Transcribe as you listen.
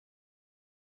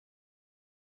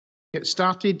Get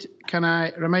started, can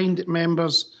I remind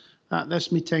members that this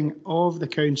meeting of the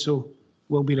Council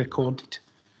will be recorded.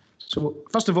 So,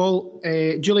 first of all,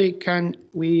 Julie, can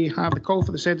we have the call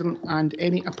for the session and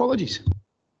any apologies?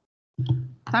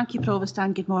 Thank you, Provost,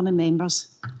 and good morning, members.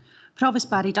 Provost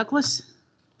Barry Douglas.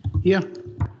 Here.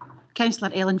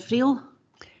 Councillor Ellen Friel.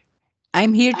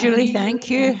 I'm here, Julie, thank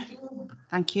you.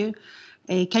 Thank you.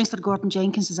 Councillor Gordon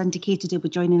Jenkins has indicated he'll be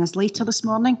joining us later this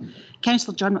morning.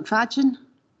 Councillor John McFadden.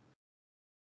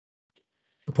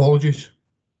 Apologies.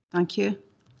 Thank you.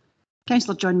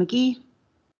 Councillor John McGee.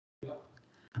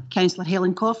 Councillor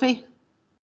Helen Coffey.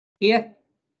 Here.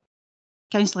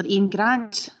 Councillor Ian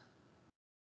Grant.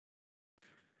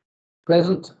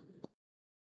 Present.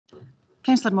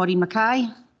 Councillor Maureen Mackay.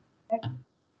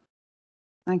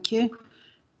 Thank you.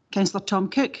 Councillor Tom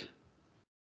Cook.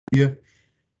 Here.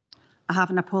 I have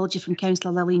an apology from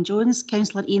Councillor Lillian Jones.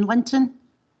 Councillor Ian Linton.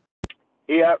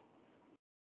 Here.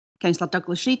 Councillor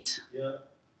Douglas Reid. Here.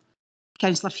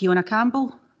 Councillor Fiona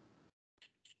Campbell.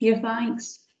 Here,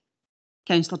 thanks.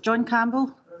 Councillor John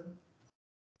Campbell.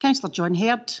 Councillor John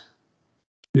Herd.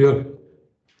 Here.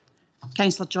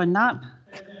 Councillor John Knapp.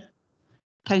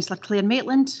 Councillor Claire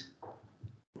Maitland.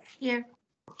 Here.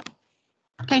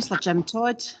 Councillor Jim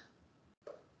Todd.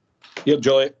 Here,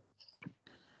 Joy.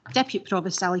 Deputy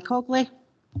Provost Sally Cogley.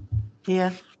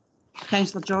 Here.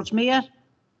 Councillor George Mayer.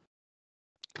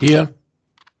 Here.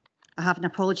 I have an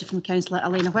apology from Councillor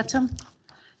Elena Whittam.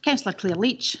 Councillor Claire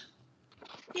Leach.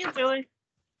 Here, Julie.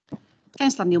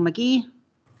 Councillor Neil McGee.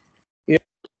 Here.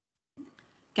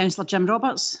 Councillor Jim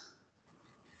Roberts.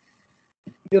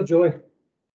 Here, Joy.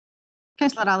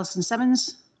 Councillor Alison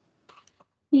Simmons.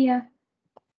 Here.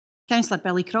 Councillor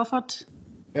Billy Crawford.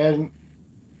 Present.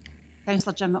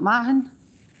 Councillor Jim McMahon.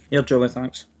 Here, Joy,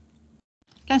 thanks.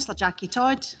 Councillor Jackie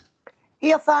Todd.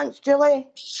 Here, thanks, Julie.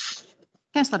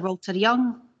 Councillor Walter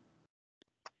Young.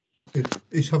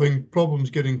 He's having problems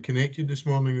getting connected this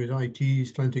morning with IT.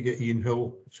 He's trying to get Ian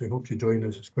Hill, so he hopes to join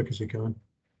us as quick as he can.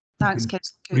 Thanks,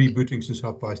 Councillor Cook. Rebooting since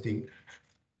 8:30.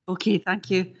 OK,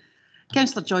 thank you.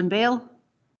 Councillor John Bell.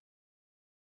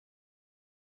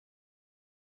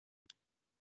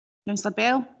 Councillor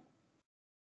Bell.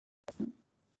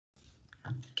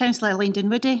 Councillor Lyndon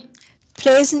Moody.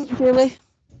 Present, Julie.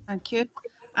 Thank you.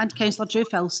 And Councillor Drew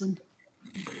Filson.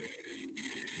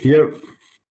 Here.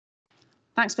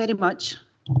 Thanks very much.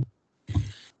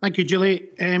 Thank you, Julie.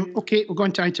 OK, we'll go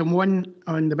on to item 1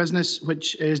 on the business,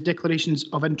 which is declarations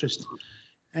of interest.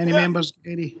 Any members,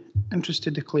 any interest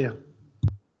to declare?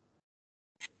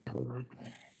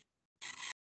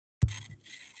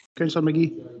 Councillor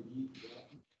McGee?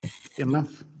 Fair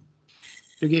enough.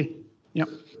 Dougie? Yep.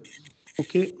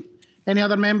 OK. Any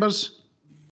other members?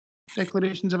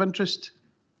 Declarations of interest?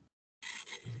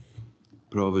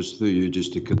 Provost, through you,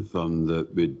 just to confirm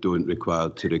that we don't require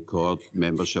to record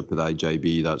membership of the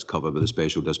IJB. That's covered with a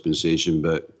special dispensation,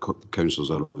 but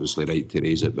councillors are obviously right to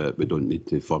raise it, but we don't need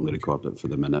to formally record it for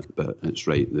the minute. But it's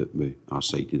right that we are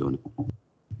cited on it.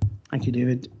 Thank you,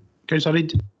 David. Councillor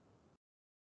Reid?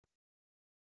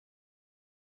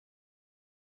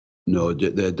 No,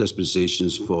 the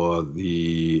dispensations for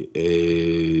the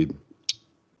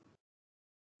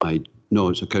no,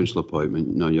 it's a council appointment.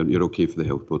 No, you're okay for the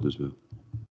health board as well.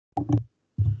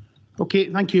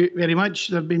 OK, thank you very much.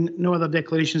 There have been no other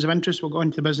declarations of interest. We'll go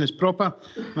on to the business proper.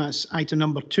 That's item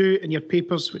number 2 in your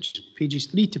papers, which is pages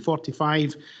 3 to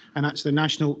 45, and that's the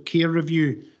National Care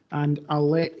Review. And I'll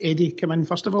let Eddie come in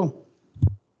first of all.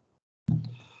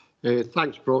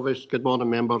 Thanks, Provost. Good morning,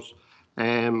 members.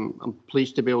 I'm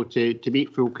pleased to be able to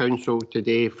meet full council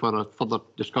today for a further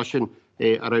discussion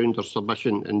around our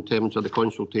submission in terms of the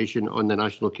consultation on the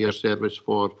National Care Service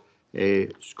for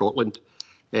Scotland.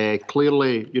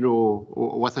 Clearly,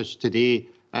 with us today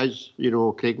is,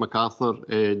 Craig MacArthur,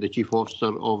 the Chief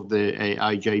Officer of the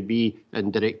IJB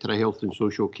and Director of Health and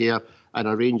Social Care, and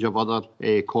a range of other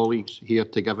colleagues here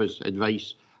to give us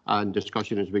advice and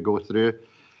discussion as we go through.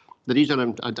 The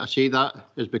reason I say that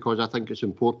is because I think it's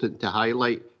important to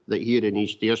highlight that here in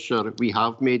East Ayrshire, we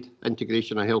have made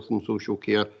integration of health and social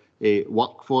care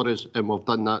work for us, and we've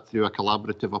done that through a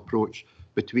collaborative approach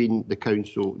between the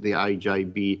council, the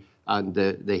IJB and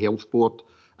the health board.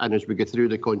 And as we go through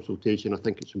the consultation, I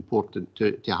think it's important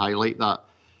to highlight that.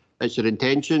 It's our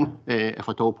intention, if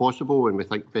at all possible, and we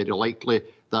think very likely,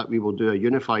 that we will do a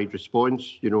unified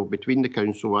response, between the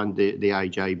council and the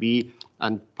IJB.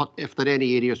 And if there are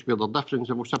any areas where there are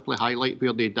differences, we'll simply highlight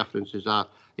where the differences are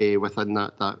within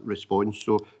that response.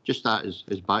 So just that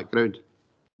as background.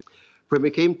 When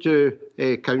we came to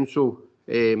council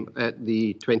at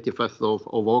the 25th of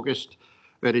August,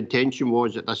 Our intention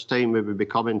was at this time we would be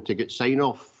coming to get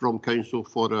sign-off from Council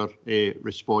for our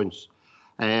response.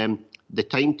 The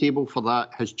timetable for that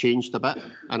has changed a bit,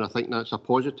 and I think that's a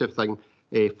positive thing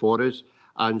for us.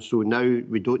 And so now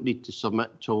we don't need to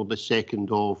submit till the 2nd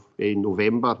of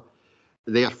November.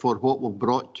 Therefore, what we've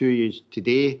brought to you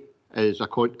today is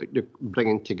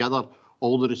bringing together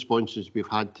all the responses we've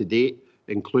had to date,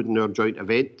 including our joint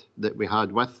event that we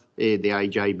had with the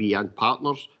IJB and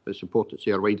partners. It's important to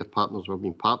say our wider partners have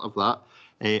been part of that,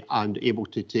 and able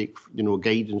to take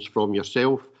guidance from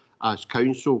yourself as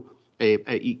council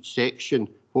at each section,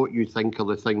 what you think are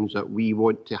the things that we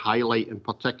want to highlight in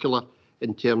particular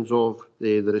in terms of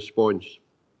the response.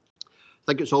 I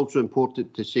think it's also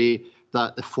important to say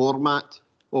that the format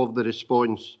of the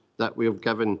response that we have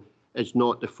given is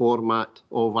not the format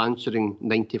of answering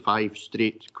 95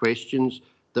 straight questions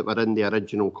that were in the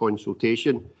original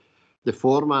consultation. The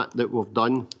format that we've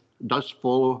done does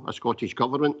follow a Scottish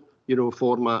Government,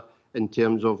 format in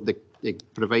terms of they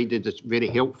provided us very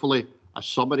helpfully a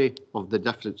summary of the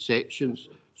different sections.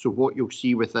 So what you'll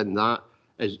see within that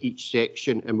is each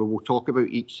section, and we will talk about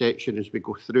each section as we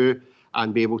go through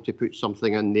and be able to put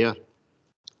something in there.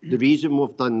 The reason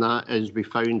we've done that is we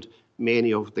found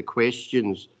many of the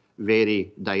questions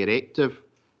very directive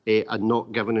and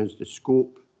not giving us the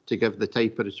scope to give the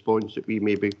type of response that we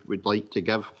maybe would like to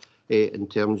give in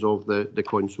terms of the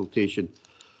consultation.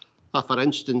 For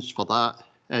instance, for that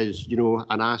is,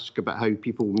 an ask about how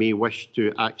people may wish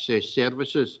to access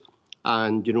services.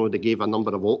 And, they gave a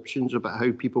number of options about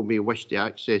how people may wish to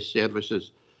access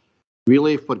services.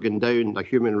 Really, if we're going down a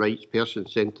human rights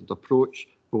person-centred approach,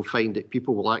 we'll find that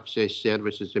people will access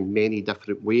services in many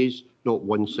different ways, not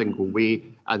one single way.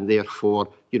 And therefore,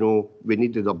 we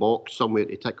needed a box somewhere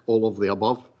to tick all of the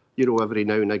above, every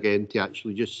now and again to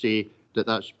actually just say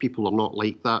that people are not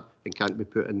like that and can't be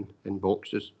put in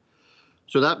boxes.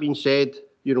 So that being said,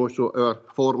 so our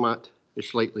format is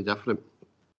slightly different.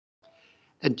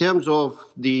 In terms of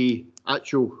the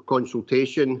actual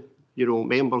consultation,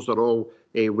 members are all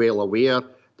well aware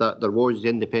that there was the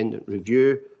independent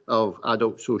review of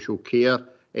adult social care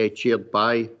chaired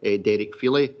by Derek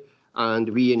Feely, and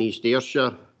we in East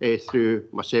Ayrshire, through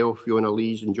myself, Fiona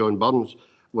Lees and John Burns,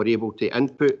 were able to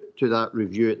input to that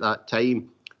review at that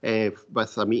time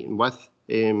with a meeting with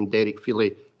Derek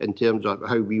Feely in terms of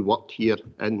how we worked here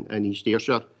in East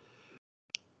Ayrshire.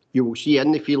 You will see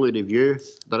in the Feely review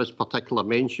there is particular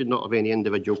mention, not of any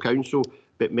individual council,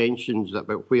 but mentions that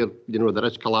where there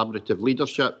is collaborative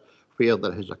leadership, where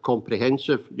there is a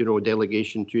comprehensive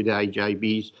delegation to the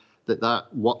IJBs, that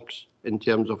works in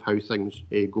terms of how things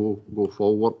go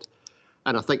forward.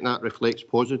 And I think that reflects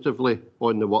positively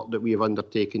on the work that we have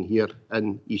undertaken here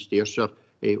in East Ayrshire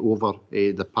over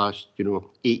the past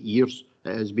 8 years.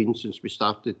 It has been since we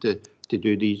started to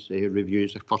do these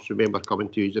reviews. I first remember coming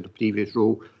to you in a previous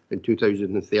role in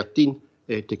 2013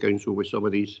 to council with some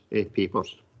of these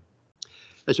papers.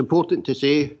 It's important to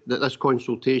say that this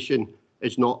consultation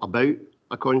is not about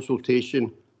a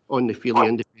consultation on the Feely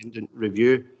Independent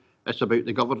Review. It's about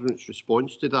the government's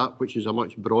response to that, which is a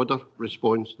much broader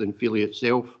response than Feely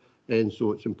itself, and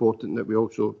so it's important that we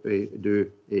also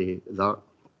do that.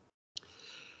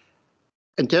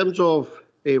 In terms of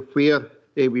where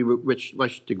we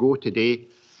wish to go today,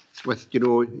 with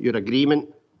your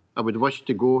agreement, I would wish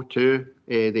to go to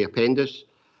the appendix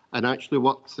and actually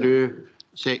work through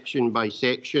section by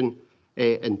section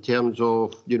in terms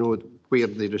of where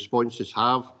the responses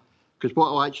have. Because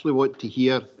what I actually want to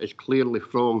hear is clearly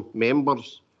from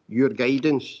members your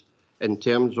guidance in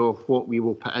terms of what we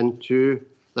will put into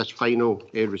this final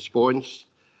response.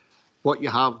 What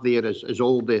you have there is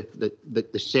all the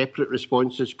separate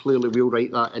responses. Clearly, we'll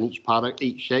write that in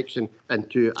each section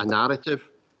into a narrative,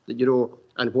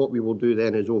 and what we will do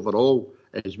then is overall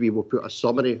is we will put a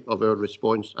summary of our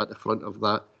response at the front of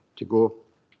that to go.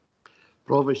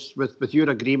 Provost, with your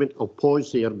agreement, I'll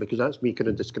pause there because that's me kind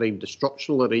of describe the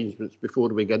structural arrangements before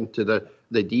we get into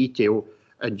the detail,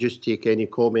 and just take any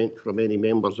comment from any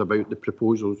members about the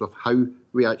proposals of how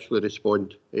we actually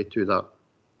respond to that.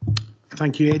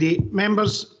 Thank you, Eddie.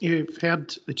 Members, you've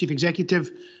heard the Chief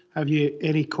Executive. Have you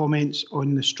any comments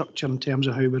on the structure in terms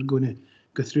of how we're going to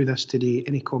go through this today?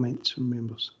 Any comments from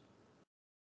members?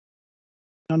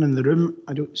 None in the room.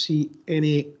 I don't see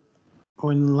any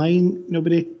online.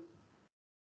 Nobody?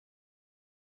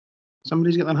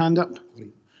 Somebody's got their hand up.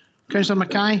 Councillor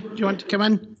Mackay, do you want to come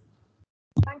in?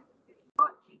 Thank you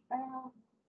very much.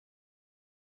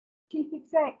 Chief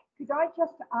Exec, could I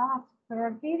just ask, there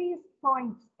are various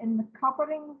points in the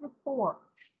covering report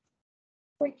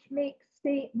which make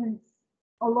statements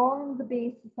along the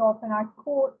basis of, and I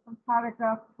quote from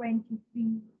paragraph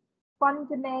 23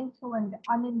 fundamental and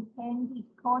unintended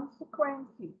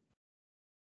consequences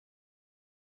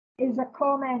is a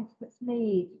comment that's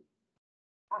made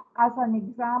as an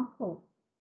example.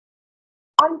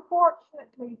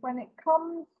 Unfortunately, when it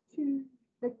comes to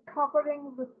the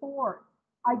covering report,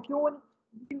 I don't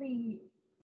really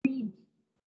read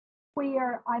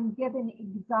where I'm given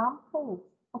examples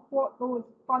of what those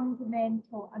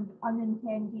fundamental and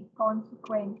unintended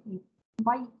consequences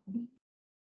might be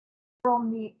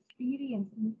from the experience,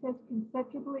 and it is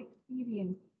considerable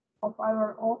experience of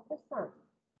our officers.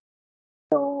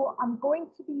 So I'm going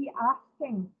to be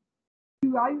asking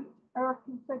throughout our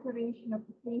consideration of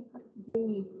the paper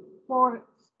today for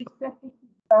specific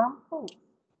examples,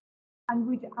 and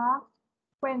would ask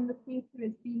when the paper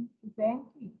is being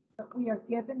presented that we are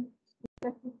given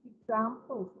specific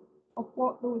examples of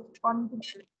what those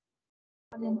fundamental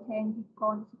unintended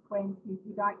consequences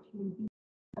would actually be,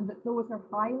 and that those are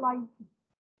highlighted,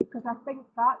 because I think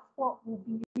that's what will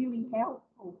be really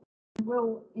helpful and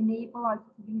will enable us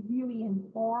to be really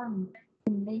informed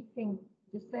in making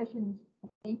decisions,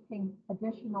 making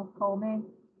additional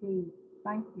comments today.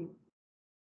 Thank you.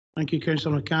 Thank you,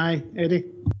 Councillor Mackay. Eddie?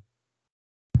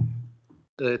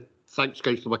 Thanks,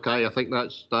 Councillor Mackay. I think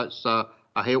that's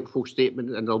a helpful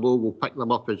statement, and although we'll pick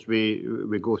them up as we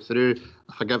go through,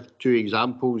 if I give two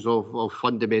examples of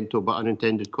fundamental but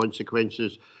unintended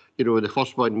consequences, you know, the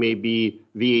first one may be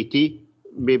VAT,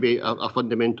 maybe a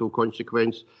fundamental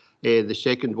consequence. The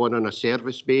second one on a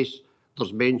service base,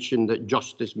 there's mention that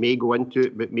justice may go into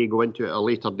it, but may go into it at a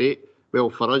later date. Well,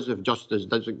 for us, if justice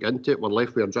doesn't get into it, we're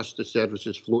left with our justice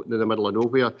services floating in the middle of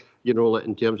nowhere, you know,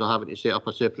 in terms of having to set up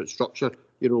a separate structure,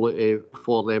 you know,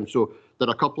 for them. So there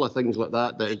are a couple of things like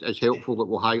that that is helpful that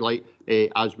we'll highlight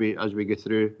as we go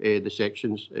through the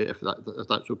sections, if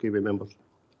that's okay with members.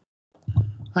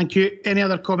 Thank you. Any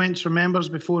other comments from members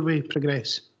before we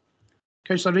progress?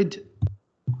 Councillor Reid?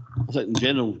 I think in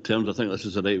general terms, I think this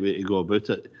is the right way to go about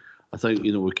it. I think,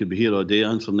 you know, we could be here all day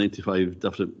answering 95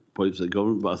 different points of the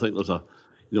government, but I think there's a,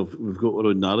 you know, we've got our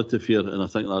own narrative here, and I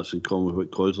think that's in common with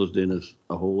what COSLA's doing as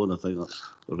a whole, and I think that's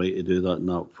the right to do that in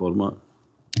that format.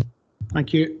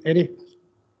 Thank you. Eddie?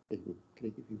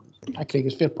 Craig,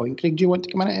 it's fair point. Craig, do you want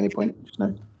to come in at any point just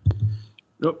now?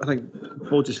 No, I think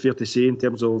all just fair to say in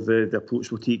terms of the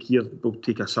approach we'll take here, we'll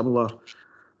take a similar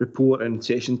report and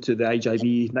session to the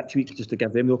IJB next week, just to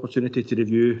give them the opportunity to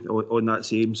review on that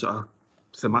same sort of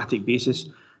thematic basis.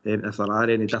 If there are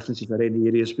any differences or any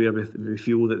areas where we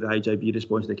feel that the IJB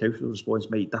response and the council response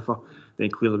might differ,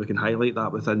 then clearly we can highlight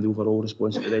that within the overall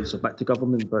response that we then submit to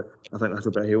government. But I think that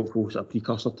will be a helpful sort of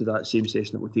precursor to that same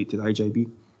session that we'll take to the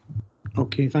IJB.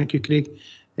 Okay, thank you, Craig.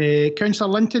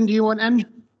 Councillor Linton, do you want in?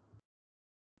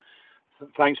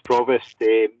 Thanks, Provost.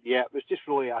 Yeah, it was just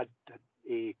really, I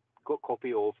got a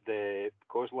copy of the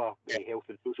COSLA Health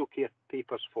and Social Care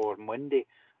papers for Monday,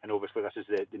 and obviously this is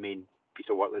the main piece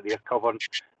of work that they're covering.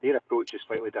 Their approach is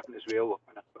slightly different as well,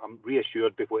 and I'm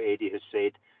reassured by what Eddie has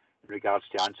said in regards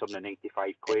to answering the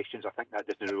 95 questions. I think that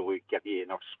doesn't really give you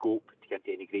enough scope to get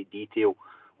into any great detail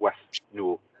with, you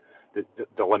know,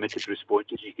 the limited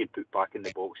responses you can put back in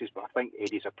the boxes. But I think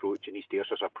Eddie's approach and East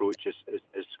Ayrshire approach is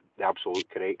the absolute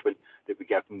correct one, that we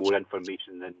give more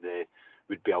information than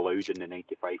would be allowed in the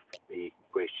 95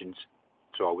 questions.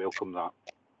 So I welcome that.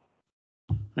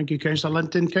 Thank you, Councillor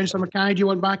Linton. Councillor Mackay, do you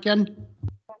want back in?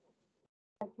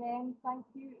 Again, thank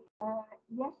you.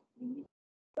 Yes, please.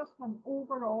 Just an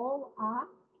overall ask,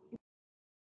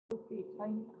 if it's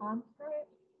time to answer it.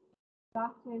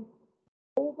 That is,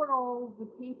 overall, the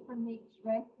paper makes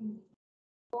reference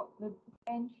to what the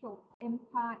potential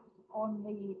impact on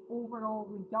the overall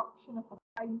reduction of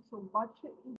a council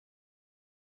budget is.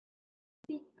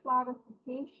 Seek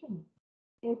clarification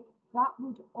if that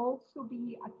would also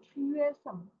be a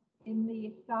truism in the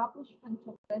establishment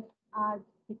of this as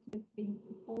it is being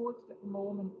proposed at the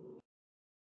moment,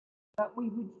 that we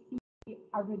would see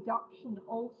a reduction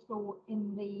also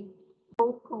in the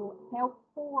local health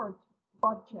board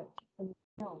budget as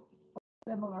well, of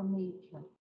similar nature.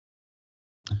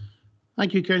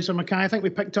 Thank you, Councillor Mackay. I think we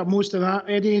picked up most of that.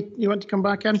 Eddie, you want to come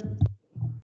back in?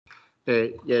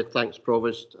 Yeah, thanks,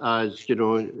 Provost. As you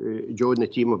know, Joe and the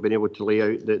team have been able to lay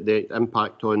out the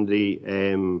impact on the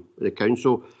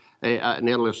council. At an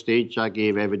earlier stage, I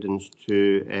gave evidence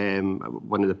to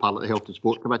one of the Health and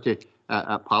Sport Committee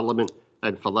at Parliament,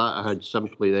 and for that I had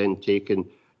simply then taken,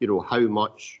 you know, how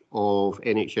much of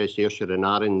NHS Ayrshire and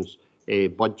Arran's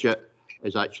budget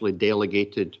is actually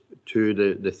delegated to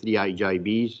the three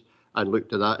IJBs, and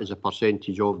looked at that as a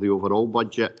percentage of the overall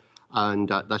budget.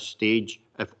 And at this stage,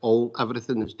 if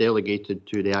everything that's delegated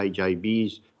to the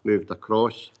IJBs moved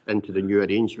across into the new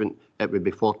arrangement, it would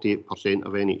be 48%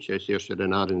 of NHS Ayrshire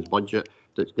and Arran's budget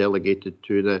that's delegated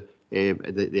to the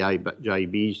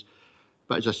IJBs.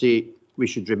 But as I say, we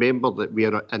should remember that we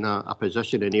are in a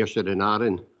position in Ayrshire and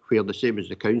Arran where the same as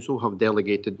the council have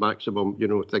delegated maximum,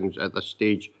 things at this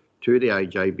stage to the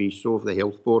IJB, so of the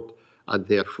Health Board, and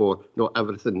therefore not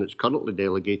everything that's currently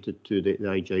delegated to the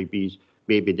IJBs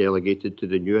may be delegated to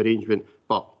the new arrangement.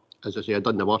 But as I say, I've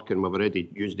done the work and we've already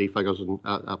used the figures in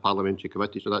a parliamentary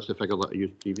committee, so that's the figure that I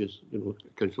used previous,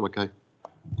 Councillor Mackay.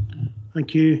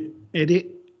 Thank you,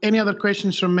 Eddie. Any other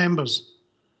questions from members?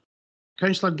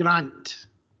 Councillor Grant.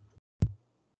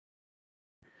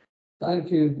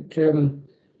 Thank you, Chairman.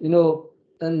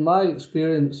 In my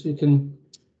experience,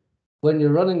 when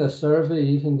you're running a survey,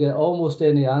 you can get almost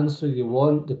any answer you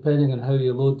want, depending on how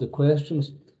you load the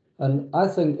questions. And I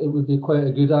think it would be quite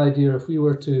a good idea if we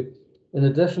were to, in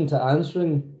addition to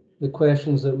answering the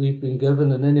questions that we've been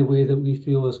given in any way that we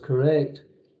feel is correct,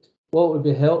 what would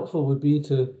be helpful would be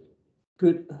to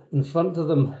put in front of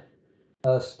them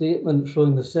a statement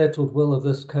showing the settled will of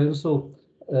this council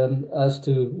as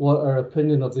to what our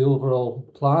opinion of the overall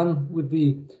plan would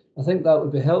be. I think that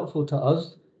would be helpful to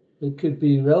us. It could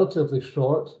be relatively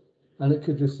short and it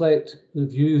could reflect the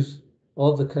views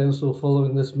of the council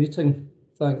following this meeting.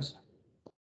 Thanks.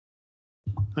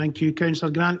 Thank you,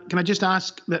 Councillor Grant. Can I just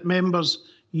ask that members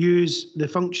use the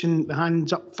function, the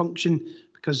hands up function,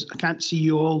 because I can't see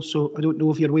you all, so I don't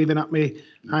know if you're waving at me,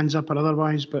 hands up or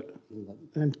otherwise. But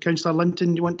and Councillor Linton,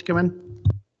 do you want to come in?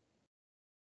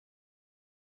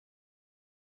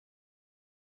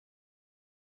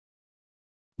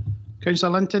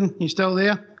 Councillor Linton, you still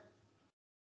there?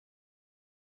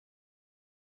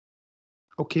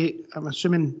 Okay, I'm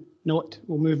assuming not.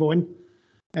 We'll move on.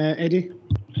 Eddie?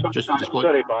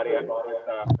 Sorry, Barry.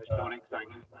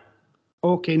 Thanks.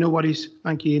 Okay, no worries.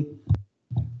 Thank you.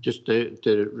 Just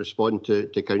to respond to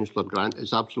Councillor Grant,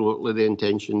 it's absolutely the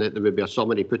intention that there would be a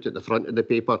summary put at the front of the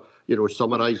paper,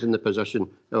 summarising the position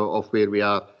of where we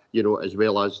are, as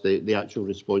well as the actual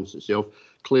response itself.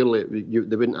 Clearly,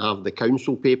 they wouldn't have the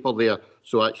council paper there,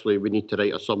 so actually we need to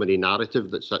write a summary narrative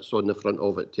that sits on the front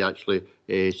of it to actually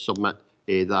submit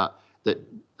that.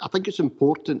 I think it's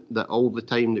important that all the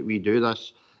time that we do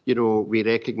this, we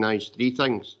recognise three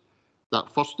things. That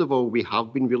first of all, we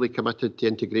have been really committed to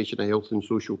integration of health and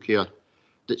social care.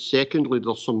 That secondly,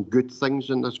 there's some good things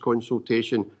in this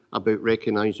consultation about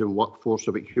recognising workforce,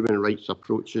 about human rights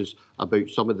approaches, about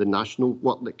some of the national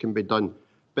work that can be done.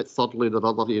 But thirdly, there are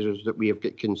other areas that we have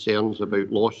got concerns about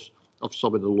loss of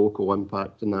some of the local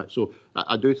impact and that. So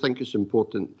I do think it's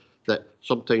important that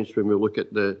sometimes when we look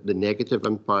at the negative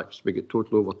impacts, we get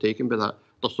totally overtaken by that.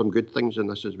 There's some good things in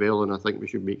this as well, and I think we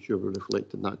should make sure we're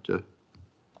reflecting that too.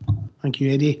 Thank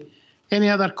you, Eddie. Any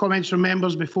other comments from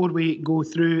members before we go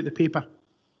through the paper?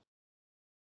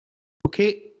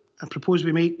 Okay, I propose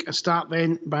we make a start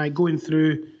then by going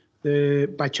through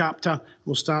by chapter.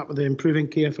 We'll start with the Improving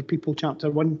Care for People, Chapter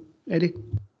 1. Eddie?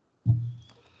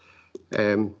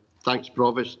 Thanks,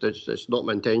 Provost. It's not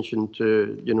my intention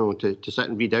to sit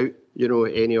and read out,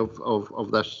 any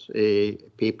of this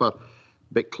paper.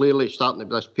 But clearly, starting at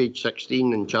this page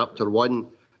 16 in Chapter 1,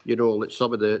 that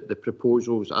some of the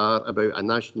proposals are about a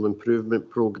national improvement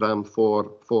programme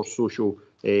for social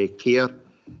care.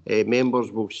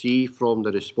 Members will see from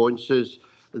the responses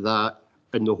that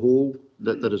in the whole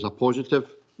that there is a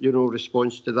positive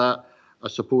response to that. I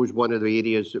suppose one of the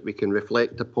areas that we can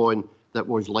reflect upon that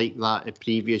was like that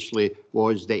previously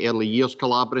was the Early Years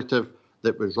Collaborative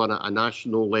that was run at a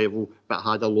national level but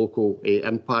had a local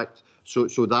impact. So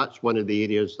that's one of the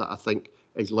areas that I think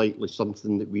is likely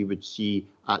something that we would see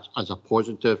as a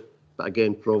positive. But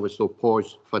again, Provost, will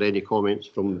pause for any comments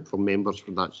from members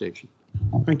from that section.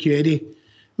 Thank you, Eddie.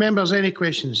 Members, any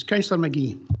questions? Councillor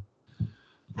McGee.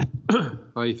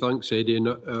 Aye, thanks, Eddie. And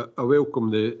I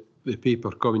welcome the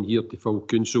paper coming here to full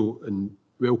council and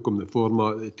welcome the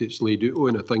format that it's laid out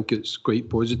on. I think it's quite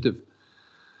positive.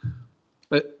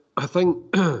 I think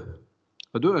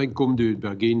I don't think Cumdu would be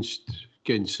against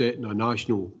setting a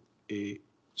national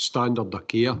standard of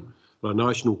care, or a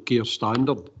national care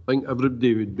standard. I think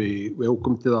everybody would be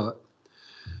welcome to that.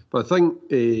 But I think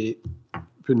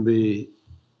when we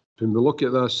look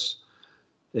at this,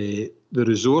 the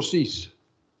resources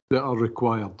that are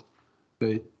required,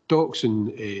 the talks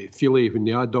in Feely, when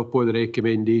they add up all the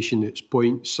recommendation, it's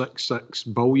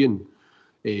 £0.66 billion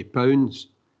pounds.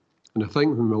 And I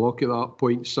think when we look at that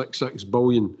 £0.66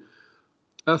 billion,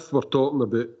 if we're talking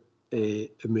about,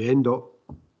 and we end up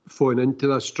falling into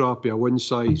this trap of a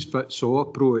one-size-fits-all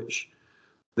approach,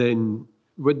 then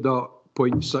would that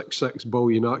 £0.66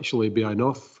 billion actually be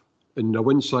enough? And a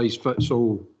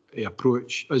one-size-fits-all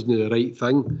approach isn't the right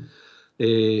thing.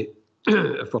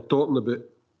 If we're talking about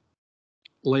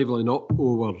levelling up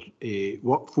over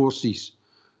workforces,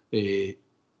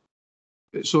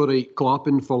 it's all right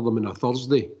clapping for them on a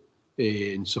Thursday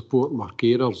and supporting our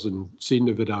carers and saying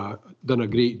they've done a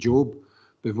great job.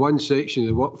 But if one section of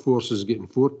the workforce is getting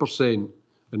 4%,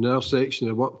 another section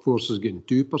of the workforce is getting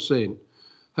 2%,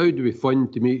 how do we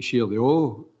fund to make sure they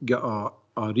all get a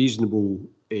reasonable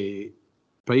pay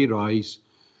rise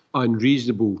and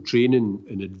reasonable training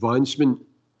and advancement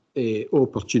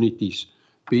opportunities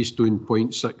based on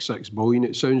 0.66 billion?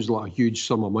 It sounds like a huge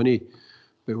sum of money,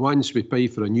 but once we pay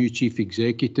for a new chief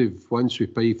executive, once we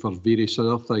pay for various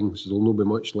other things, there'll not be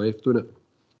much left on it.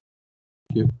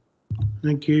 Thank you.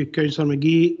 Thank you, Councillor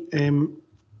McGee.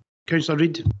 Councillor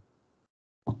Reid.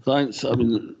 Thanks. I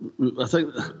mean, I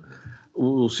think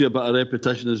we'll see a bit of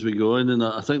repetition as we go in, and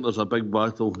I think there's a big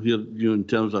battle here, in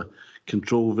terms of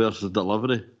control versus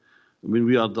delivery. I mean,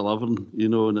 we are delivering,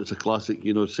 and it's a classic,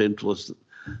 centralist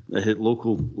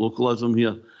localism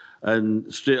here.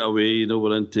 And straight away,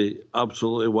 we're into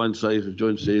absolutely one size, as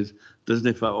John says,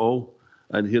 doesn't fit all.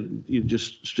 And here, you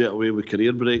just straight away with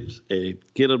career breaks,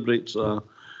 carer breaks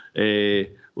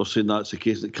we're saying that's the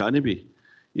case. It can't be.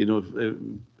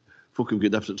 Folk have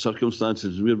got different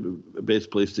circumstances. We're the best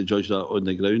place to judge that on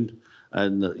the ground.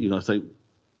 And, I think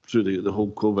through the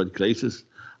whole COVID crisis,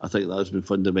 I think that has been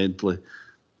fundamentally, in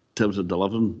terms of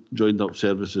delivering joined up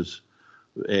services,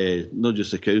 not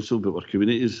just the council, but our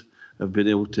communities have been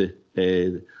able to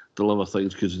deliver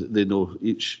things because they know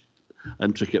each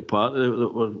intricate part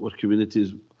of our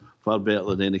communities far better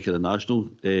than any kind of national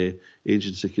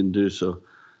agency can do. So,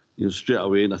 straight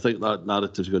away, and I think that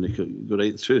narrative is going to go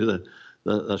right through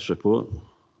this report.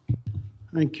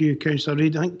 Thank you, Councillor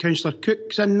Reid. I think Councillor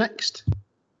Cook's in next.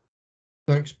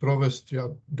 Thanks, Provost. Yeah, I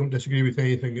don't disagree with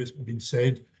anything that's been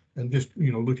said. And just,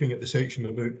 looking at the section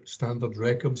about standard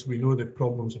records, we know the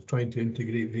problems of trying to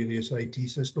integrate various IT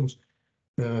systems.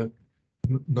 None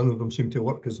of them seem to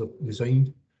work as they're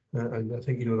designed. And I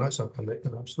think, that's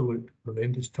an absolute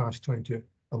horrendous task, trying to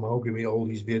amalgamate all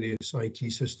these various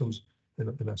IT systems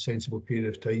in a sensible period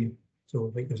of time. So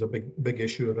I think there's a big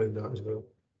issue around that as well.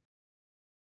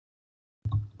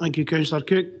 Thank you, Councillor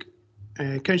Cook.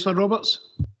 Councillor Roberts.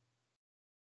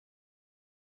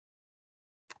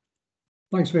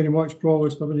 Thanks very much,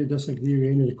 Provost. I really disagree with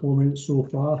any of the comments so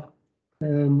far.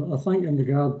 I think in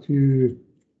regard to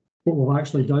what we've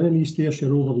actually done in East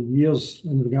Ayrshire over the years,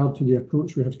 in regard to the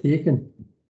approach we have taken,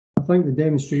 I think the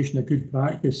demonstration of good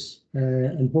practice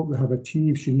and what we have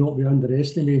achieved should not be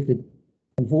underestimated.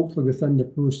 And hopefully within the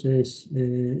process,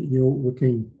 we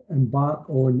can embark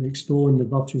on extolling the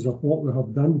virtues of what we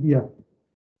have done here.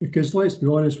 Because let's be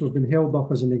honest, we've been held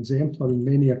up as an exemplar on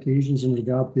many occasions in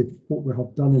regard to what we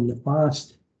have done in the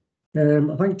past.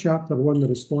 I think Chapter 1, the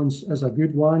response is a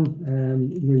good one.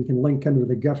 You can link in with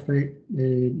the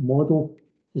GIRFEC model,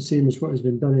 the same as what has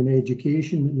been done in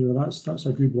education. That's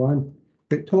a good one.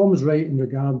 But Tom's right in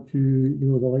regard to the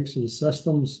likes of the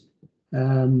systems.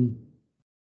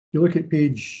 You look at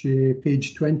page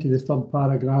 20, the third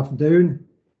paragraph down.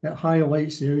 It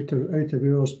highlights the out of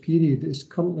hours period. It's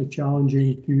currently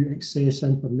challenging to access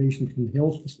information from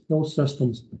health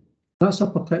systems. That's a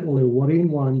particularly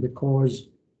worrying one, because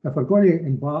if we're going to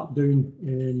embark down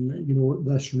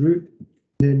this route,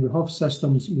 then we have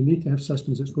systems. We need to have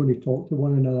systems that's going to talk to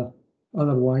one another.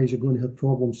 Otherwise, you're going to have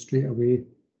problems straight away.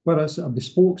 Whether it's a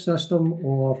bespoke system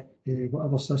or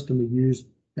whatever system we use,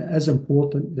 it is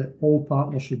important that all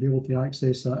partners should be able to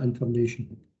access that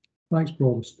information. Thanks,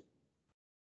 Provost.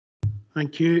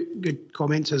 Thank you. Good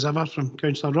comments as ever from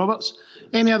Councillor Roberts.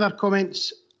 Any other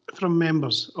comments from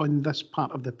members on this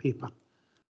part of the paper?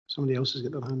 Somebody else has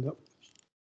got their hand up.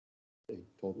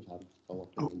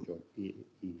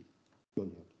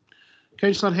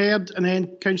 Councillor Herd and then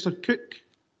Councillor Cook.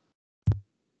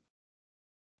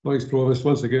 Thanks, Provost.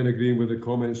 Once again, agreeing with the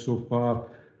comments so far.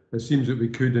 It seems that we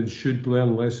could and should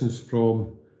learn lessons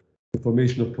from the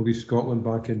formation of Police Scotland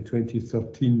back in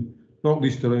 2013, not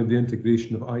least around the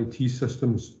integration of IT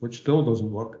systems, which still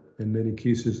doesn't work in many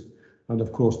cases, and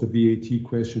of course the VAT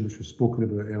question, which was spoken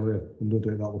about earlier, and no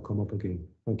doubt that will come up again.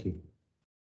 Thank you.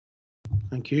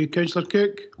 Thank you. Councillor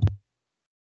Cook.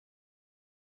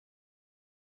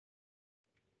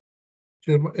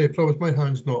 Chair, my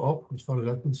hand's not up as far as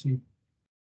I can see.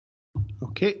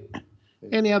 Okay.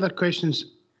 Any other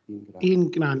questions? Ian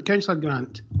Grant. Councillor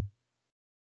Grant.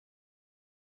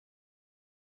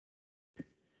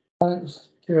 Thanks,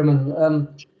 Chairman.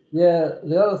 Yeah,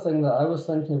 the other thing that I was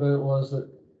thinking about was that,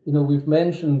 we've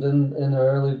mentioned in our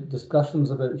early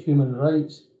discussions about human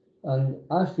rights, and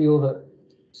I feel that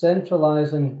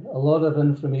centralising a lot of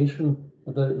information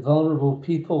about vulnerable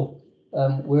people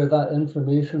where that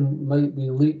information might be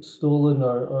leaked, stolen,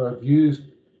 or abused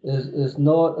is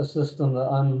not a system that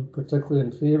I'm particularly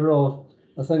in favour of.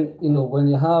 I think, you know, when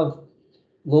you have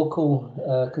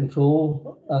local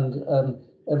control and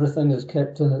everything is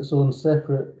kept in its own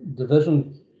separate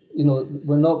division, you know,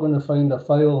 we're not going to find a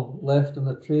file left in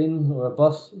a train or a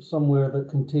bus somewhere that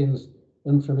contains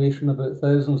information about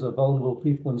thousands of vulnerable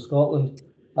people in Scotland.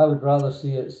 I would rather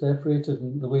see it separated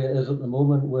in the way it is at the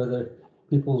moment, where the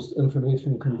people's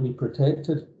information can be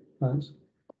protected. Thanks.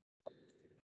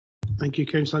 Thank you,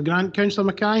 Councillor Grant. Councillor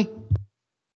Mackay.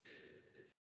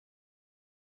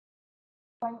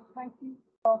 Thank you,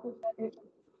 Robert.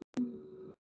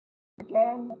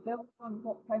 Again, built on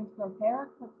what Councillor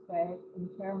Herrick has said in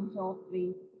terms of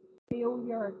the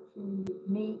failure to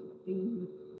make the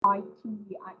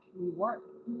IT actually work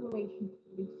in relation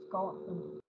to Police Scotland.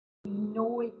 We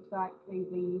know exactly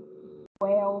the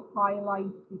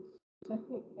well-highlighted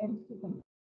specific incident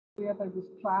where there was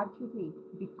tragedy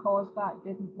because that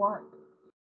didn't work.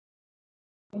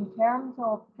 In terms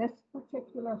of this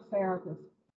particular service,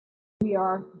 we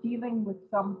are dealing with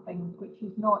something which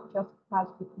is not just has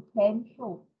the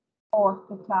potential for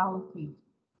fatalities,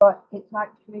 but it's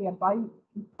actually about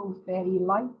people's very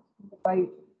lives, about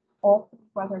often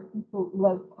whether people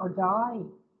live or die.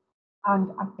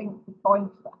 And I think the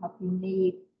points that have been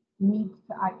made need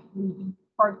to actually be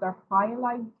further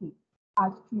highlighted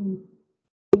as to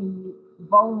the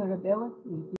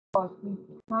vulnerability, because we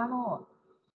cannot,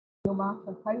 no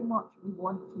matter how much we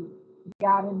want to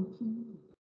guarantee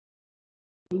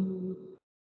the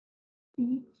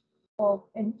speed of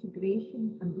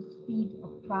integration and the speed of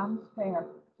transfer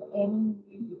to any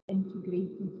new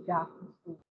integrated data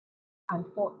source, and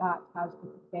what that has the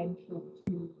potential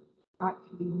to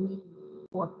actually mean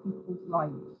for people's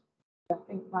lives. I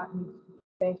think that needs to be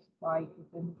specified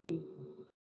within the paper.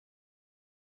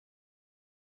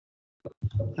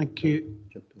 Thank you.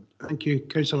 Thank you,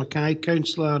 Councillor Mackay.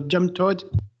 Councillor Jim Todd.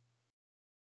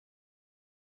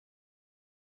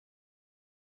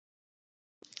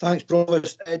 Thanks,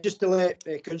 Provost. Just to let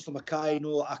Councillor Mackay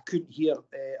know, I couldn't hear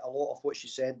a lot of what she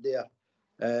said there.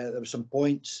 There were some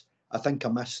points I think I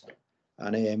missed,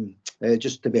 and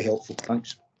just to be helpful,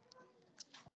 thanks.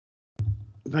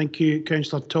 Thank you,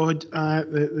 Councillor Todd.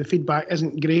 The feedback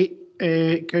isn't great,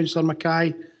 Councillor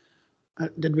Mackay.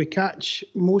 Did we catch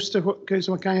most of what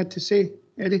Councillor Mackay had to say,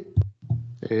 Eddie?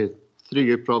 Through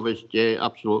you, Provost, yeah,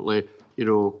 absolutely. You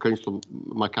know, Councillor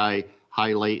Mackay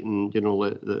highlighting, you know,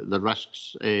 the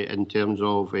risks in terms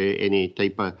of any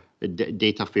type of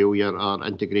data failure or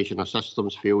integration of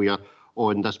systems failure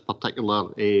on this particular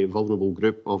vulnerable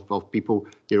group of people,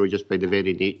 you know, just by the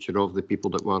very nature of the people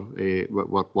that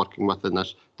we're working with in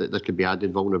this, that there could be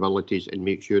added vulnerabilities, and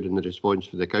make sure in the response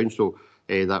for the council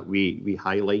that we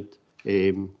highlight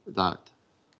that.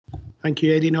 Thank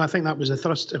you, Eddie. No, I think that was the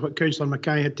thrust of what Councillor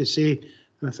Mackay had to say,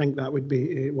 and I think that would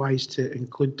be wise to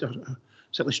include,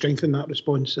 certainly strengthen that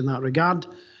response in that regard.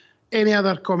 Any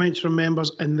other comments from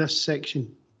members in this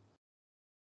section?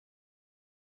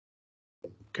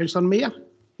 Councillor Mayor?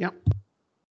 Yeah.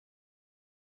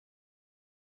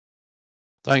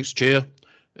 Thanks, Chair.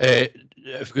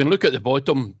 If we can look at the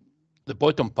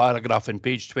bottom paragraph in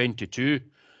page 22,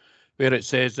 where it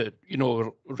says that, you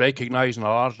know, recognising a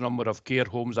large number of care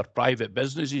homes are private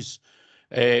businesses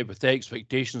with the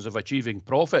expectations of achieving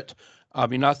profit. I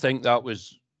mean, I think that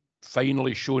was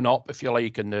finally shown up, if you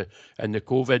like, in the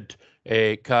COVID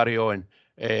carry on,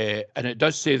 and it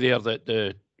does say there that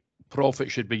the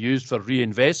profit should be used for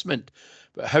reinvestment.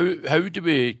 But how do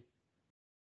we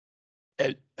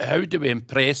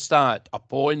impress that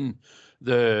upon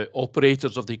the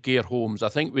operators of the care homes? I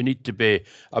think we need to be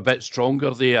a bit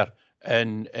stronger there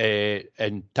in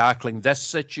tackling this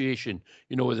situation,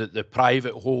 you know, the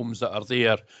private homes that are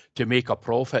there to make a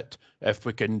profit. If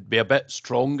we can be a bit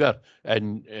stronger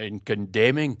in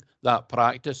condemning that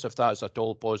practice, if that's at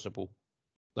all possible.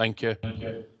 Thank you.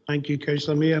 Thank you,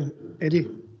 Councillor Mayor. Eddie?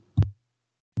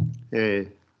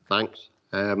 Thanks.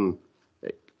 I'll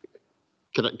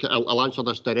answer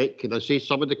this direct. Can I say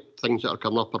some of the things that are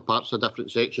coming up are parts of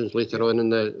different sections later on in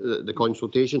the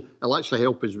consultation? It'll actually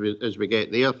help as we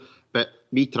get there. But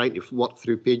me trying to work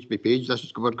through page by page,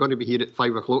 we're going to be here at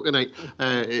 5 o'clock tonight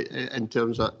in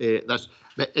terms of this.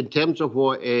 But in terms of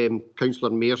what Councillor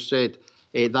Mayor said,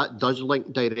 that does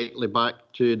link directly back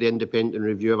to the independent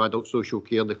review of adult social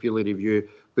care, the Feely review,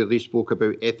 where they spoke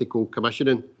about ethical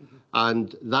commissioning.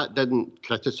 And that didn't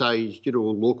criticise, you know,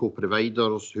 local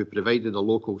providers who provided a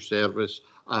local service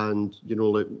and, you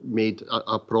know, made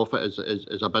a profit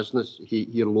as a business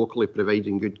here locally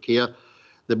providing good care.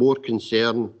 The more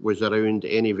concern was around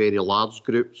any very large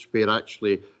groups where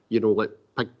actually like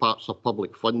big parts of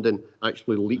public funding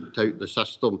actually leaked out the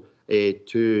system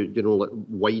to, like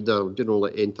wider,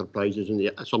 like enterprises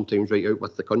and sometimes right out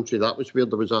with the country. That was where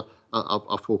there was a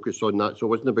focus on that. So it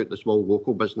wasn't about the small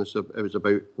local business, it was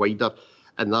about wider.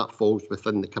 And that falls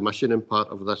within the commissioning part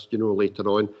of this, later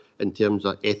on in terms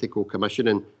of ethical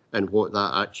commissioning and what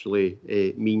that actually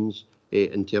means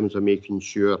in terms of making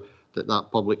sure that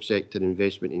that public sector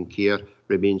investment in care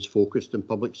remains focused in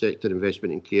public sector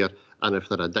investment in care, and if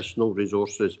there are additional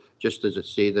resources, just as it's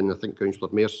said, and I think Councillor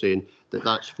Mayor's saying that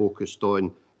that's focused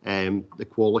on the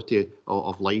quality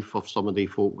of life of some of the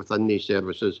folk within these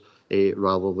services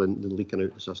rather than leaking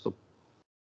out the system.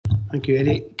 Thank you,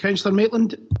 Eddie. Councillor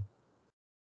Maitland.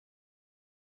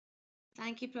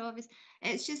 Thank you, Provost.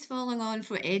 It's just following on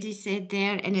from what Eddie said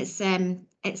there, and it's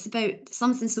about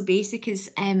something so basic as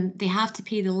they have to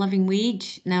pay the living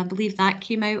wage. Now, I believe that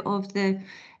came out of the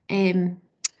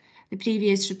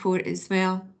previous report as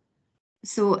well.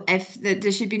 So if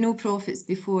there should be no profits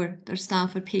before their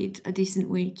staff are paid a decent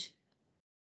wage.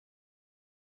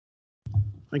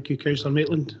 Thank you, Councillor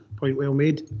Maitland. Point well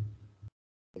made.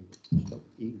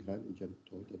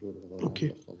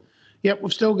 Okay. Yep,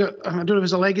 we've still got, I don't know if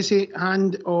there's a legacy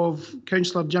hand of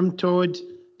Councillor Jim Todd,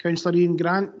 Councillor Ian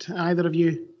Grant. Either of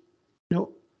you? No.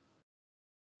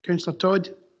 Councillor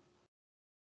Todd?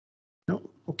 No.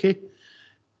 Okay.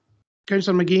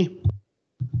 Councillor McGee.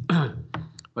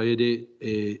 Hi,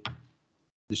 Eddie.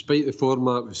 Despite the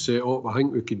format was set up, I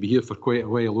think we could be here for quite a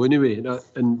while anyway,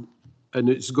 and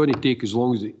it's going to take as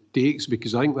long as it takes,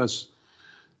 because I think this,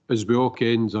 as we all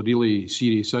ken, is a really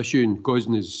serious issue and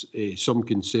causing us some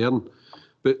concern.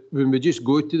 But when we just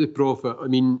go to the profit, I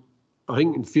mean, I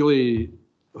think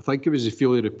it was the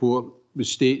Feely report was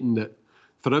stating that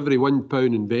for every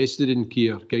 £1 invested in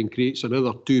care, can creates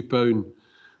another £2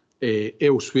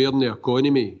 elsewhere in the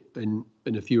economy. And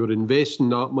if you were investing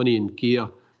that money in care,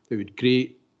 it would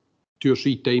create 2 or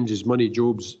 3 times as many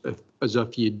jobs as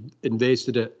if you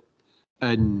invested it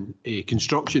in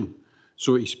construction,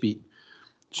 so to speak.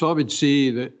 So I would say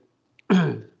that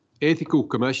ethical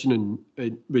commissioning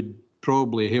would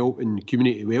probably help in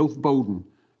community wealth building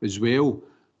as well.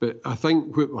 But I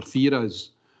think what our fear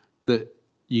is that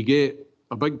you get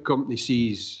a big company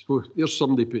sees, well, there's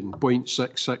somebody putting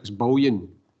 0.66 billion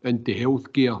into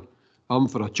healthcare. I'm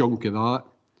for a chunk of that.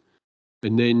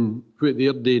 And then what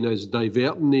they're doing is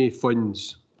diverting the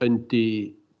funds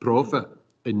into profit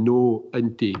and no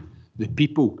into the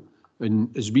people.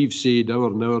 And as we've said hour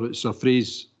and hour, it's a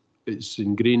phrase it's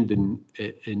ingrained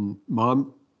in my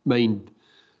mind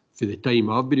for the time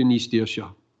I've been in East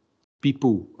Ayrshire.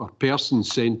 People or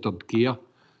person-centred care,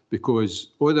 because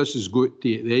all this has got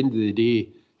to, at the end of the day,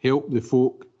 help the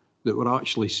folk that we're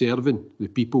actually serving, the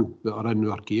people that are in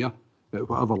our care at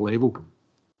whatever level.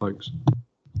 Thanks.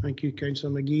 Thank you,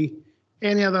 Councillor McGee.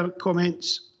 Any other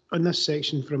comments on this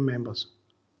section from members?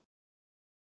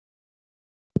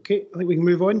 Okay, I think we can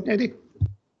move on. Eddie?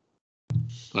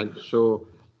 Thanks. So,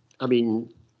 I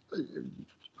mean,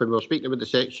 when we were speaking about the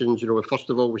sections, first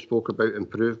of all, we spoke about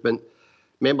improvement.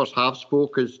 Members have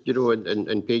spoke, as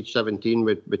in page 17,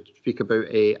 we speak about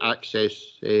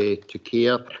access to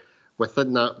care.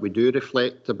 Within that, we do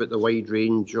reflect about the wide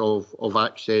range of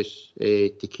access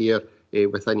to care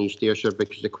within East Ayrshire,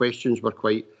 because the questions were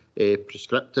quite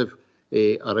prescriptive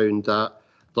around that.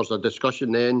 There's a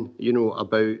discussion then,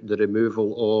 about the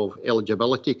removal of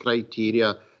eligibility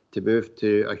criteria to move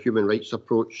to a human rights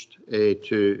approach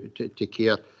to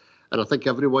care. And I think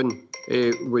everyone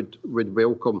would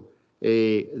welcome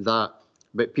that.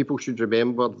 But people should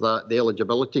remember that the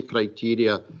eligibility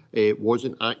criteria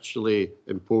wasn't actually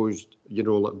imposed,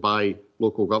 by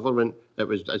local government.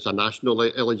 It's a national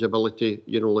eligibility,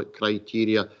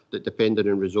 criteria that depended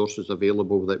on resources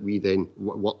available that we then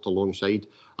worked alongside.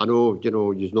 I know, you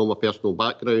know my personal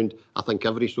background. I think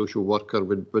every social worker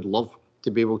would love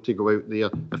to be able to go out there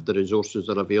if the resources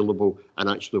are available and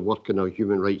actually work in a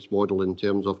human rights model in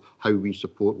terms of how we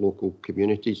support local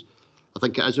communities. I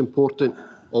think it is important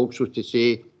also to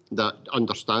say that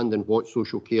understanding what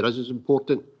social care is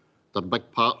important. They're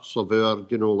big parts of our,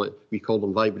 like we call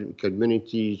them vibrant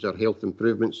communities, our health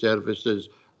improvement services,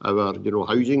 our,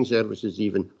 housing services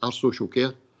even, our social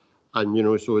care.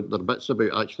 And, so there are bits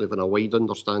about actually having a wide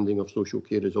understanding of social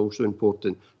care is also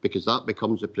important, because that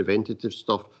becomes the preventative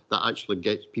stuff that actually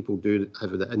gets people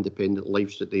have the independent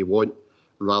lives that they want,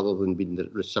 rather than being the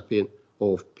recipient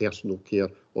of personal care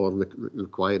or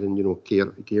requiring,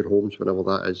 care homes whenever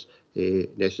that is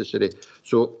necessary.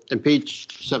 So in page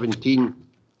 17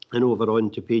 and over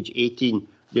on to page 18,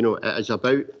 it is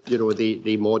about,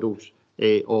 the models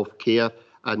of care,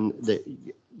 and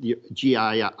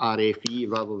GIRFE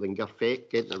rather than GIRFEC,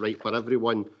 getting it right for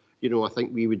everyone. You know, I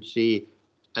think we would say,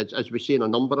 as we say in a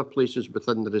number of places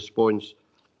within the response,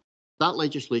 that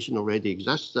legislation already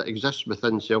exists. It exists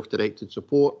within self-directed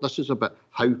support. This is about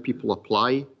how people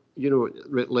apply, you know,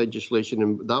 legislation,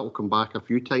 and that will come back a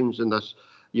few times in this,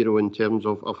 you know, in terms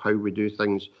of how we do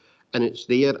things. And it's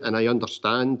there, and I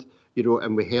understand, you know,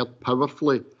 and we heard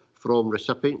powerfully from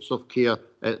recipients of care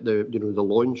at the, you know, the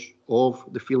launch of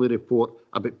the Feely report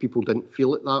about people didn't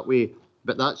feel it that way.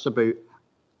 But that's about,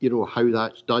 you know, how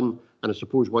that's done. And I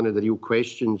suppose one of the real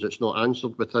questions that's not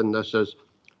answered within this is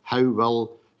how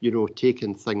will, you know,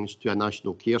 taking things to a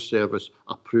national care service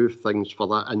approve things for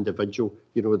that individual,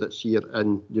 you know, that's here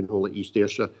in, you know, like East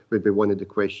Ayrshire would be one of the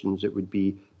questions that would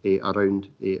be around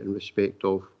in respect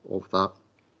of that.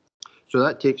 So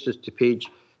that takes us to page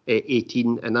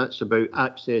 18, and that's about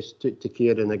access to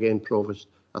care. And again, Provost,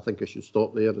 I think I should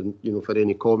stop there, and, you know, for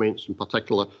any comments in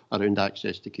particular around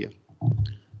access to care.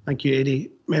 Thank you,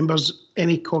 Eddie. Members,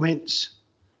 any comments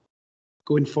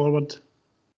going forward?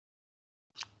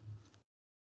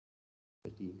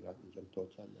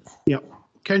 Yeah.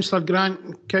 Councillor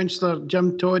Grant, Councillor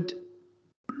Jim Todd,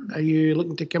 are you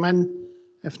looking to come in?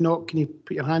 If not, can you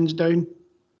put your hands down?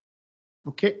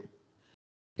 Okay.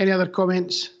 Any other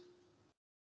comments?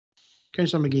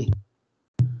 Councillor McGee.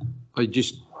 I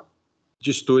just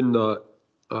on that,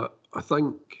 I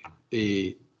think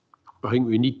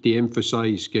we need to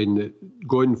emphasise again that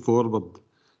going forward,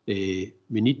 we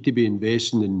need to be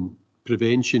investing in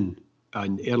prevention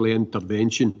and early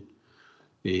intervention.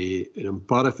 And I'm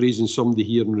paraphrasing somebody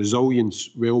here in resilience,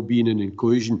 well-being and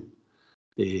inclusion.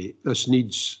 This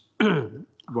needs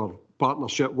well,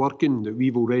 partnership working that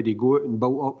we've already got and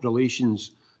built up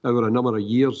relations over a number of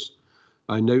years,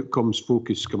 and outcomes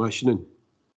focused commissioning.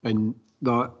 And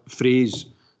that phrase,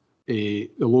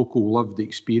 the local lived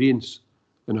experience,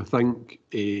 and I think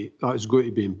that's going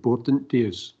to be important to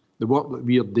us. The work that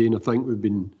we are doing, I think we've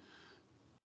been,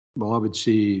 well, I would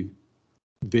say,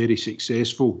 very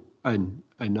successful in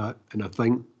that, and I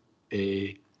think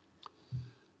this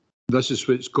is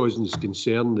what's causing us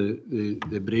concern,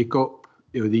 the breakup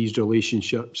of these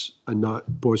relationships, and that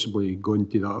possibly going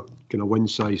to that kind of one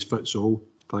size fits all.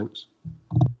 Thanks.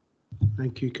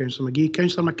 Thank you, Councillor McGee.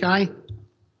 Councillor Mackay, and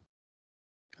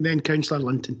then Councillor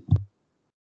Linton.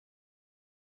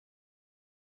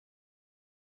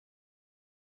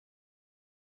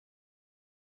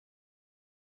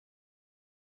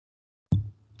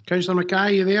 Councillor Mackay,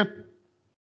 are you there?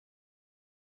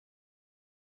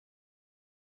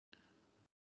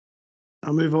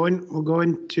 I'll move on. We'll go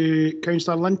into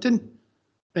Councillor Linton,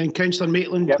 then Councillor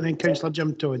Maitland, and then Councillor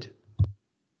Jim Todd.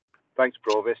 Thanks,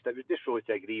 Provost. I was just really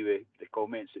to agree with the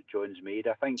comments that John's made.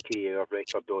 I think our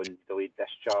record on delayed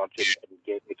discharge and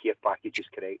getting the care packages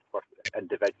correct for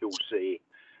individuals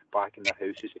back in their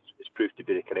houses, it's proved to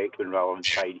be the correct one, rather than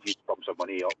trying huge sums of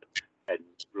money up in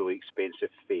really expensive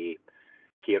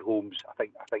care homes. I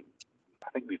think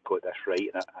we've got this right,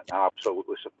 and I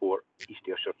absolutely support East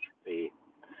Ayrshire's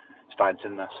stance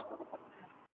in this.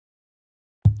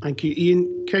 Thank you,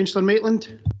 Ian. Councillor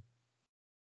Maitland.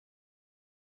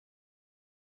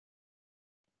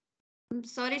 I'm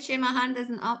sorry, Chair, my hand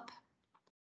isn't up.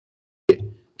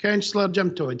 Councillor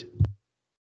Jim Todd.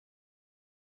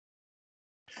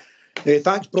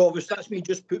 Thanks, Provost. That's me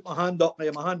just put my hand up.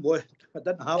 My hand was, I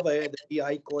didn't have the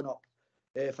icon up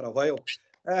for a while.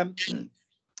 A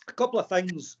couple of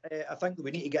things I think that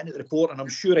we need to get into the report, and I'm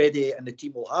sure Eddie and the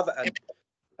team will have it in,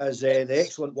 is the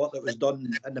excellent work that was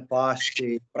done in the past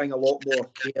to bring a lot more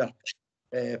care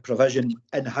provision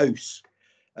in-house.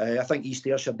 I think East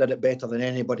Ayrshire did it better than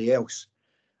anybody else.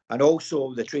 And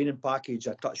also the training package,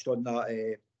 I touched on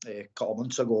that a couple of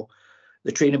months ago.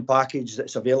 The training package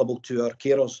that's available to our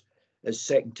carers is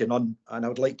second to none. And I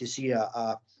would like to see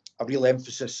a real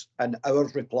emphasis in our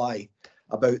reply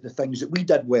about the things that we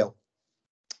did well.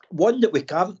 One that we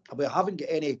haven't got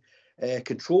any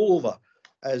control over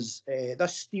is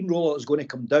this steamroller is going to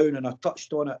come down, and I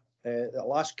touched on it at the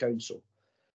last council,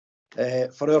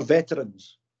 for our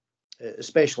veterans,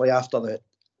 especially after the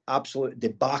absolute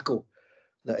debacle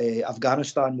that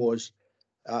Afghanistan was.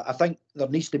 I think there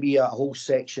needs to be a whole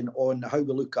section on how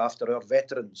we look after our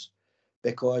veterans,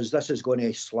 because this is going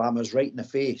to slam us right in the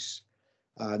face,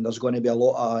 and there's going to be a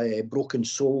lot of broken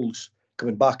souls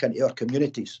coming back into our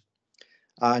communities,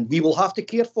 and we will have to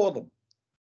care for them.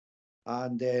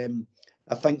 And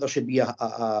I think there should be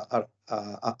a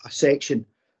section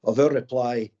of our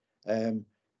reply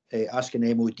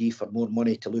asking MOD for more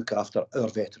money to look after our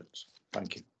veterans.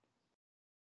 Thank you.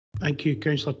 Thank you,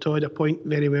 Councillor Todd. A point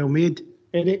very well made.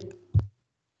 Eddie.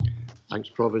 Thanks,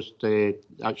 Provost.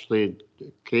 Actually,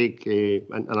 Craig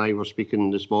and I were speaking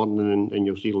this morning, and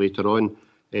you'll see later on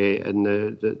in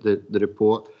the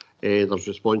report, there's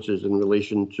responses in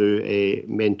relation to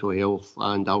mental health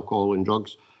and alcohol and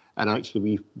drugs. And actually,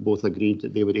 we both agreed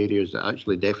that they were areas that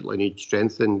actually definitely need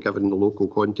strengthening, given the local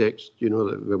context,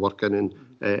 that we work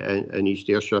in East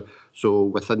Ayrshire. So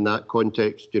within that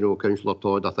context, Councillor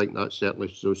Todd, I think that's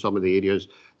certainly some of the areas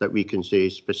that we can say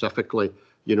specifically,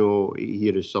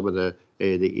 here is some of the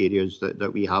areas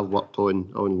that we have worked on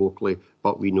locally,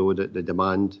 but we know that the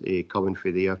demand coming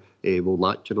for there will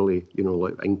naturally,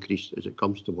 increase as it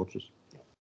comes towards us.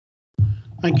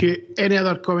 Thank you. Any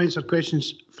other comments or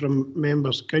questions from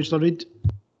members? Councillor Reid.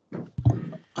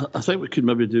 I think we could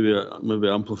maybe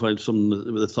amplify some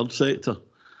with the third sector.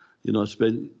 I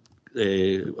spent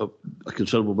a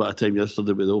considerable bit of time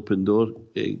yesterday with the Open Door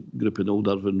group in Old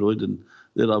Irvine Road, and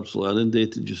they're absolutely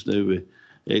inundated just now with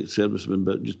ex-servicemen,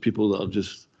 but just people that are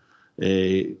just,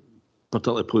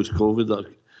 particularly post-COVID,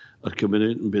 that are coming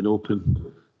out and being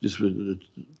open, just with the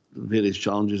various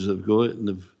challenges they've got, and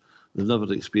they've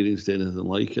never experienced anything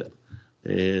like it,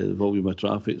 the volume of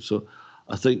traffic. So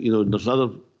I think, there's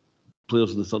other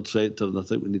players in the third sector, and I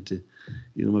think we need to,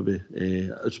 maybe,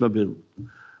 it's maybe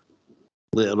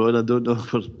later on, I don't know,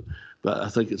 but I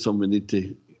think it's something we need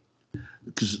to,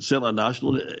 because certainly a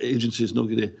national agency is not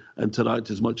going to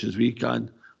interact as much as we can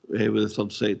with the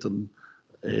third sector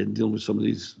and dealing with some of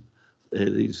these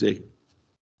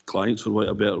clients, for want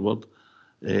of a better word,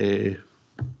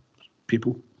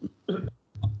 people.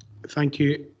 Thank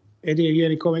you. Eddie, have you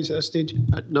any comments at this stage?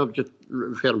 No, just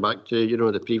referring back to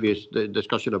the previous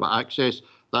discussion about access.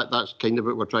 That's kind of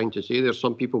what we're trying to say there.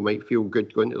 Some people might feel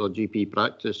good going to their GP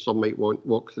practice. Some might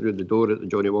walk through the door at the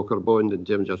Johnny Walker Bond in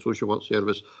terms of a social work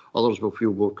service. Others will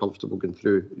feel more comfortable going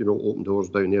through open doors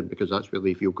down there because that's where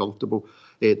they feel comfortable.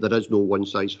 There is no one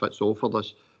size fits all for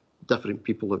this. Different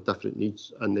people have different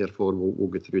needs, and therefore we'll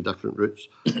go through different routes.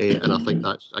 And I think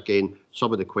that's, again,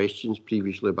 some of the questions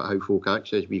previously about how folk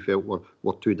access we felt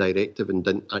were too directive and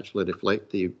didn't actually reflect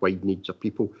the wide needs of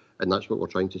people. And that's what we're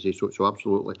trying to say. So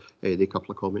absolutely, the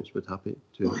couple of comments we'd happy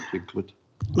to include.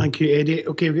 Thank you, Eddie.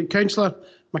 Okay, we've got Councillor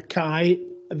Mackay,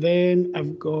 then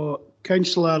I've got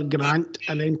Councillor Grant,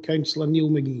 and then Councillor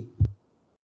Neil McGee.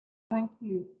 Thank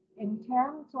you. In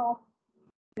terms of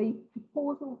the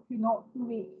proposal to not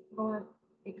fully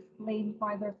explain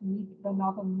why there's a need for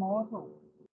another model,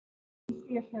 East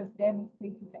Ayrshire has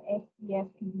demonstrated that SDS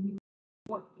can be used to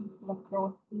support people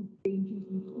across age ranges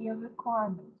and care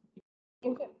requirements.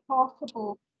 Is it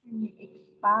possible to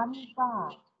expand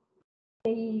that?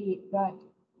 Say that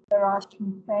there are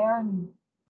concerns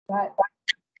that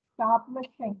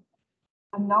establishing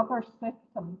another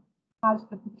system has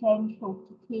the potential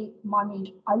to take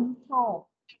money out of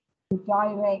the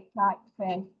direct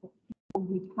access that people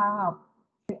would have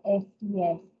to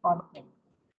SDS funding.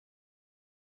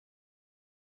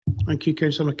 Thank you,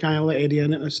 Councillor Mackay. I'll let Eddie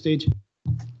in at this stage.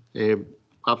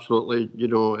 Absolutely.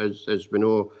 As we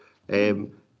know,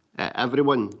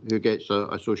 everyone who gets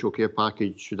a social care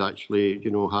package should actually,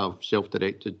 have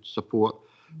self-directed support.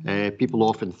 People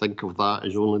often think of that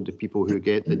as only the people who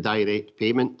get the direct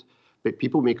payment, but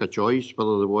people make a choice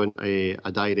whether they want a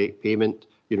direct payment,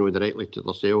 directly to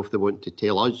themselves. They want to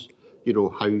tell us,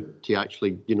 how to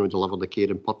actually, deliver the care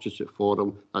and purchase it for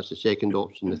them. That's the second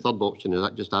option. The third option is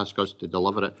that just ask us to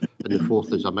deliver it, and the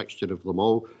fourth is a mixture of them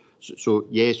all. So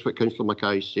yes, what Councillor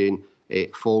Mackay is saying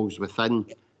falls within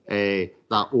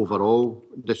that overall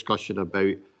discussion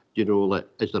about,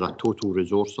 is there a total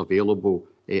resource available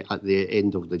at the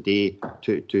end of the day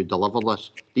to deliver this?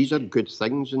 These are good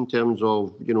things in terms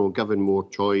of, giving more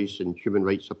choice and human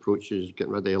rights approaches,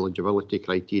 getting rid of eligibility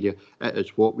criteria. It is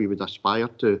what we would aspire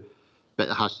to, but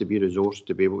it has to be resourced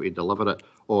to be able to deliver it,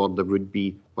 or there would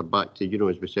be, we're back to,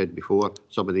 as we said before,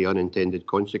 some of the unintended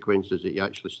consequences that you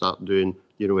actually start doing,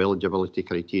 eligibility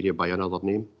criteria by another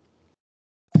name.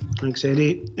 Thanks,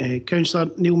 Eddie.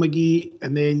 Councillor Neil McGee,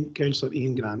 and then Councillor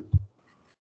Ian Grant.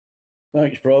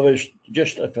 Thanks, Provost.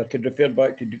 Just if I could refer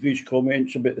back to Dewey's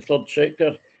comments about the third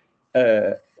sector,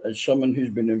 as someone who's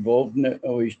been involved in it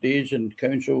all his days in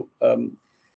council,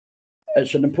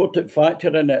 it's an important factor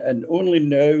in it, and only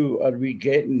now are we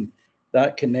getting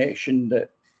that connection that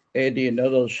Eddie and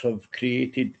others have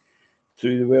created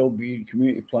through the wellbeing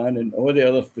community plan and all the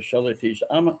other facilities.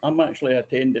 I'm actually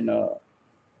attending a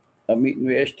meeting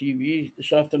with STV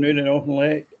this afternoon in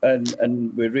Auchinleck,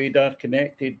 and with Radar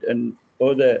Connected and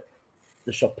all the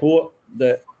support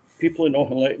that people in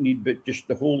Auchinleck need, but just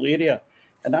the whole area.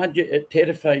 And it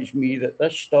terrifies me that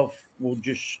this stuff will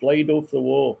just slide off the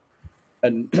wall,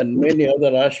 and many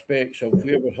other aspects of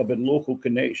where we're having local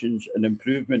connections and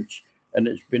improvements and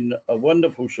it's been a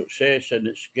wonderful success, and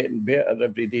it's getting better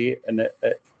every day. And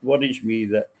it worries me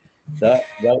that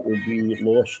will be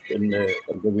lost in the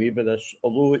way with this.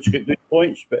 Although it's got good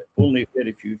points, but only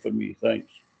very few for me.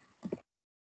 Thanks.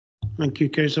 Thank you,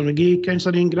 Councillor McGee.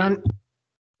 Councillor Ian Grant.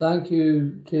 Thank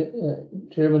you,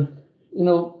 Chairman. You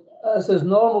know, as is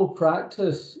normal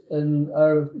practice in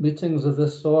our meetings of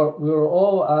this sort, we were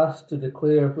all asked to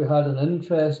declare if we had an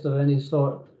interest of any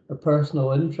sort, a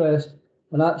personal interest.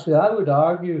 And actually, I would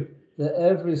argue that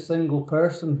every single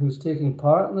person who's taking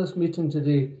part in this meeting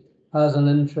today has an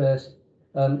interest.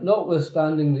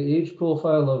 Notwithstanding the age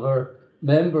profile of our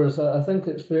members, I think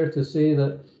it's fair to say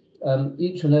that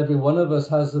each and every one of us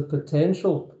has the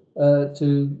potential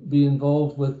to be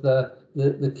involved with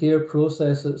the care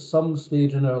process at some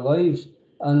stage in our lives.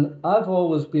 And I've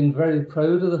always been very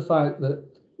proud of the fact that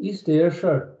East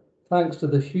Ayrshire, thanks to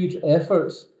the huge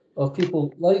efforts of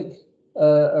people like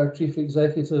our Chief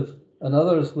Executive and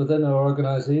others within our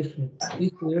organisation,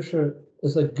 East Ayrshire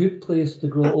is a good place to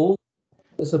grow old.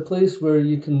 It's a place where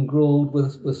you can grow old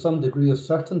with some degree of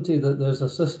certainty that there's a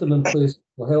system in place that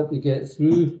will help you get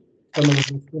through some of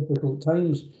the difficult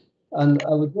times. And I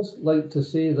would just like to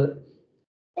say that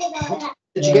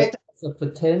there's a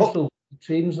potential to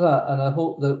change that, and I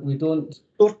hope that we don't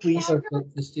please get to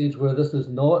the stage where this is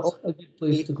not a good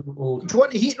place to grow old. Do you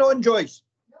want the heat on, Joyce?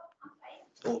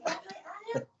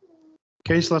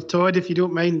 Councillor Todd, if you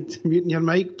don't mind muting your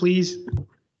mic, please.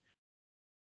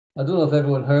 I don't know if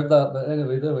everyone heard that, but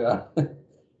anyway, there we are.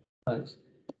 Thanks.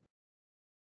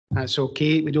 That's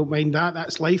okay. We don't mind that.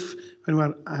 That's life when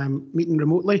we're meeting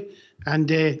remotely.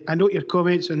 And I note your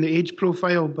comments on the age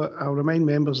profile, but I'll remind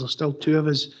members there's still 2 of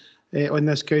us on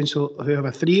this council who have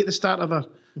a 3 at the start of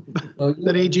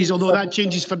their ages. Although that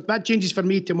changes for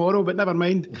me tomorrow, but never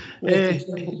mind.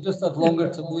 You just have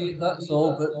longer to wait. That's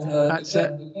all. But that's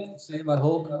it. Same, I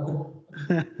hope.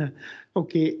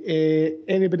 Okay.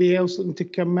 Anybody else looking to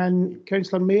come in?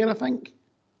 Councillor Mayor, I think.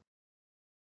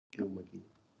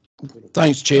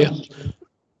 Thanks, Chair.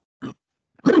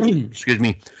 Excuse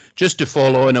me. Just to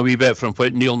follow on a wee bit from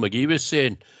what Neil McGee was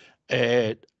saying,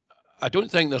 I don't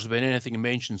think there's been anything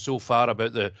mentioned so far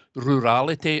about the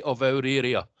rurality of our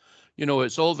area. You know,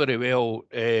 it's all very well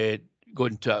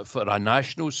going for a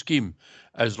national scheme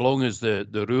as long as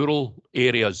the rural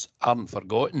areas aren't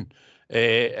forgotten.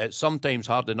 It's sometimes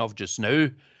hard enough just now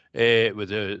with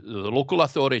the local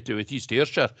authority with East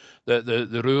Ayrshire that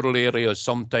the rural areas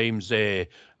sometimes are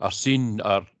seen,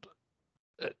 are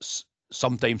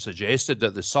sometimes suggested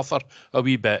that they suffer a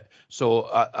wee bit. So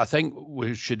I think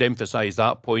we should emphasise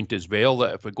that point as well,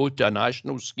 that if we go to a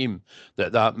national scheme,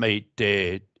 that might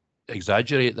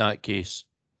exaggerate that case.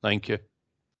 Thank you.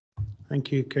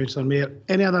 Thank you, Councillor Mayor.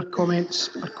 Any other comments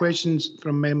or questions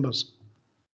from members?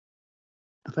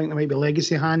 I think there might be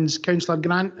legacy hands. Councillor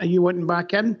Grant, are you wanting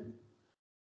back in?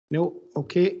 No?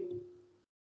 Okay.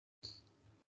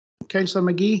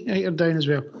 Councillor McGee, you're down as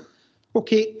well.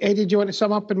 Okay, Eddie, do you want to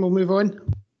sum up and we'll move on?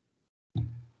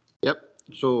 Yep,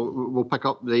 so we'll pick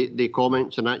up the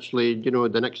comments, and actually, you know,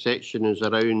 the next section is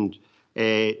around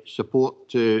support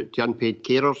to unpaid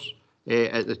carers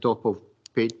at the top of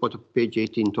page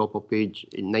 18, top of page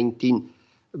 19.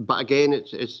 But again,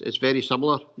 it's very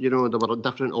similar. You know, there were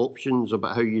different options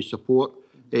about how you support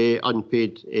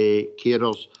unpaid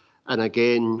carers. And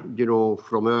again, you know,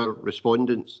 from our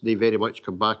respondents, they very much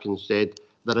come back and said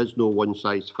there is no one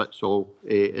size fits all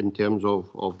in terms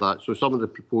of that. So some of the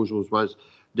proposals was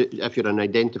that if you're an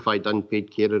identified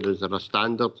unpaid carer, is there a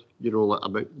standard, you know, like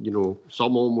about, you know,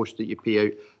 some almost that you pay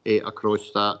out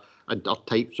across that, and are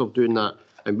types of doing that.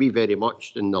 And we very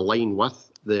much in the line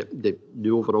with the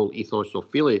overall ethos of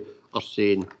Feely are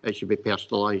saying it should be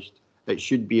personalised. It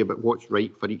should be about what's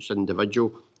right for each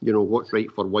individual. You know, what's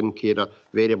right for one carer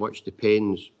very much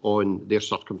depends on their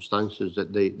circumstances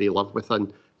that they live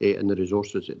within and the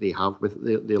resources that they have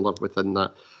they live within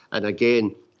that. And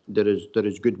again, there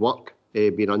is good work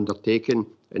being undertaken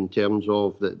in terms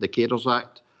of the Carers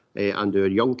Act and our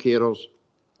young carers.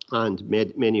 And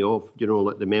many of, you know,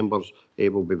 like the members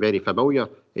will be very familiar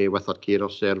with our carer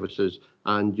services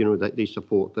and, you know, that the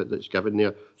support that's given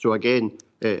there. So again,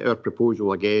 our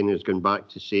proposal again is going back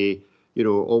to say, you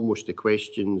know, almost the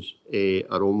questions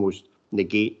are almost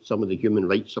negate some of the human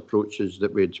rights approaches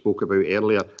that we had spoke about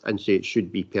earlier and say it should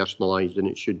be personalised and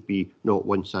it should be not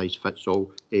one size fits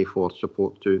all for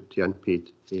support to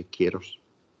unpaid carers.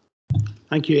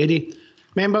 Thank you, Eddie.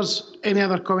 Members, any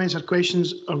other comments or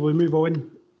questions, or will we move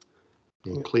on?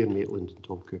 Claire Maitland and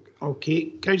Tom Cook. Okay,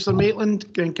 Councillor Maitland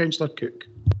and Councillor Cook.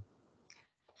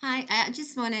 Hi, I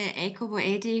just want to echo what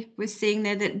Eddie was saying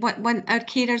there, that our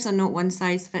carers are not one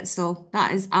size fits all.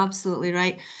 That is absolutely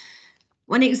right.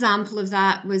 One example of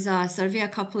that was a survey a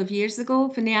couple of years ago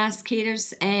when they asked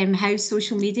carers how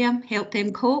social media helped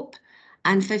them cope,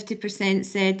 and 50%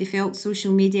 said they felt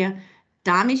social media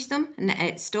damaged them and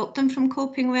it stopped them from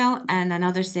coping well, and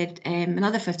another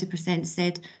 50%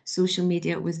 said social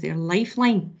media was their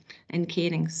lifeline in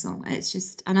caring. So it's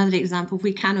just another example.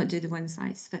 We cannot do the one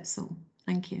size fits all.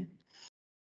 Thank you.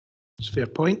 It's a fair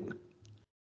point.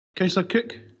 Councillor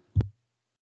Cook.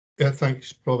 Yeah,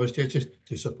 thanks, Provost. Yeah, just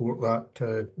to support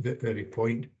that very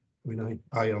point. I mean,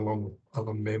 I along with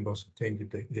other members attended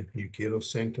the new carers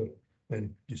centre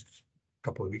and just a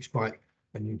couple of weeks back,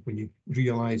 and when you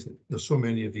realise that there's so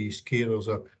many of these carers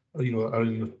are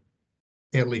in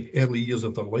the early years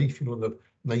of their life, they're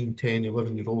 9, 10,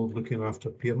 11-year-old looking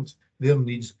after parents. Their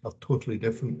needs are totally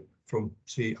different from,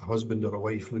 say, a husband or a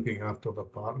wife looking after their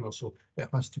partner. So it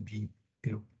has to be,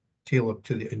 tailored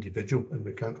to the individual, and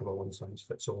we can't have a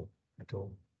one-size-fits-all at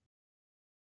all.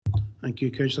 Thank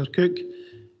you, Councillor Cook.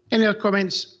 Any other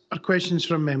comments or questions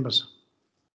from members?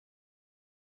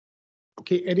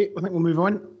 Okay, Eddie, I think we'll move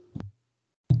on.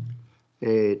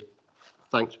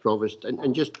 Thanks, Provost.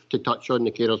 And just to touch on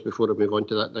the carers before we move on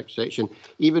to that next section,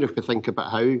 even if we think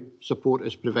about how support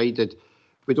is provided,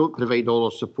 we don't provide all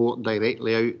our support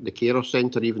directly out the carer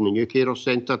centre, even the new carer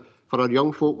centre. For our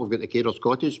young folk, we've got the carers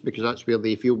cottage because that's where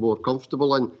they feel more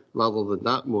comfortable in, rather than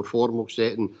that more formal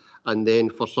setting. And then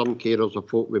for some carers of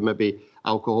folk with maybe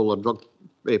alcohol or drug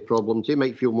problems, they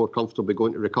might feel more comfortable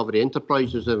going to recovery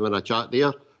enterprises and having a chat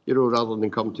there, rather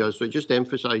than come to us. So it just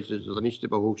emphasises there needs to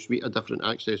be a whole suite of different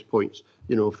access points,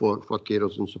 for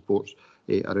carers and supports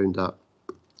around that.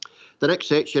 The next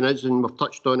section is, and we've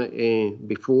touched on it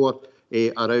before,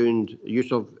 around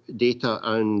use of data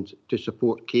and to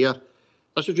support care.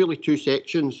 This is really two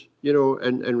sections,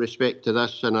 in respect to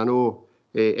this, and I know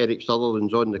Eric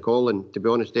Sutherland's on the call, and to be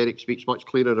honest, Eric speaks much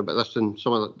clearer about this and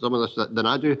some of this than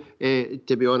I do,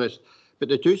 to be honest. But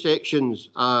the two sections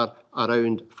are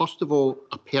around, first of all,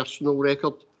 a personal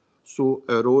record, so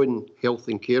our own health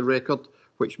and care record,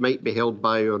 which might be held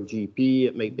by our GP,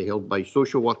 it might be held by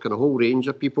social work and a whole range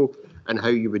of people, and how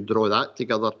you would draw that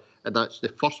together. And that's the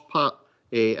first part.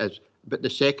 But the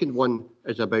second one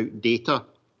is about data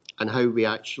and how we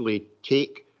actually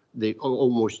take the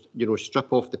almost,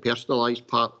 strip off the personalised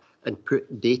part and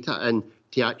put data in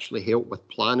to actually help with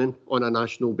planning on a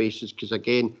national basis. Because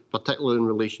again, particularly in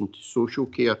relation to social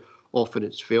care, often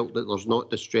it's felt that there's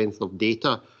not the strength of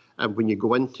data. And when you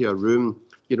go into a room,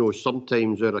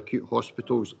 sometimes our acute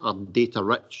hospitals are data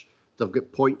rich. They've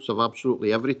got points of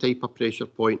absolutely every type of pressure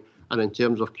point. And in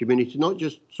terms of community, not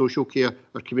just social care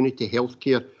or community health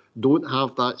care, don't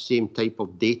have that same type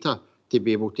of data to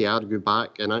be able to argue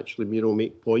back and actually,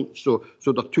 make points. So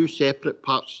there are two separate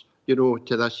parts, to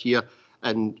this here.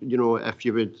 And, if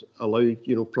you would allow,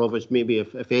 Provost, maybe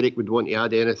if Eric would want to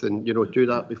add anything, to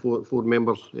that before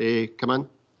members come in.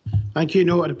 Thank you.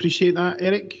 No, I'd appreciate that,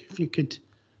 Eric. If you could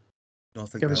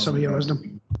give us some of your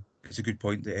wisdom. It's a good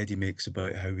point that Eddie makes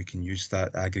about how we can use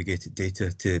that aggregated data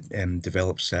to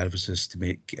develop services to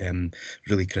make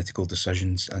really critical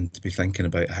decisions and to be thinking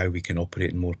about how we can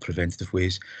operate in more preventative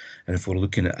ways. And if we're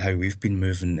looking at how we've been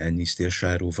moving in East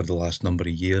Ayrshire over the last number of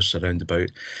years around about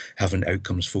having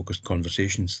outcomes focused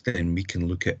conversations, then we can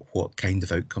look at what kind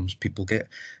of outcomes people get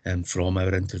from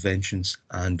our interventions,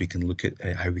 and we can look at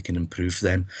how we can improve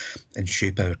them and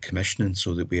shape our commissioning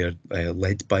so that we are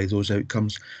led by those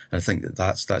outcomes. And I think that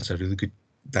that's a really good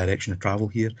direction of travel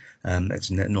here. It's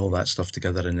knitting all that stuff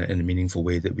together in a meaningful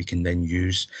way that we can then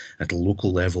use at a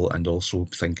local level, and also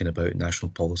thinking about national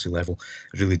policy level,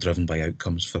 really driven by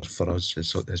outcomes for us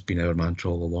has been our mantra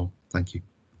all along. Thank you.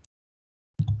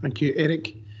 Thank you,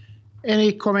 Eric.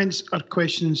 Any comments or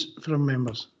questions from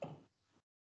members?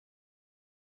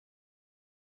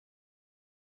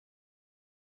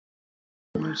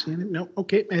 No.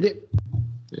 Okay, Eddie.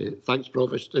 Thanks,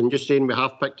 Provost. And just saying, we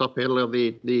have picked up earlier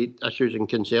the issues and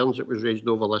concerns that was raised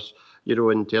over this,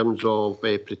 in terms of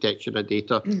protection of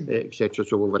data, etc.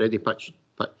 So we've already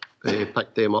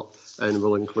picked them up, and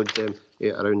we'll include them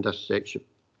around this section.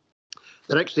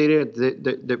 The next area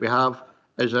that we have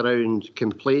is around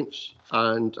complaints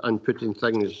and putting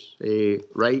things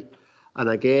right. And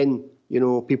again,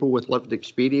 people with lived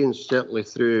experience, certainly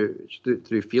through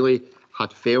Feely,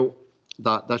 had felt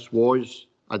that this was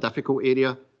a difficult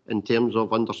area in terms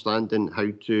of understanding how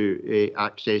to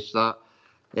access that.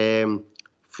 And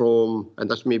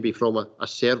this may be from a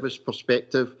service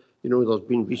perspective, there's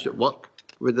been recent work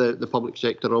with the public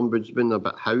sector ombudsman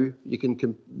about how you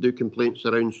can do complaints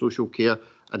around social care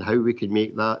and how we can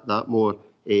make that more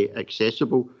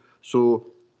accessible. So,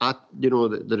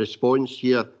 the response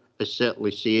here is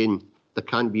certainly saying there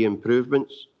can be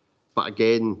improvements. But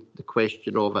again, the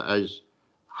question of it is,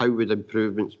 how would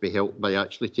improvements be helped by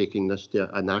actually taking this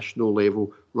to a national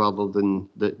level rather than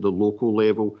the local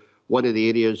level? One of the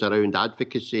areas around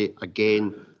advocacy,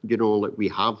 again, like we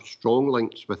have strong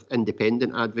links with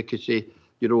independent advocacy,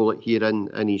 like here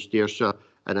in East Ayrshire,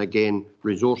 and again,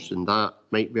 resourcing that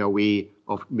might be a way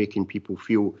of making people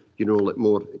feel, like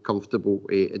more comfortable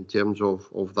in terms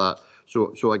of that.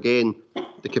 So again,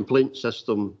 the complaint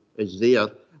system is there,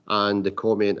 and the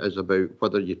comment is about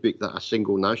whether you make that a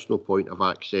single national point of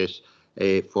access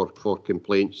for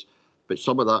complaints. But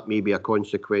some of that may be a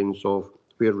consequence of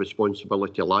where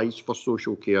responsibility lies for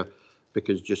social care,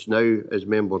 because just now, as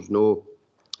members know,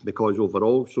 because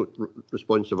overall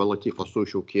responsibility for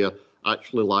social care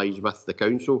actually lies with the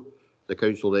council. The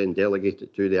council then delegate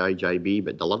it to the IJB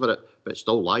but deliver it, but it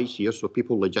still lies here. So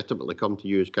people legitimately come to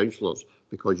you as councillors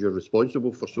because you're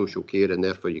responsible for social care, and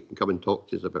therefore you can come and talk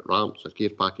to us about ramps or care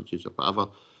packages or whatever.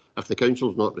 If the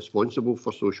council's not responsible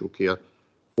for social care,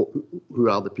 who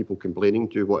are the people complaining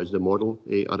to? What is the model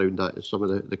around that? Is some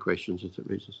of the questions that it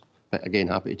raises. But again,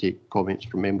 happy to take comments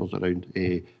from members around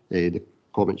the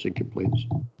comments and complaints.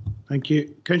 Thank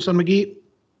you. Councillor McGee.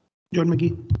 John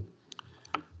McGee.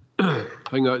 I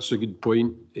think that's a good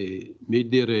point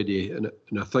made there, Eddie, and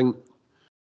I think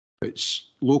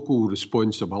it's local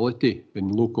responsibility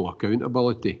and local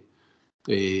accountability.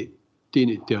 Taking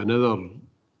it to another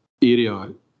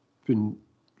area, when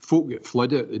folk get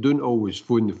flooded, they don't always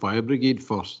phone the fire brigade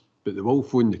first, but they will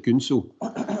phone the council.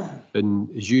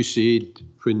 And as you said,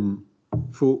 when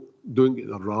folk don't get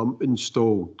their ramp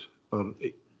installed, or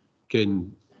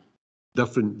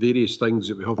different various things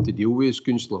that we have to deal with as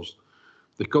councillors,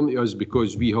 they come to us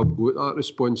because we have got that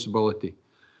responsibility.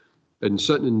 And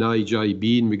sitting in the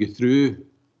IJB and we go through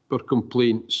our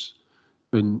complaints,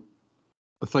 and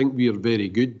I think we are very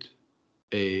good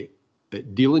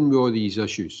at dealing with all these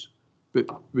issues. But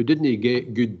we didn't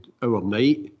get good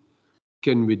overnight.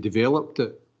 We developed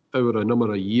it over a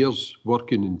number of years,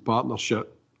 working in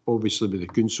partnership, obviously with the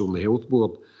council and the health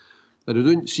board. And I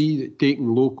don't see that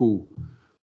taking local,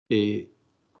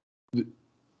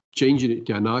 changing it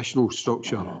to a national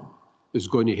structure is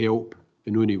going to help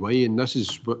in any way. And this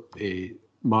is what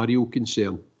Mario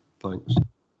concerned. Thanks.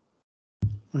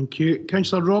 Thank you.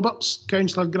 Councillor Roberts,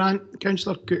 Councillor Grant,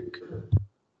 Councillor Cook.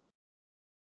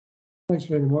 Thanks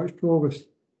very much, Provost.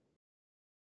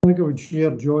 I think I would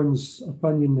share John's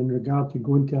opinion in regard to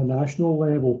going to a national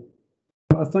level.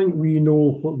 I think we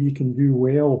know what we can do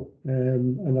well,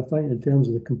 and I think in terms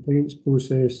of the complaints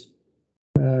process,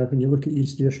 when you look at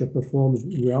East Ayrshire performance,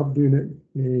 we are doing it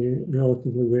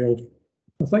relatively well.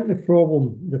 I think the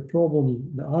problem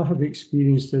that I have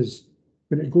experienced is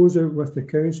when it goes out with the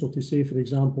council to say, for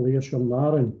example, Ayrshire and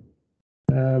Larne,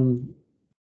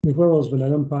 whether there's been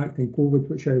an impact in COVID,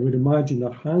 which I would imagine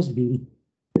there has been,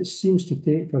 it seems to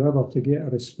take forever to get a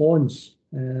response,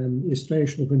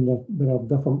 especially when there are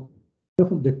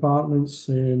different departments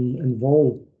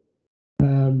involved.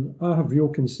 I have real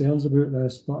concerns about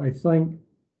this, but I think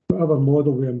whatever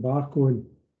model we embark on,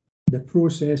 the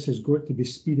process has got to be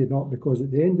speeded up, because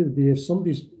at the end of the day, if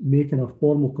somebody's making a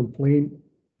formal complaint,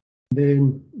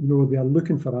 then they are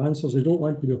looking for answers. They don't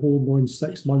want to be holding on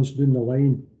 6 months down the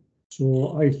line.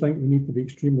 So I think we need to be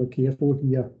extremely careful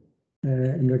here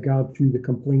in regard to the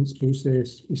complaints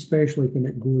process, especially when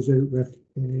it goes out with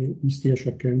East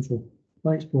Ayrshire Council.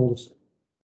 Thanks, Provost.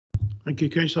 Thank you,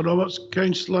 Councillor Roberts.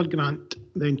 Councillor Grant,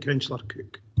 then Councillor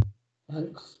Cook.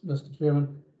 Thanks, Mr.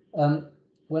 Chairman.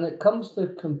 When it comes to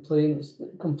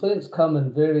complaints come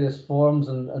in various forms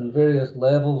and various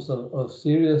levels of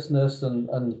seriousness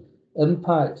and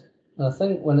impact. And I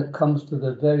think when it comes to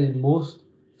the very most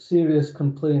serious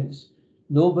complaints,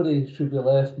 nobody should be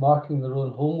left marking their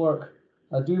own homework.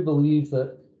 I do believe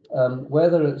that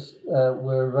whether it's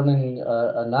we're running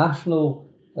a national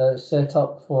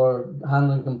setup for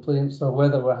handling complaints or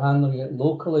whether we're handling it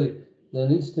locally, there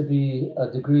needs to be a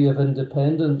degree of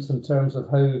independence in terms of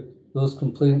how those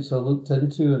complaints are looked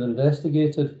into and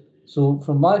investigated. So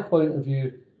from my point of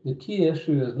view, the key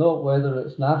issue is not whether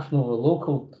it's national or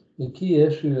local. The key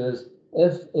issue is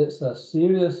if it's a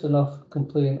serious enough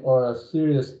complaint or a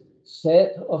serious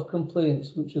set of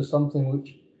complaints, which is something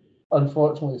which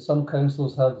unfortunately some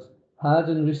councils have had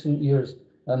in recent years,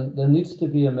 there needs to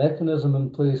be a mechanism in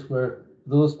place where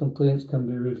those complaints can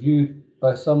be reviewed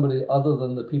by somebody other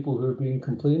than the people who are being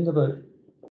complained about.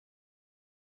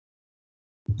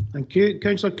 Thank you.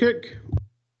 Councillor Cook.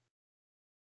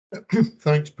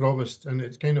 Thanks, Provost. And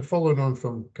it's kind of following on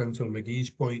from Councillor McGee's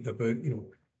point about,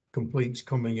 complaints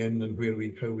coming in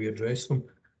and how we address them.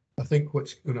 I think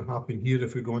what's going to happen here,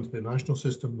 if we go into the national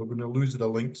system, we're going to lose the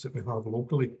links that we have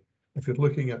locally. if you're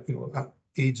looking at,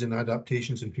 aids and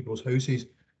adaptations in people's houses,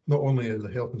 not only is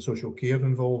the health and social care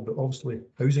involved, but obviously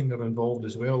housing are involved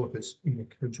as well if it's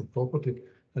council property.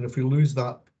 And if we lose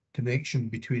that connection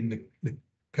between the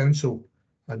council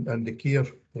and the care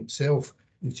itself,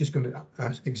 it's just going to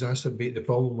exacerbate the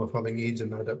problem of having aids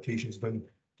and adaptations done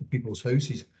to people's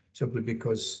houses, simply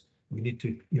because we need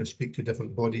to speak to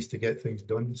different bodies to get things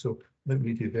done. So I think we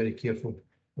need to be very careful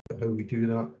about how we do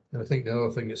that. And I think the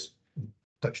other thing that's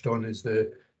touched on is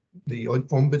the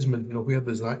ombudsman. Where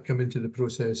does that come into the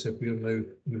process if we're now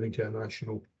moving to a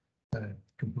national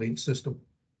complaint system?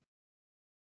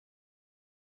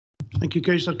 Thank you,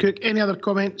 Councillor Cook. Any other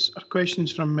comments or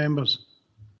questions from members?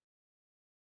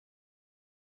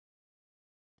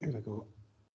 Here we go.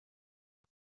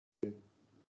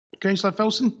 Councillor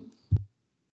Filson.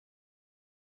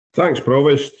 Thanks,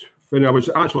 Provost. When I was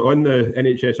actually on the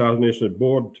NHS Administration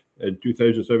Board in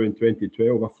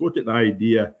 2007-2012, I floated the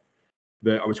idea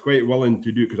that I was quite willing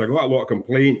to do, because I got a lot of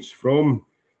complaints from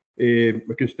my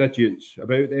constituents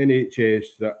about the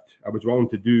NHS, that I was willing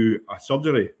to do a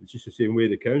surgery. It's just the same way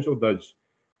the council does.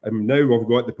 And now we've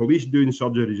got the police doing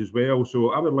surgeries as well.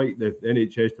 So I would like the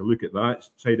NHS to look at that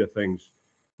side of things.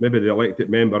 Maybe the elected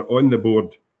member on the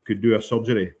board could do a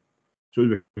surgery, so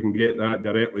we can get that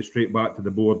directly straight back to the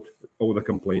board, all the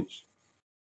complaints.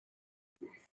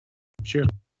 Sure,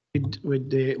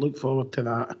 we'd look forward to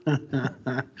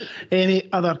that.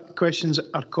 Any other questions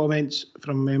or comments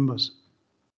from members?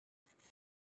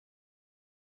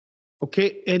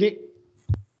 Okay, Eddie.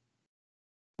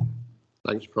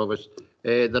 Thanks, Provost.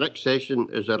 The next session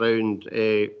is around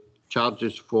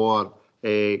charges for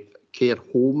care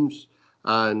homes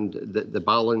and the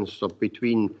balance of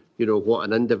between what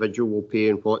an individual will pay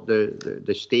and what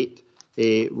the state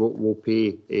will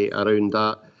pay around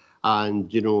that.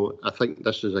 And I think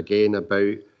this is again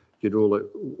about like,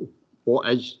 what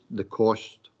is the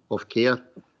cost of care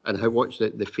and what's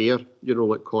the fair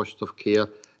like cost of care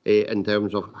in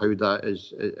terms of how that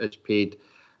is paid.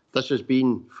 This has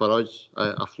been for us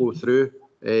a flow through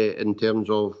in terms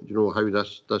of how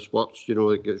this works.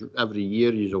 Like every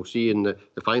year you'll see in the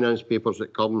finance papers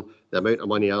that come the amount of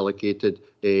money allocated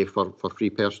for free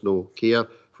personal care,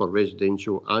 for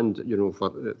residential and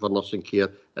for nursing care,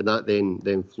 and that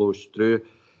then flows through.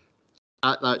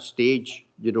 At that stage,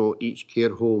 each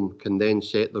care home can then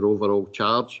set their overall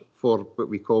charge for what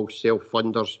we call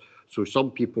self-funders. So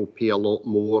some people pay a lot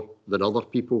more than other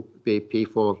people pay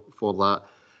for that.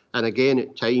 And again,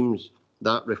 at times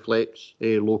that reflects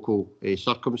local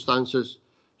circumstances.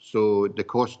 So the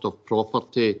cost of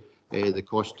property, the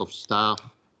cost of staff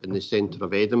in the centre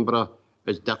of Edinburgh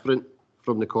is different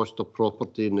from the cost of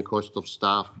property and the cost of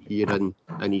staff here in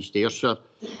East Ayrshire.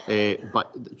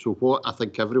 But so what I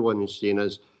think everyone is saying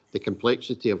is the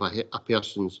complexity of a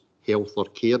person's health or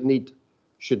care need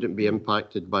shouldn't be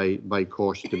impacted by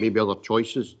cost. There may be other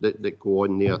choices that go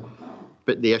on there.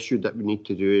 But the issue that we need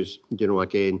to do is,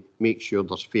 again, make sure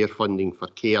there's fair funding for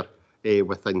care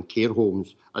within care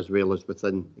homes as well as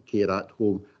within care at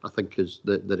home, I think is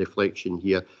the reflection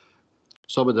here.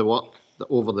 Some of the work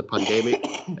over the pandemic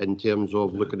in terms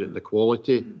of looking at the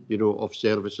quality, of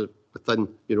services within,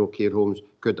 care homes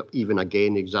could even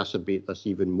again exacerbate this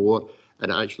even more.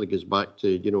 And it actually goes back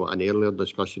to, an earlier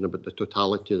discussion about the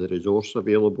totality of the resource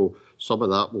available. Some of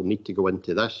that will need to go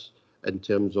into this in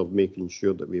terms of making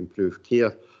sure that we improve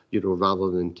care, rather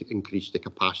than to increase the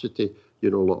capacity,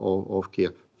 of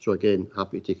care. So again,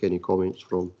 happy to take any comments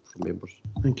from members.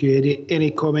 Thank you, Eddie.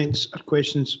 Any comments or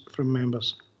questions from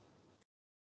members?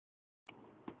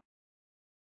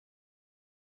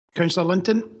 Councillor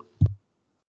Linton.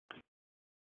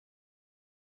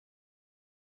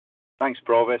 Thanks,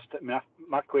 Provost. I mean,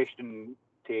 my question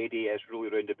to Eddie is really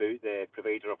around about the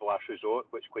provider of last resort,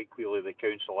 which quite clearly the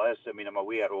council is. I mean, I'm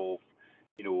aware of,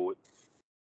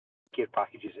 care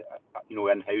packages,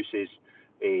 in houses,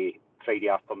 Friday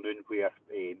afternoon where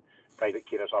private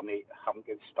carers haven't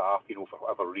got staff, for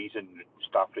whatever reason,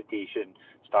 staff rotation,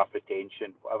 staff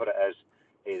retention, whatever it is,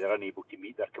 they're unable to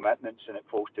meet their commitments, and it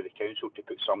falls to the council to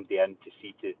put somebody in to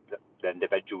see to the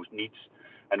individual's needs.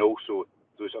 And also,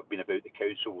 those that have been about the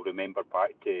council will remember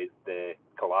back to the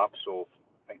collapse of,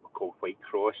 I think, called White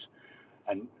Cross,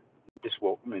 and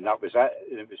that was it.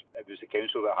 It was the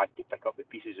council that had to pick up the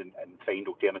pieces and find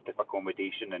alternative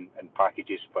accommodation and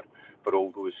packages for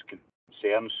all those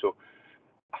concerns. So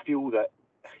I feel that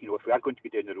if we are going to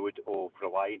go down the road of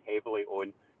relying heavily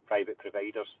on private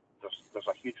providers, there's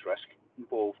a huge risk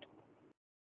involved.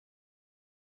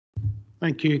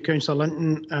 Thank you, Councillor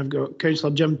Linton. I've got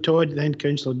Councillor Jim Todd, then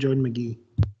Councillor John McGee.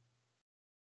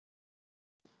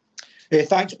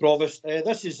 Thanks, Provost.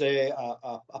 This is a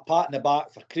pat in the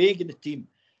back for Craig and the team.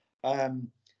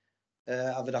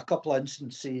 I've had a couple of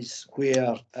instances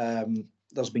where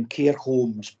there's been care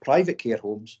homes, private care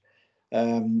homes,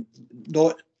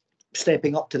 not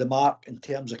stepping up to the mark in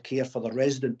terms of care for the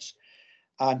residents.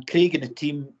 And Craig and the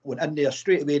team went in there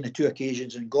straight away on the 2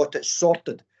 occasions and got it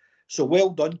sorted. So well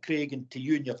done, Craig, and to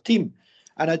you and your team.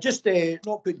 And I just,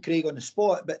 not putting Craig on the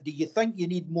spot, but do you think you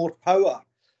need more power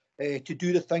to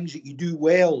do the things that you do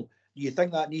well? Do you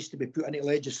think that needs to be put into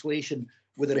legislation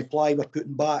with the reply we're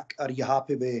putting back? Are you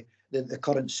happy with the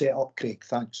current setup, Craig?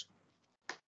 Thanks.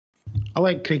 I'll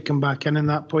let Craig come back in on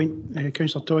that point.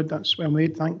 Councillor Todd, that's well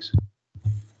made. Thanks.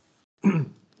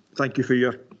 Thank you for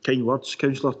your kind words,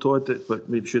 Councillor Todd, but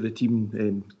make sure the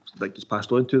team is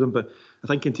passed on to them. But I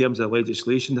think in terms of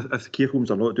legislation, if the care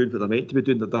homes are not doing what they're meant to be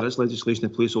doing, that there is legislation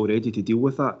in place already to deal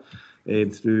with that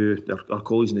through our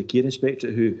colleagues in the Care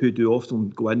Inspectorate who do often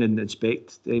go in and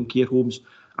inspect care homes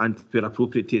and, where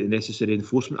appropriate, take the necessary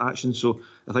enforcement action. So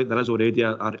I think there is already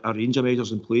a range of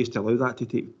measures in place to allow that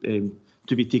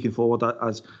to be taken forward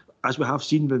as we have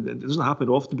seen. It doesn't happen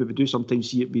often, but we do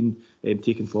sometimes see it being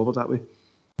taken forward that way.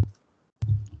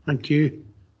 Thank you.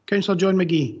 Councillor John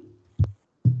McGee.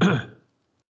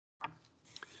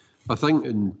 I think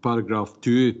in paragraph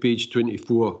 2, page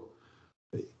 24,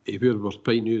 where we're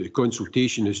pointing out the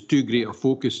consultation has too great a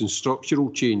focus on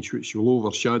structural change, which will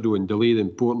overshadow and delay the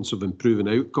importance of improving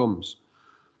outcomes,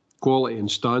 quality and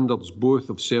standards, both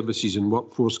of services and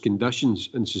workforce conditions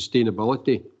and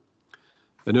sustainability.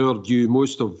 In our view,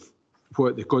 most of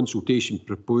what the consultation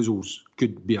proposals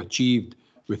could be achieved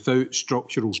without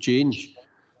structural change.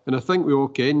 And I think we all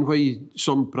ken why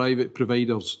some private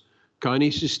providers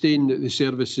can't sustain the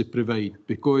service they provide,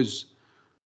 because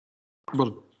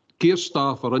our care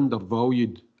staff are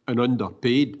undervalued and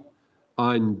underpaid.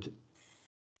 And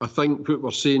I think what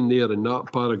we're saying there in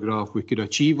that paragraph, we could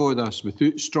achieve all this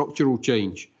without structural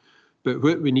change. But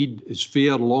what we need is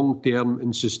fair, long-term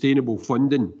and sustainable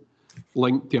funding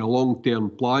linked to a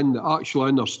long-term plan that actually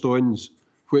understands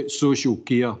what social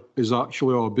care is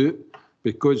actually all about,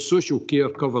 because social care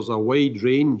covers a wide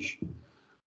range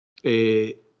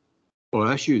of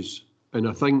issues. And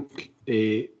I think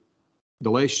the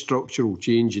less structural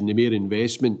change and the more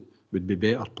investment would be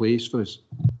better place for us.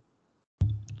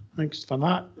 Thanks for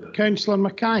that. Councillor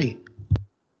Mackay.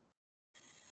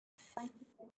 Thank you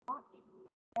very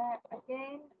much.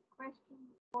 Again, question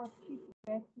for Chief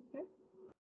Executive.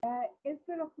 Is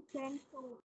there a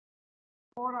potential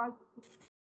for us to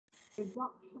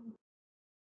reduction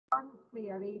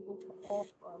currently are able to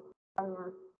offer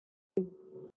our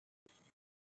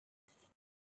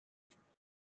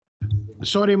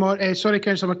Sorry,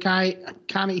 Councillor Mackay, I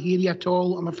can't hear you at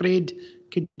all, I'm afraid.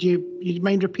 Could you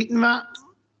mind repeating that?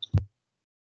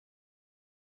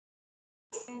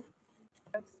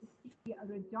 A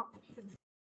reduction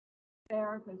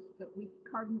service that we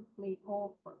currently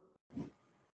offer.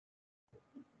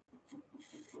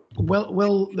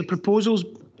 Will the proposals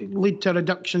lead to a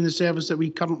reduction in the service that we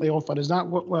currently offer? Is that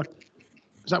what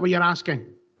you're asking?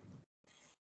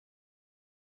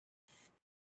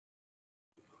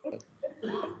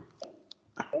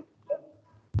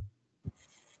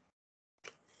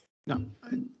 No,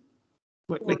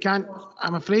 we can't.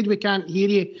 I'm afraid we can't hear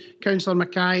you, Councillor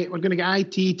Mackay. We're going to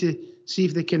get IT to see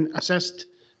if they can assist,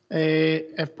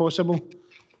 if possible.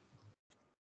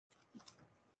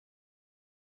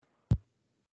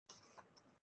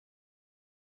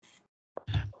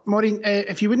 Maureen,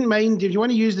 if you wouldn't mind, if you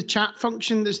want to use the chat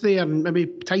function that's there and maybe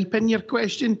type in your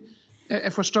question,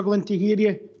 if we're struggling to hear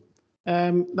you,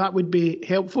 that would be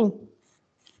helpful.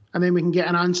 And then we can get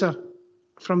an answer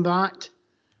from that.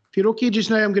 If you're okay just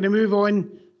now, I'm going to move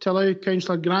on to allow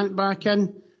Councillor Grant back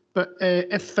in. But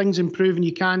if things improve and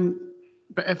you can,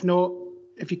 but if not,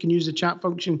 if you can use the chat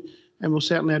function, and we'll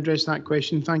certainly address that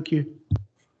question. Thank you.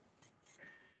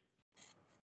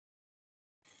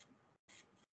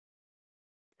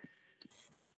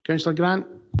 Councillor Grant.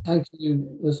 Thank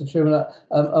you, Mr. Chairman.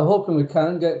 I'm hoping we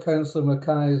can get Councillor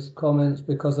Mackay's comments,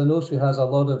 because I know she has a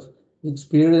lot of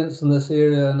experience in this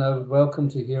area, and I would welcome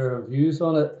to hear her views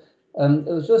on it. It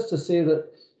was just to say that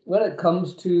when it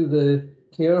comes to the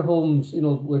care homes,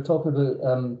 we're talking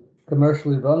about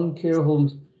commercially run care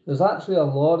homes. There's actually a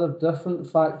lot of different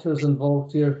factors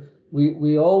involved here.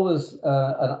 We always,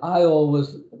 and I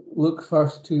always, look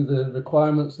first to the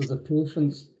requirements of the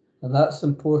patients, and that's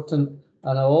important.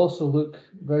 And I also look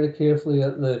very carefully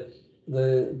at the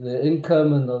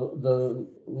income and the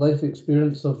life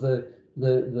experience of the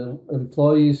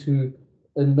employees who,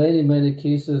 in many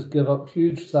cases, give up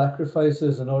huge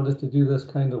sacrifices in order to do this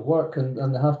kind of work, and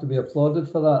they have to be applauded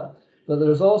for that. But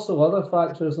there's also other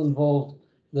factors involved.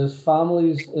 There's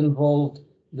families involved.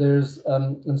 There's,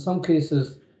 in some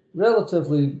cases,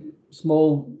 relatively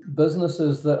small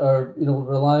businesses that are,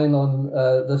 relying on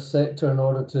this sector in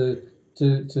order to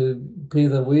pay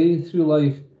their way through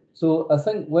life. So I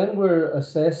think when we're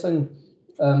assessing,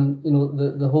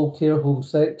 the whole care home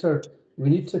sector, we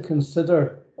need to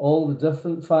consider all the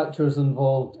different factors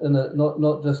involved in it,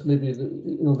 not just maybe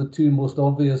the two most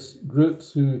obvious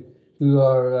groups who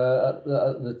are at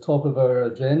the top of our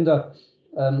agenda.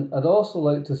 I'd also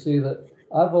like to say that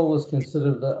I've always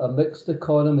considered that a mixed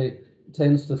economy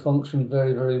tends to function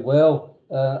very, very well.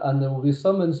 And there will be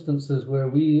some instances where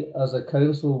we as a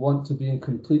council want to be in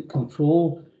complete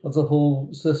control of the whole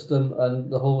system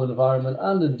and the whole environment,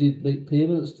 and indeed make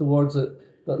payments towards it.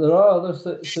 But there are other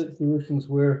situations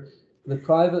where the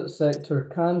private sector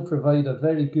can provide a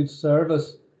very good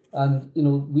service, and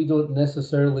we don't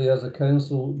necessarily as a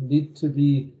council need to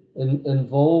be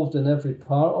involved in every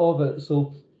part of it.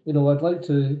 So I'd like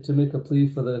to make a plea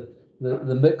for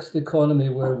the mixed economy,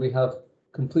 where we have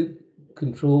complete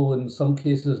control in some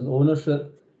cases and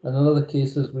ownership, and in other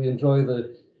cases we enjoy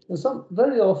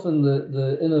very often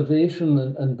the innovation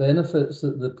and benefits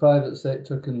that the private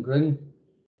sector can bring.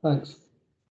 Thanks.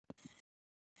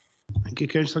 Thank you,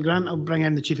 Councillor Grant. I'll bring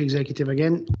in the Chief Executive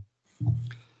again.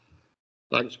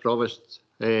 Thanks, Provost.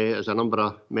 As a number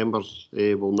of members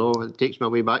will know, it takes me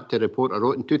way back to a report I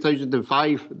wrote in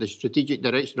 2005, the Strategic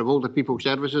Direction of Older People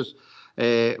Services,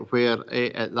 where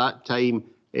at that time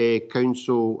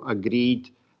Council agreed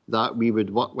that we would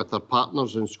work with our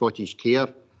partners in Scottish Care,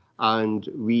 and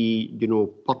we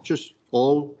purchase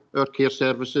all our care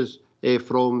services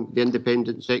from the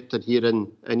independent sector here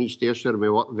in East Ayrshire. We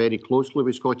work very closely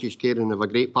with Scottish Care and have a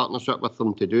great partnership with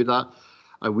them to do that.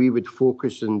 And we would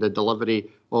focus on the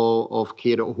delivery of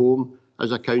care at home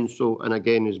as a council. And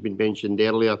again, as been mentioned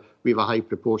earlier, we have a high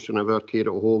proportion of our care at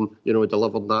home,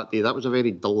 delivered that day. That was a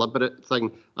very deliberate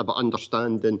thing about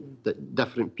understanding that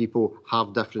different people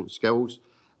have different skills.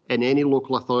 In any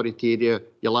local authority area,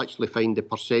 you'll actually find the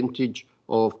percentage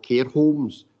of care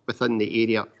homes within the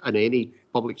area in any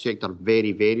public sector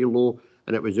very, very low.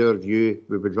 And it was our view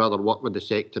we would rather work with the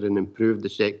sector and improve the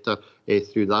sector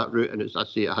through that route. And as I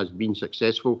say, it has been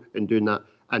successful in doing that.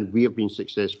 And we have been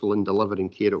successful in delivering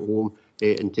care at home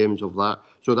in terms of that.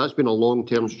 So that's been a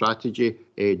long-term strategy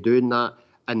doing that.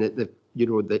 And the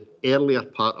earlier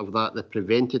part of that, the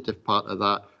preventative part of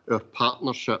that, our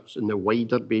partnerships and the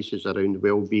wider basis around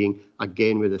wellbeing,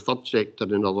 again with the third sector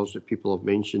and others that people have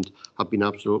mentioned, have been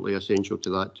absolutely essential to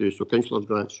that too. So Councillor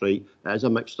Grant's right, it is a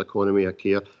mixed economy of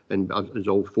care, and is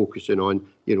all focusing on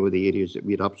the areas that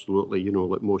we're absolutely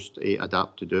most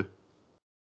adapt to do.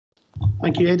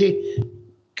 Thank you, Eddie.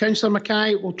 Councillor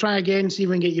Mackay, we'll try again, see if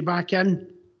we can get you back in.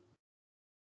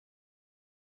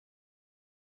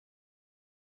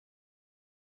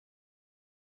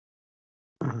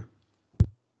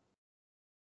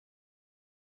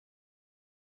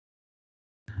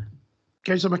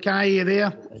 Councillor Mackay, are you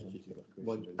there?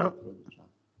 Oh.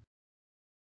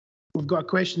 We've got a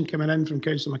question coming in from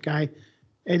Councillor Mackay.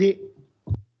 Eddie?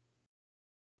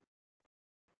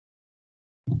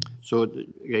 So,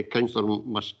 Councillor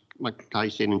Mackay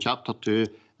saying in Chapter 2,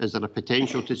 is there a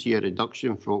potential to see a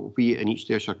reduction from what we in East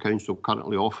Ayrshire Council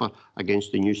currently offer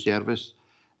against the new service?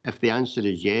 If the answer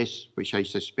is yes, which I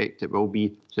suspect it will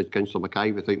be, said Councillor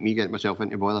Mackay, without me getting myself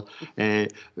into bother,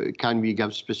 can we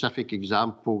give specific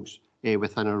examples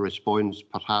within our response,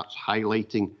 perhaps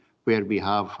highlighting where we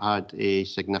have had a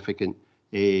significant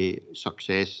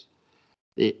success?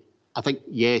 I think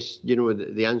yes,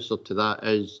 the answer to that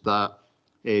is that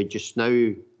just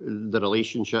now the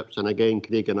relationships, and again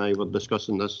Craig and I were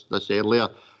discussing this earlier,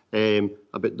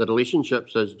 about the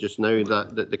relationships is just now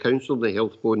that the Council and the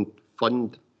Health Board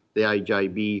fund the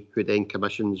IJB, who then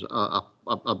commissions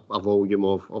a volume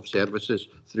of services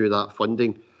through that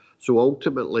funding. So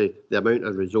ultimately, the amount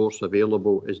of resource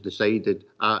available is decided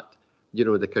at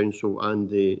the Council and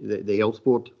the Health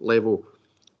Board level.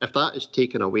 If that is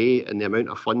taken away and the amount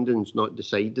of funding is not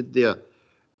decided there,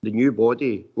 the new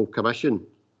body will commission.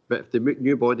 But if the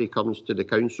new body comes to the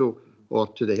Council or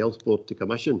to the Health Board to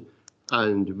commission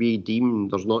and we deem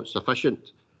there's not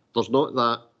sufficient, there's not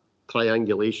that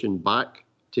triangulation back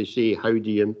to say how do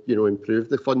you improve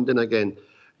the funding again.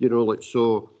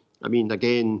 So I mean,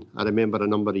 again, I remember a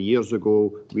number of years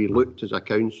ago, we looked as a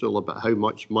council about how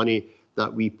much money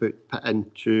that we put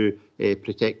into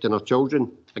protecting our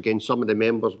children. Again, some of the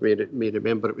members may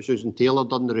remember it was Susan Taylor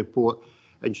done the report,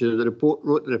 and she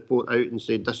wrote the report out and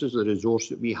said, this is the resource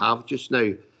that we have just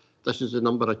now. This is the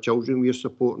number of children we're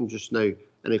supporting just now.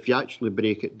 And if you actually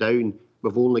break it down,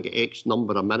 we've only got X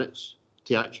number of minutes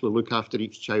to actually look after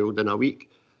each child in a week.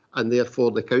 And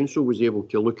therefore the council was able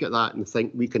to look at that and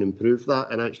think we can improve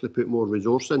that and actually put more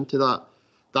resource into that.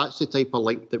 That's the type of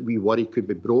link that we worry could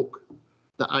be broke,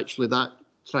 that actually that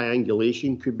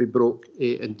triangulation could be broke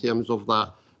in terms of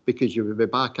that, because you would be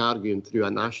back arguing through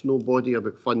a national body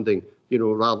about funding, you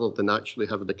know, rather than actually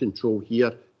having the control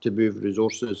here to move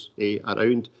resources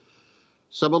around.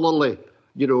 Similarly,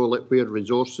 you know, like where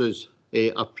resources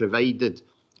are provided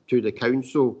to the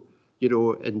council, you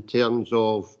know, in terms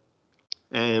of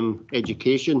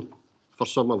education for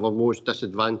some of our most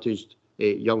disadvantaged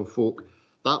young folk,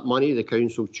 that money the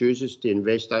council chooses to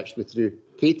invest actually through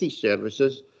Katie's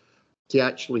services to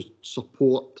actually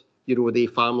support, you know, their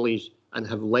families and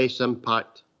have less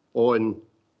impact on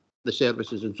the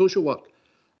services and social work.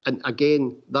 And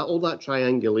again, that all that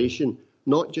triangulation,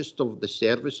 not just of the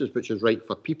services, which is right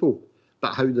for people,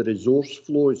 but how the resource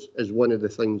flows is one of the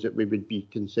things that we would be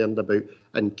concerned about.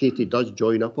 And Katie does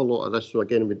join up a lot of this. So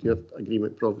again, with your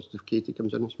agreement, Provost, if Katie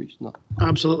comes in and speaks on that.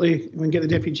 Absolutely. We can get the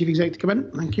Deputy Chief Executive to come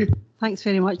in. Thank you. Thanks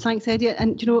very much. Thanks, Eddie.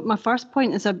 And you know, my first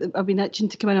point is I've been itching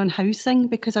to come in on housing,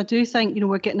 because I do think, you know,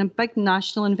 we're getting a big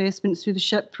national investment through the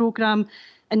SHIP programme.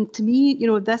 And to me, you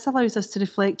know, this allows us to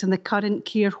reflect on the current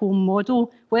care home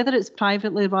model, whether it's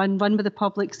privately run by the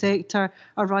public sector,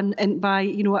 or run by,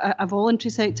 you know, a voluntary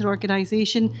sector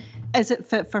organisation. Is it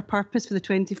fit for purpose for the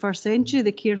 21st century,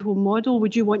 the care home model?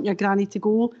 Would you want your granny to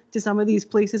go to some of these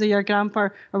places, or your grandpa,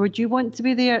 or would you want to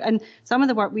be there? And some of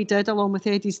the work we did along with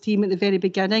Eddie's team at the very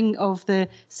beginning of the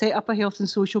set up of health and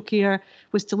social care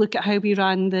was to look at how we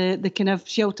ran the kind of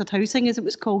sheltered housing, as it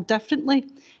was called, differently,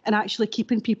 and actually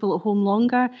keeping people at home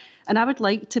longer. And I would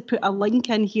like to put a link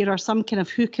in here, or some kind of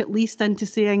hook at least, into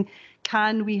saying,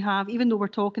 can we have, even though we're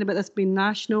talking about this being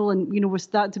national, and, you know,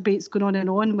 with that debate's going on and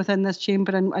on within this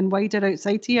chamber and wider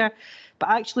outside here, but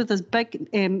actually there's big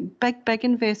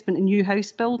investment in new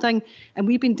house building, and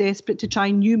we've been desperate to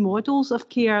try new models of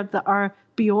care that are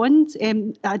beyond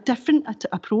a different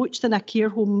approach than a care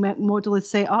home model is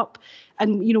set up.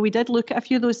 And, you know, we did look at a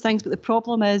few of those things, but the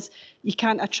problem is you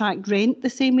can't attract rent the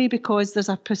same way, because there's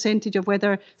a percentage of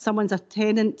whether someone's a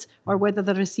tenant or whether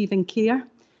they're receiving care.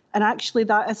 And actually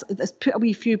that has put a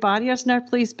wee few barriers in our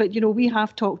place. But, you know, we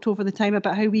have talked over the time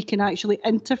about how we can actually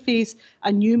interface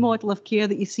a new model of care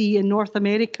that you see in North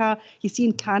America, you see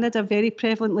in Canada very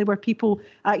prevalently, where people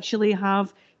actually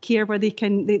have care where they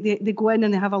go in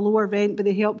and they have a lower rent, but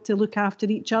they help to look after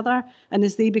each other. And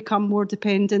as they become more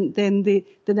dependent, then the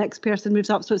next person moves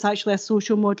up. So it's actually a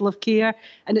social model of care,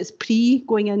 and it's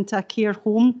going into a care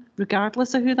home,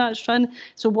 regardless of who that's run.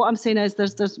 So what I'm saying is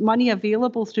there's money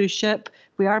available through SHIP.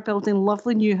 We are building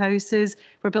lovely new houses.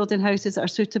 We're building houses that are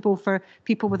suitable for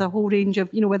people with a whole range of,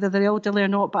 you know, whether they're elderly or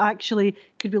not, but actually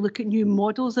could we look at new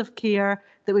models of care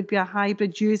that would be a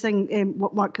hybrid using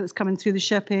what work that's coming through the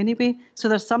SHIP anyway. So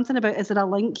there's something about, is there a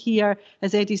link here,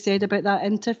 as Eddie said, about that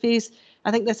interface?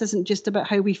 I think this isn't just about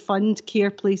how we fund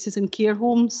care places and care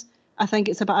homes. I think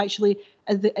it's about actually,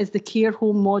 is the care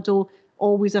home model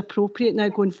always appropriate now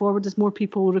going forward as more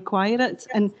people require it?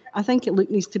 And I think it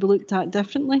needs to be looked at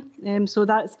differently. So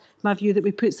that's my view, that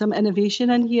we put some innovation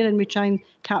in here and we try and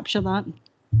capture that.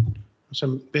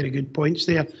 Some very good points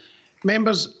there.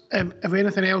 Members, if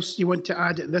anything else you want to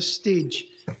add at this stage?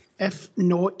 If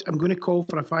not, I'm going to call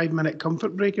for a 5-minute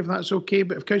comfort break, if that's okay.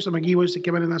 But if Councillor McGee wants to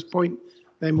come in on this point,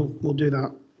 then we'll do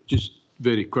that. Just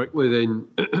very quickly then,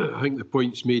 I think the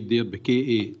points made there by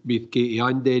Katie, both Katie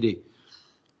and Eddie,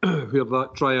 where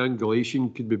that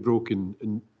triangulation could be broken.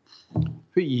 And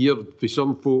what you hear for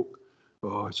some folk,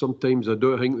 sometimes I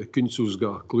don't think the council's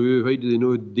got a clue. How do they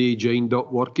know they joined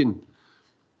up working?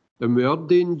 And we are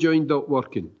doing joined up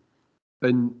working.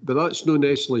 But that's not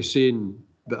necessarily saying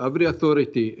that every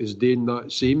authority is doing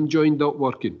that same joined up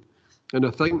working. And I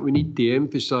think we need to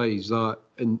emphasise that,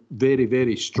 and very,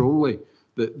 very strongly,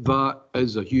 that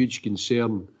is a huge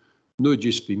concern, not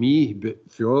just for me, but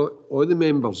for all the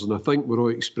members. And I think we're all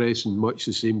expressing much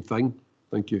the same thing.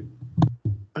 Thank you.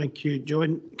 Thank you,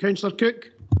 John. Councillor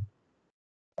Cook.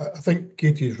 I think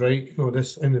Katie's right. You know,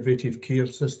 this innovative care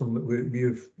system that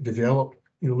we've developed,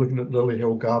 you know, looking at Lily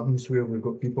Hill Gardens, where we've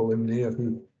got people in there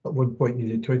who at one point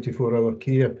needed 24-hour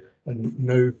care, and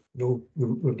now, you know,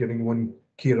 we're giving one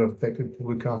carer effective to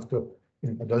look after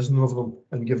a dozen of them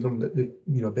and give them the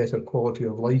you know, better quality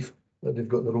of life, that they've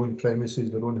got their own premises,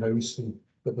 their own house, and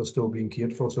that they're still being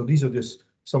cared for. So these are just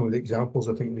some of the examples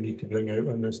I think we need to bring out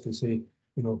on this, to say,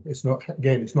 you know, it's not,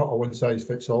 again, it's not a one size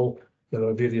fits all. There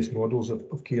are various models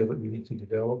of care that we need to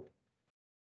develop.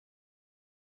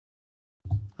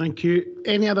 Thank you.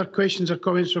 Any other questions or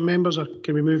comments from members, or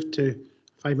can we move to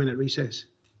 5-minute recess?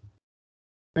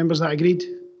 Members that agreed?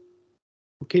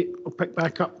 Okay, I'll pick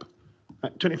back up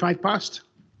at 25 past.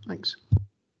 Thanks.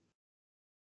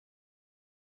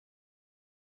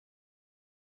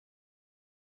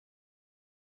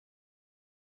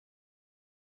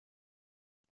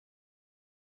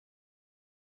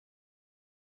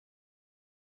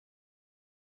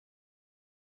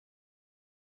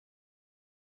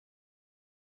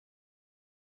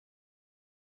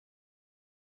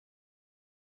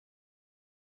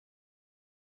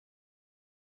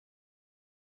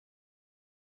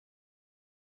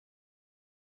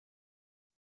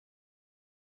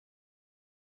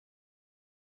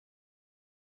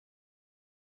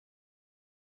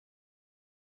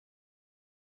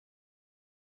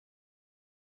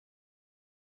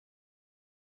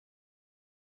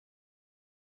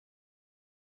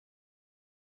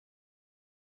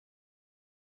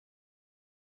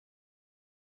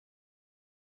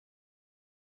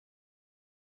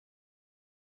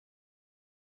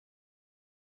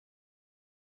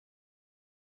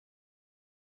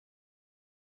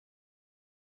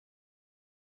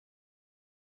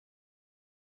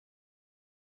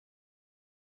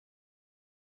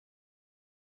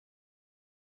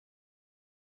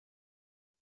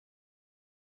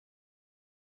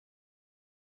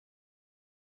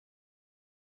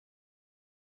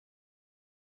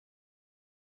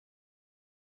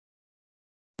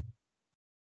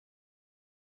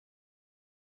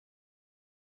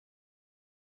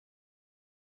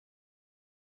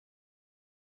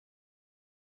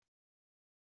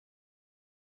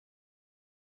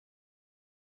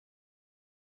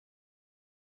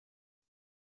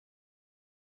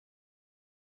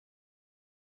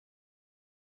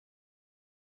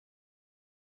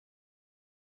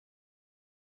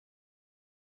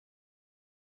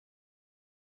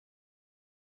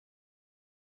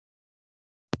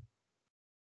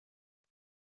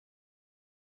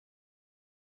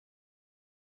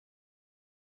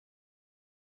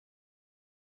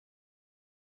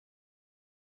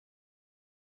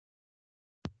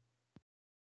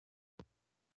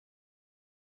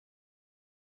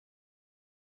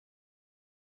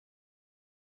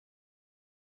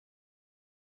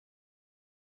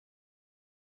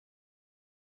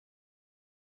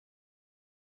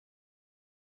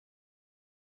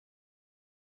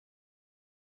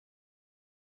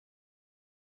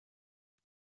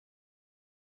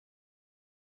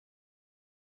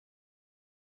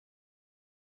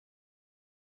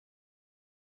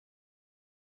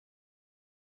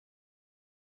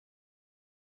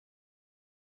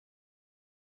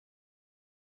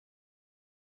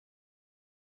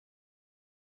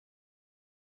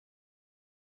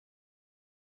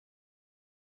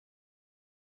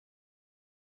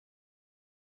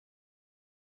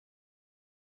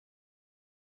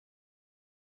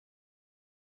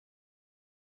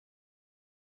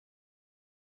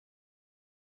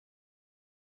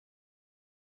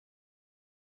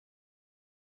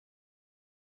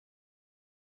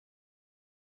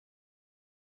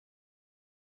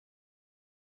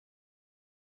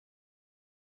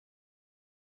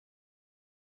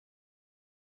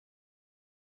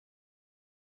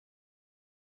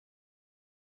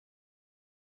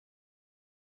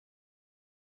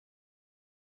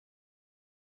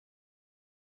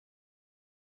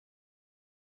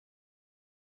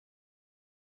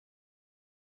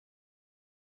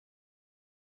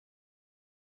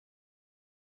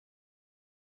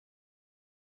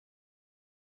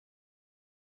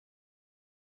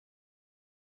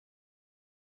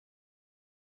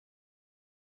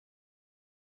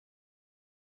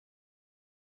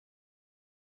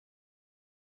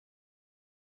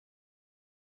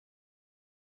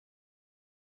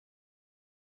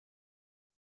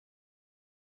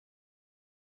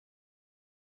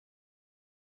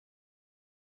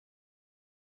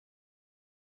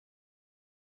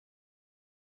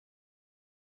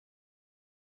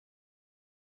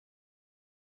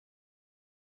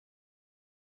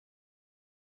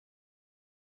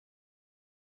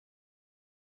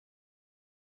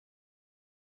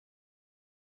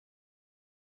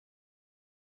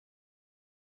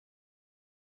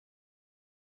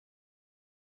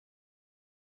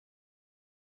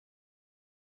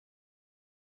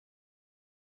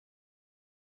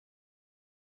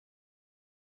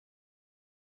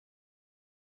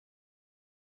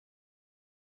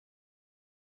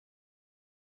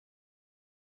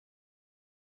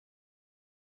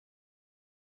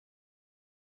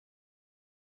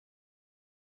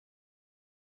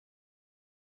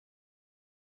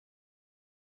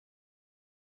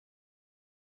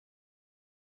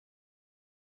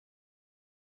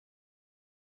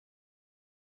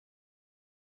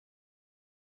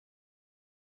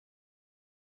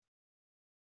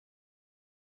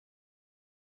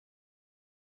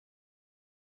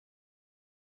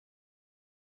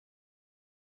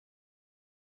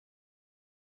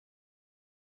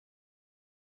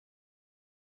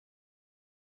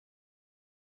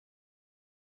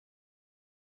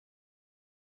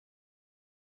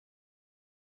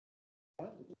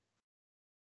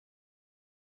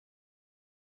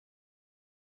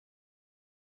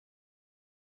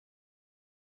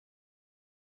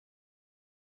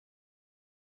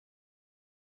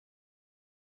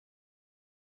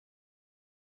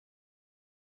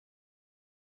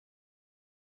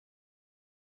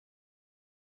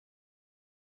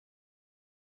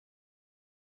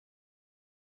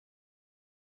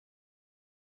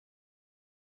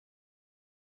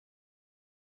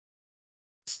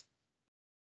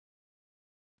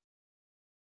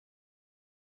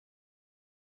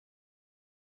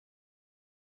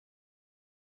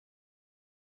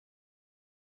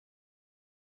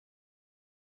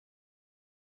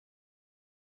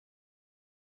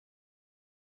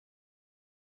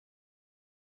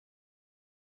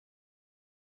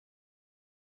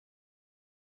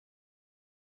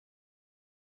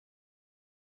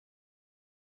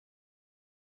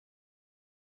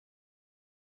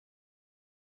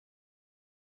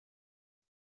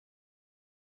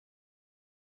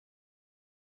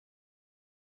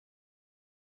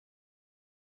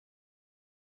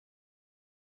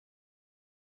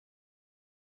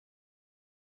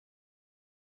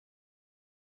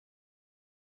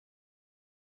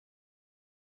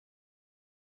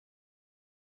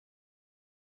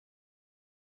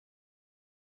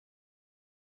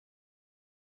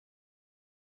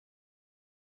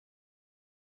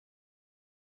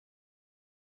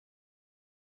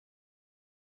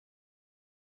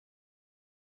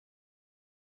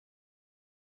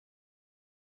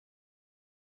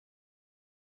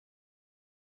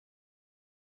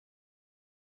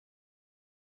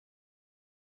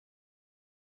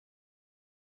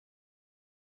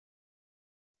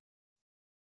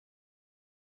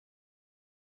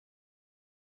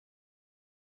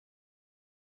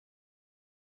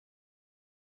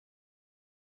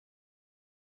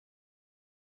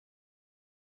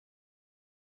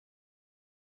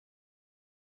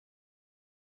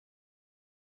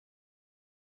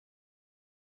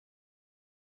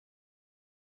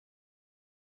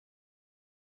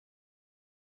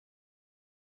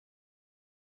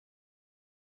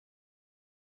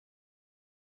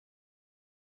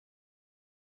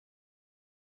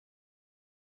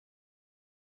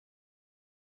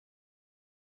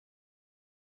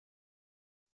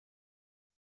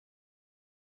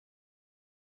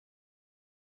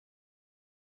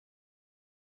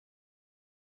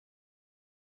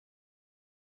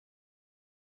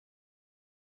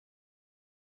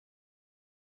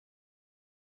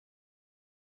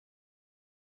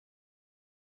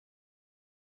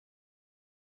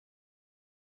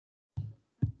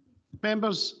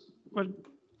 Members, we're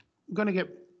going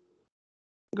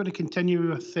to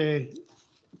continue with the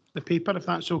paper, if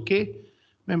that's okay.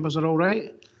 Members are all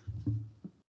right.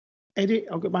 Eddie,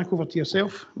 I'll get back over to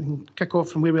yourself. We can kick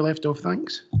off from where we left off.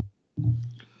 Thanks.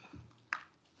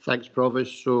 Thanks,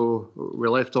 Provost. So we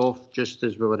left off just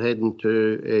as we were heading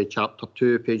to Chapter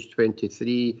 2, page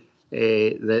 23,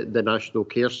 the National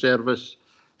Care Service.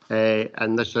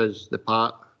 And this is the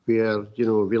part where,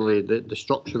 really the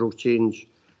structural change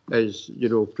is,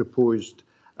 proposed.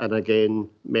 And again,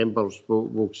 members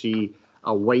will see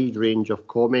a wide range of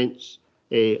comments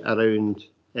around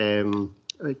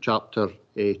Chapter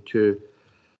 2.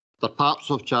 There are parts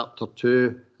of Chapter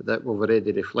 2 that we've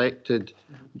already reflected,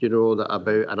 that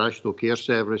about a National Care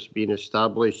Service being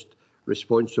established,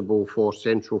 responsible for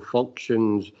central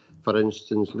functions, for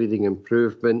instance, leading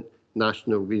improvement,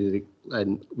 national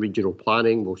and regional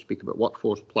planning. We'll speak about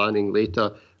workforce planning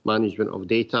later, management of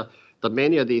data. There are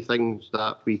many of the things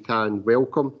that we can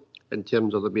welcome in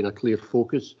terms of there being a clear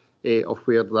focus of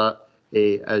where that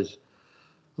is.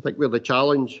 I think where the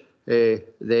challenge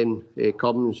then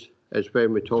comes is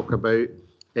when we talk about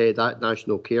that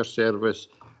National Care Service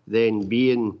then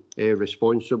being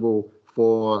responsible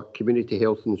for community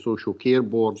health and social care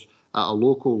boards at a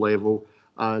local level,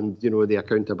 and the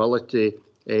accountability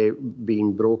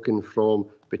being broken from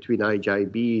between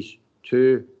IJBs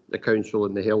to the Council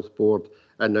and the Health Board,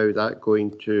 and now that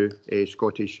going to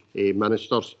Scottish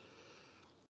ministers.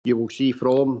 You will see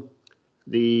from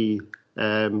the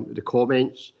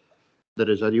comments there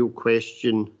is a real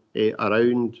question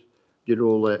around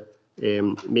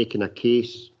making a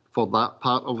case for that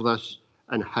part of this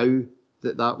and how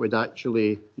that would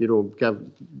actually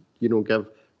give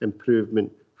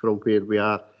improvement from where we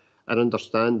are, an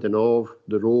understanding of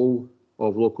the role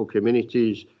of local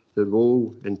communities, the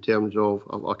role in terms of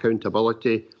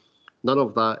accountability. None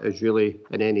of that is really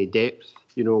in any depth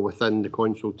within the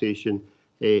consultation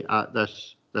at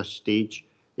this stage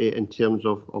in terms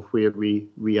of where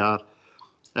we are.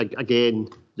 Again,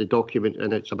 the document,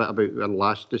 and it's a bit about our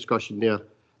last discussion there,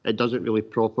 it doesn't really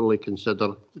properly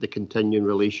consider the continuing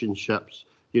relationships,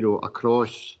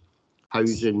 across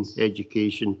housing,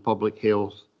 education, public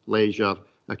health, leisure,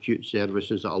 acute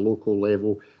services at a local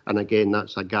level. And again,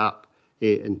 that's a gap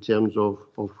in terms of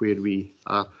where we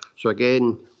are. So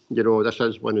again, this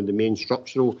is one of the main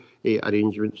structural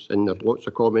arrangements, and there's lots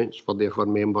of comments for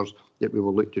members that we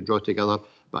will look to draw together.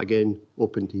 But again,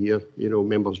 open to hear,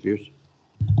 members' views.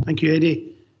 Thank you,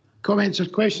 Eddie. Comments or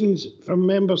questions from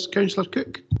members? Councillor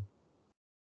Cook.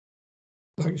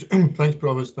 Thanks, thanks,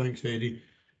 Provost. Thanks, Eddie.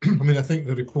 I think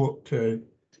the report, the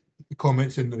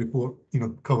comments in the report,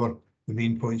 cover the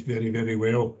main points very, very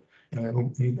well.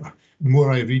 The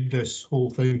more I read this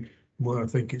whole thing, the more I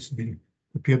think it's been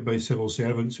prepared by civil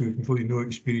servants who have really no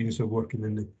experience of working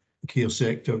in the care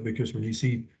sector, because when you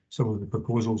see some of the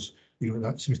proposals,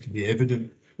 that seems to be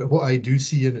evident. But what I do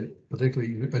see in it,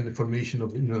 particularly in the formation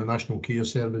of the National Care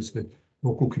Service, the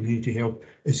local community health,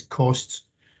 is costs.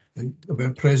 And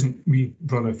at present, we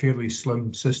run a fairly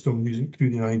slim system using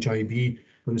through the IJB,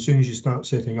 but as soon as you start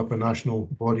setting up a national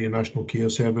body, a national care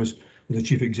service with a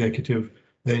chief executive,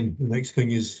 then the next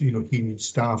thing is, he needs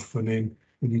staff, and then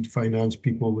we need finance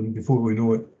people, and before we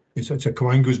know it, it's a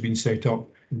Coango's been set up,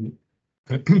 and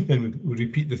we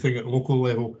repeat the thing at local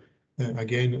level,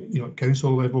 again, at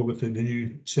council level with the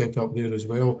new setup there as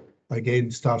well, again,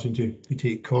 starting to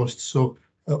take costs. So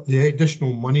the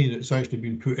additional money that's actually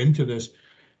been put into this,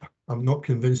 I'm not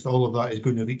convinced all of that is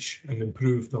going to reach and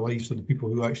improve the lives of the people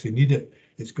who actually need it.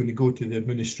 It's going to go to the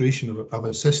administration of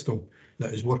a system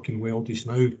that is working well just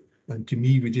now. And to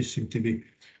me, we just seem to be,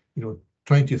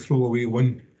 trying to throw away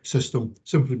one system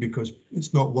simply because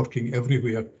it's not working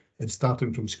everywhere, and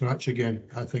starting from scratch again,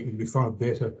 I think would be far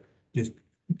better. Just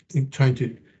trying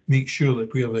to make sure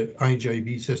that where the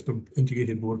IJB system,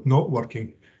 integrated board, not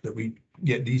working, that we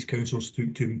get these councils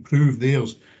to improve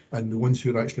theirs, and the ones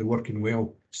who are actually working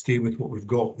well stay with what we've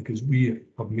got, because we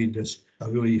have made this a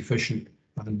really efficient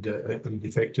and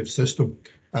effective system.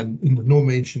 And there's no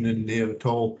mention in there at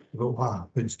all about what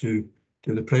happens to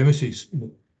the premises.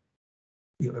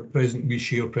 At present, we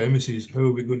share premises. How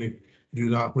are we going to do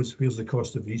that? Where's the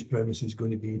cost of these premises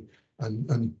going to be?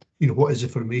 And what is the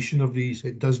formation of these?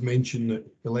 It does mention that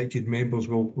elected members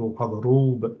will have a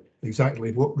role, but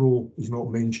exactly what role is not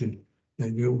mentioned.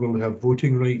 And will they have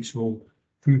voting rights? Who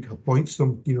appoints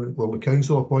them? Will the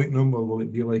council appoint them, or will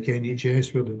it be like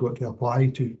NHS where they've got to apply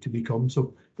to become?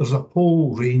 So there's a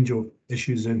whole range of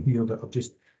issues in here that are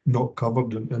just not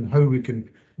covered, and how we can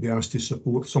be asked to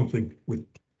support something with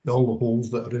all the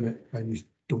holes that are in it, I just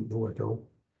don't know at all.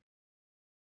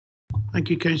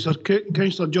 Thank you, Councillor Cook.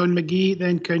 Councillor John McGee,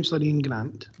 then Councillor Ian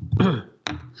Grant.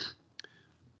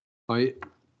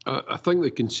 I think the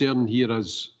concern here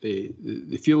is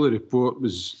the Feely report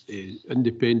was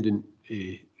independent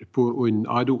report on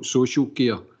adult social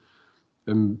care,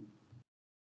 and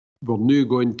we're now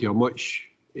going to a much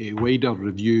wider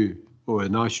review of a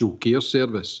national care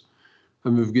service,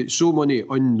 and we've got so many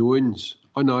unknowns,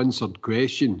 unanswered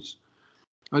questions.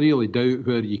 I really doubt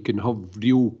where you can have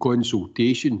real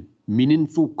consultation,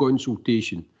 meaningful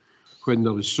consultation, when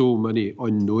there is so many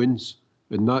unknowns,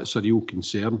 and that's a real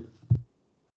concern.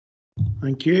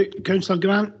 Thank you. Councillor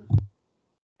Grant.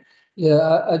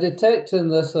 Yeah, I detect in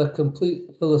this a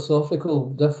complete philosophical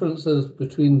differences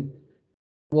between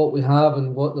what we have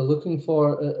and what they're looking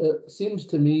for. It seems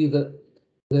to me that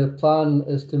their plan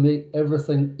is to make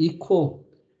everything equal,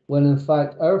 when in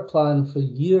fact our plan for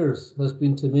years has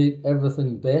been to make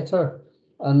everything better.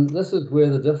 And this is where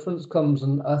the difference comes.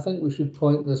 And I think we should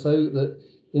point this out, that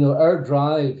our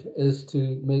drive is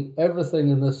to make everything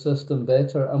in this system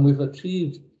better, and we've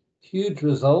achieved huge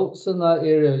results in that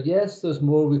area. Yes, there's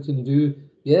more we can do.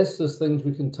 Yes, there's things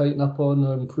we can tighten up on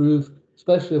or improve,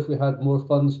 especially if we had more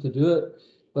funds to do it.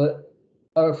 But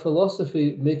our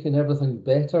philosophy, making everything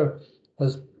better,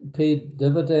 has paid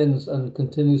dividends and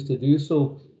continues to do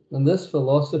so. And this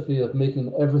philosophy of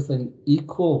making everything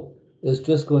equal is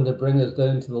just going to bring us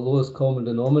down to the lowest common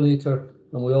denominator,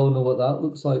 and we all know what that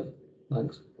looks like.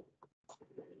 Thanks.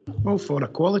 Well, for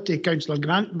equality, Councillor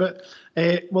Grant, but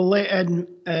we'll let in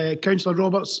Councillor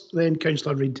Roberts, then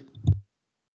Councillor Reid.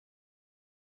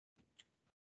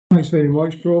 Thanks very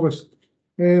much, Provost.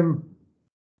 I think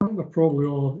we're probably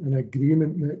all in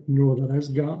agreement that there is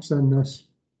gaps in this.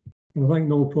 And I think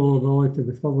in all probability,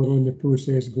 the further on the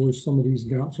process goes, some of these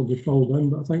gaps will be filled in,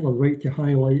 but I think we're right to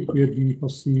highlight where we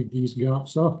perceive these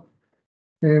gaps are.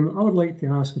 I would like to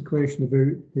ask a question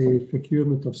about the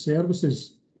procurement of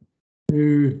services.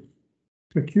 Now,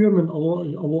 procurement, a lot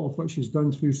of which is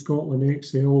done through Scotland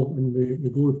Excel, and they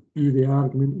go through the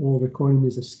argument of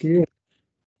economies of scale.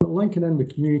 But linking in the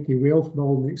community wealth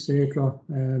building, etc.,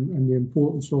 and the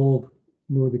importance of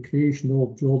the creation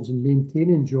of jobs and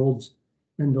maintaining jobs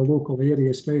in the local area,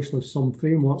 especially if some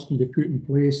frameworks can be put in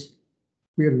place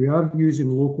where we are using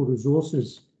local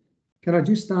resources. Can I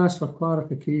just ask for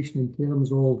clarification in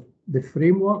terms of the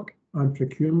framework and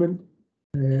procurement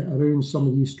around some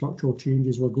of these structural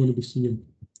changes we're going to be seeing?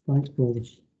 Thanks,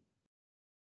 Provost.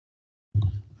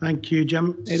 Thank you,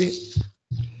 Jim. Eddie?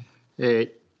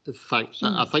 Thanks.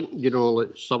 I think,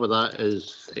 some of that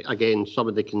is, again, some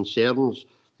of the concerns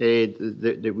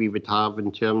that we would have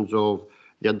in terms of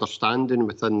the understanding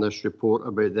within this report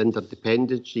about the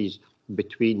interdependencies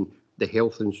between the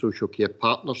Health and Social Care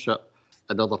Partnership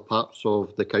and other parts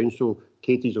of the Council.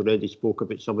 Katie's already spoke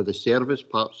about some of the service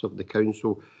parts of the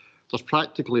Council. There's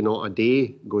practically not a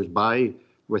day goes by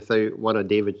without one of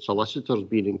David's solicitors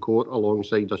being in court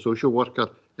alongside a social worker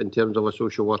in terms of a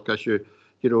social work issue.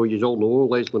 You all know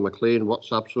Leslie McLean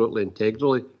works absolutely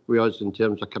integrally with us in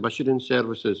terms of commissioning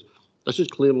services. This is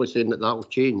clearly saying that will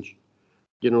change.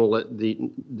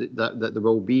 That there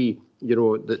will be, the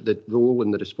role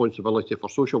and the responsibility for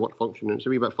social work functioning. It's a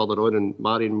wee bit further on, and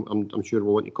Marion, I'm sure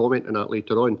will want to comment on that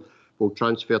later on, will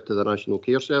transfer to the National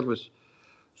Care Service.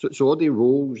 So all the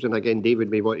roles, and again,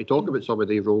 David may want to talk about some of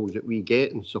the roles that we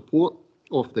get in support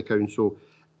of the Council,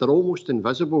 they're almost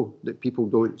invisible, that people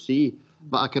don't see.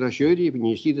 But I can assure you, when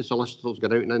you see the solicitors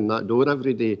going out and in that door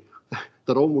every day,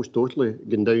 they're almost totally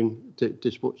going down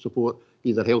to support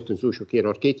either health and social care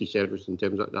or Katie service in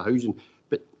terms of the housing.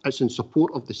 But it's in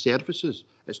support of the services.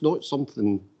 It's not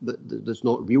something that's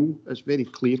not real. It's very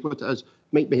clear what it is.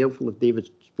 Might be helpful if David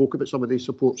spoke about some of these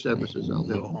support services.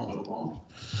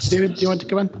 David, do you want to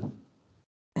come in?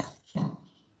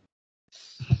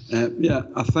 Yeah,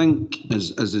 I think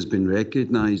as has been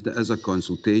recognised, it is a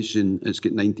consultation. It's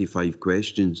got 95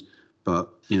 questions, but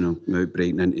without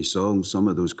breaking into song, some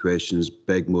of those questions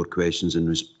beg more questions in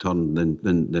return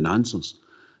than answers.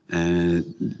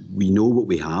 We know what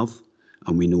we have,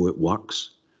 and we know it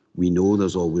works. We know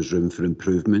there's always room for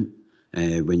improvement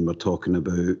when we're talking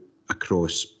about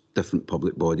across different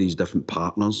public bodies, different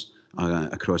partners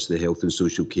across the health and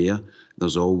social care.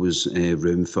 There's always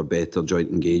room for better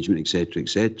joint engagement, etc.,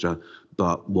 etc.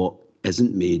 But what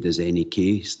isn't made is any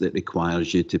case that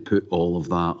requires you to put all of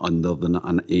that under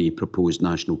a proposed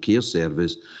National Care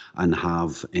Service and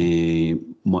have a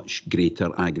much greater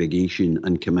aggregation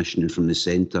and commissioning from the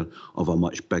centre of a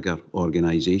much bigger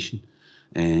organisation.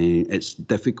 It's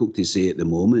difficult to say at the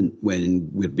moment when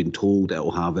we've been told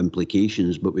it'll have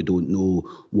implications, but we don't know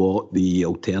what the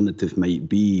alternative might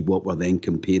be, what we're then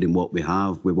comparing what we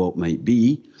have with what might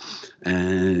be.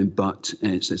 But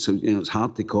it's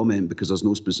hard to comment because there's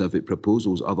no specific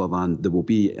proposals other than there will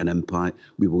be an impact.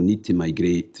 We will need to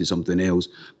migrate to something else.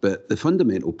 But the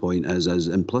fundamental point is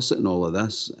implicit in all of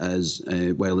this is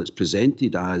while it's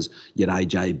presented as your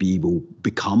IJB will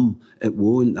become, it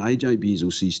won't. The IJBs will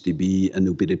cease to be, and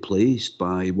they'll be replaced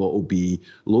by what will be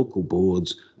local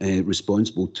boards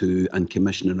responsible to and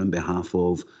commissioning on behalf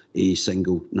of a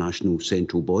single national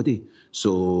central body.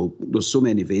 So there's so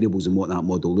many variables in what that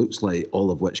model looks like,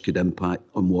 all of which could impact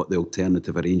on what the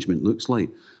alternative arrangement looks like.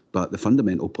 But the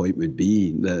fundamental point would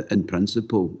be that, in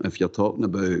principle, if you're talking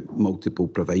about multiple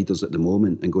providers at the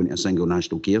moment and going to a single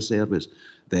national care service,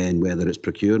 then whether it's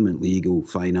procurement, legal,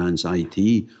 finance,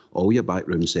 IT, all your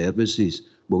backroom services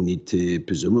will need to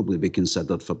presumably be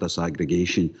considered for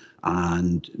disaggregation,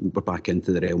 and we're back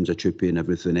into the realms of TUPE and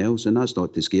everything else. And that's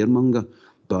not to scaremonger,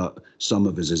 but some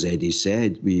of us, as Eddie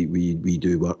said, we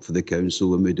do work for the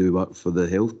council and we do work for the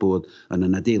health board, and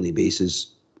on a daily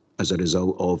basis, as a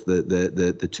result of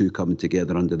the two coming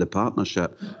together under the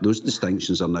partnership, those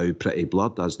distinctions are now pretty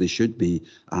blurred, as they should be,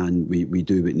 and we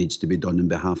do what needs to be done on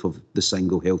behalf of the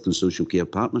single health and social care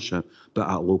partnership, but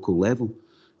at a local level.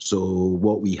 So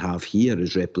what we have here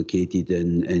is replicated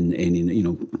in any, I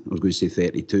was going to say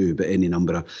 32, but any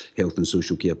number of health and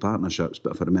social care partnerships.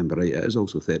 But if I remember right, it is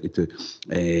also 32.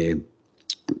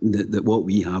 That what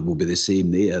we have will be the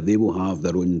same there. They will have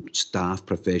their own staff,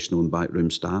 professional and backroom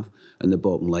staff. And the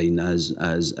bottom line is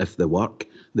if the work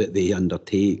that they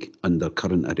undertake under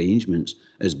current arrangements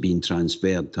is being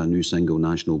transferred to a new single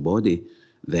national body,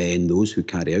 then those who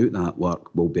carry out that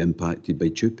work will be impacted by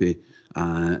TUPE.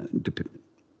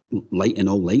 In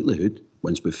all likelihood,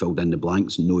 once we've filled in the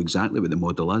blanks and know exactly what the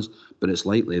model is, but it's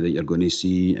likely that you're going to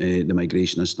see the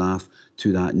migration of staff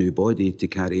to that new body to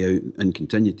carry out and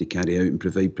continue to carry out and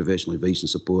provide professional advice and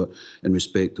support in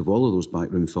respect of all of those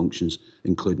backroom functions,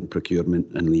 including procurement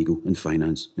and legal and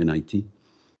finance and IT.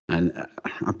 And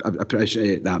I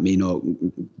appreciate that may not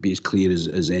be as clear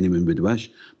as anyone would wish,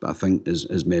 but I think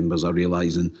as members are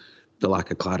realising, the lack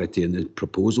of clarity in the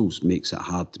proposals makes it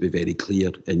hard to be very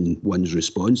clear in one's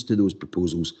response to those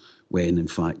proposals, when in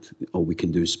fact all we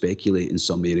can do is speculate in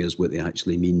some areas what they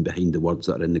actually mean behind the words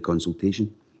that are in the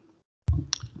consultation.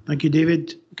 Thank you,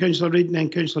 David. Councillor Reid and then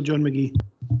Councillor John McGee.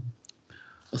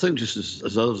 I think just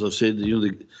as others have said,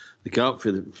 the gap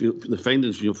for the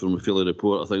findings from the Philly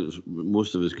report, I think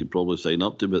most of us could probably sign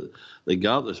up to, but the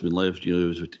gap that's been left,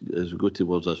 as we go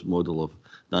towards this model of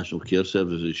national care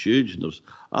services is huge, and there's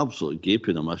absolute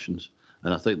gaping omissions.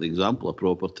 And I think the example of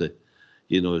property,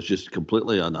 is just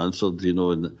completely unanswered,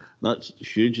 and that's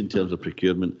huge in terms of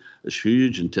procurement. It's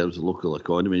huge in terms of local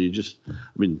economy.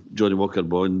 Johnny Walker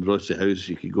Bond, Rossi House,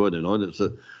 you could go on and on. It's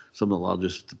some of the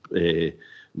largest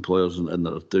employers in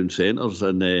their town centres,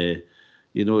 and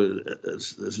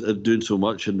it's doing so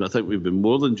much. And I think we've been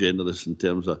more than generous in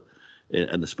terms of,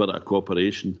 in the spirit of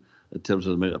cooperation, in terms of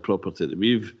the amount of property that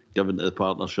we've given to the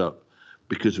partnership,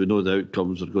 because we know the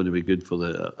outcomes are going to be good for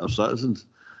our citizens.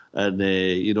 And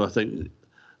I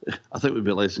think we'd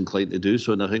be less inclined to do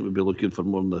so, and I think we'd be looking for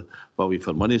more on the value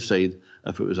for money side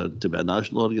if it was to be a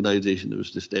national organisation that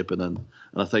was to step in. And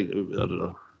I think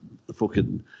the folk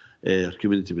in our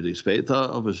community would expect that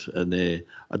of us. And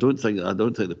I don't think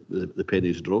the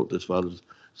penny's dropped as far as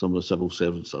some of the civil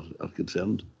servants are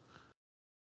concerned.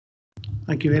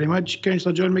 Thank you very much.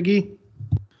 Councillor John McGee.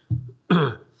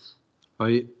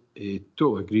 I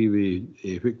totally agree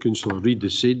with what Councillor Reid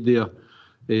has said there.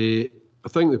 I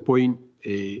think the point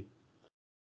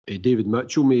David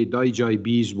Mitchell made,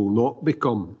 IJBs will not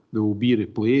become, they will be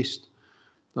replaced,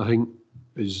 I think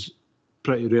is a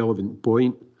pretty relevant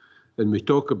point. And we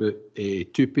talk about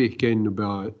 2p, Ken,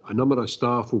 a number of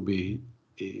staff will be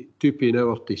 2p an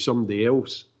hour to somebody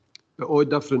else at all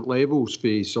different levels,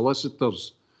 for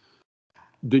solicitors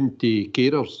down to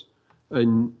carers.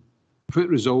 And what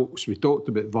results, we talked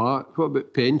about VAT, what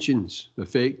about pensions,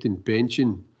 affecting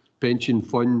pension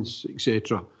funds,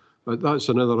 etc. But that's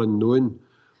another unknown.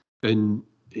 And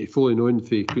following on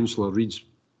for Councillor Reid's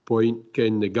point,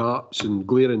 Ken, the gaps and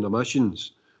glaring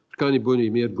omissions. There can't be any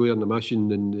more glaring omission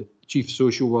than the Chief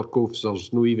Social Work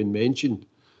Officer's not even mentioned.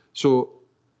 So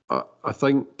I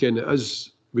think, Ken,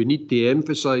 we need to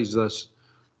emphasise this,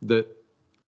 that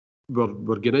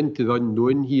we're getting into the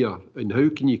unknown here, and how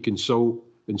can you consult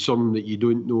in something that you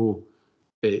don't know?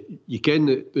 You can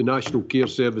that the National Care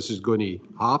Service is going to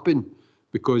happen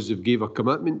because they've gave a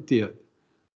commitment to it,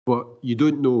 but you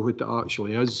don't know what it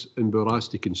actually is, and we're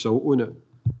asked to consult on it.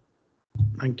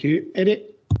 Thank you. Eric?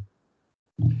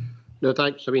 No,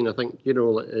 thanks. I think,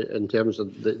 in terms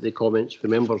of the comments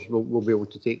from members, we'll be able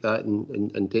to take that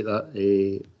and take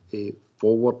that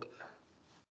forward.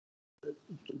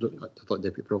 I thought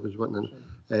Deputy Prof was wanting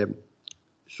in.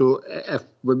 So if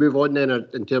we move on then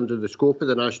in terms of the scope of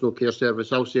the National Care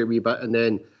Service, I'll say a wee bit, and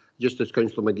then just as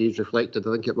Councillor McGee's reflected,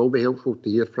 I think it will be helpful to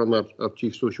hear from our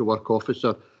Chief Social Work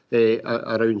Officer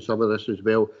around some of this as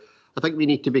well. I think we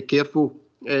need to be careful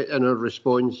in our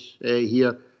response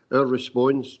here. Our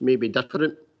response may be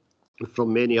different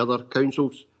from many other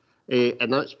councils,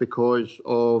 and that's because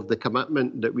of the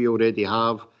commitment that we already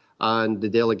have and the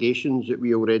delegations that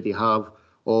we already have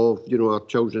of our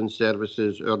children's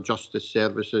services, our justice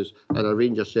services, and a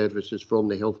range of services from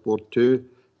the Health Board to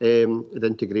the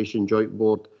Integration Joint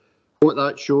Board. What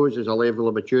that shows is a level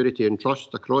of maturity and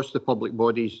trust across the public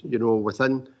bodies,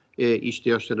 within East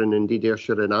Ayrshire and indeed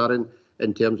Ayrshire and Arran,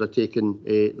 in terms of taking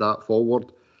that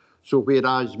forward. So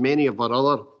whereas many of our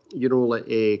other,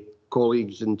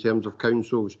 colleagues in terms of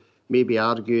councils may be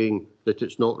arguing that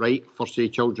it's not right for, say,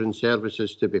 children's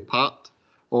services to be part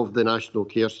of the National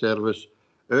Care Service,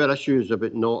 our issue is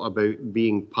not about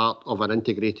being part of an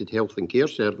integrated health and care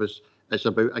service. It's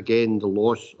about, again, the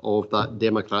loss of that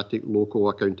democratic local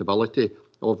accountability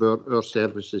of our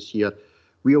services here.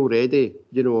 We already,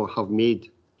 have made,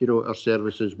 our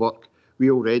services work. We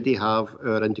already have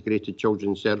our integrated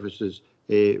children's services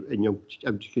and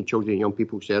children and young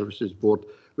people services board.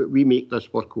 But we make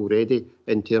this work already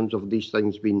in terms of these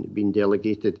things being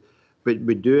delegated. But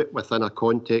we do it within a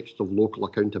context of local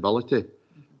accountability.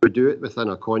 We do it within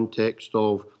a context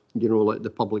of, like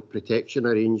the public protection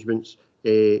arrangements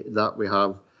that we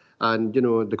have. And,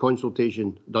 the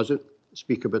consultation doesn't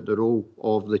speak about the role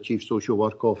of the Chief Social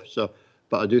Work Officer,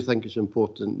 but I do think it's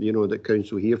important, that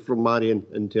Council hear from Marion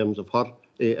in terms of her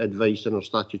advice and her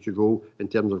statutory role in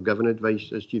terms of giving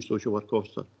advice as Chief Social Work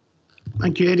Officer.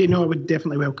 Thank you, Eddie. No, I would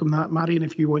definitely welcome that. Marion,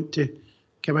 if you want to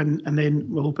come in, and then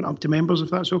we'll open it up to members, if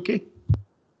that's okay.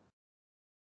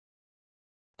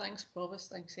 Thanks,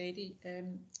 Provost. Thanks, Eddie.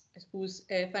 I suppose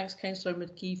thanks, Councillor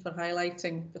McGee, for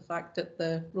highlighting the fact that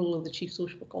the role of the Chief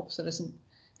Social Work Officer isn't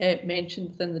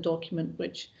mentioned within the document,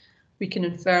 which we can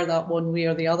infer that one way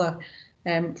or the other.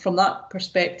 From that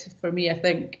perspective, for me, I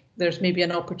think there's maybe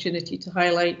an opportunity to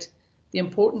highlight the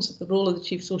importance of the role of the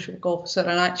Chief Social Work Officer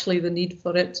and actually the need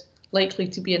for it likely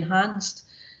to be enhanced,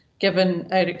 given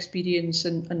our experience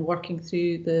in working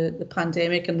through the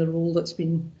pandemic and the role that's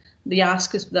been, the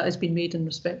ask that has been made in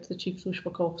respect to the Chief Social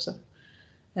Work Officer.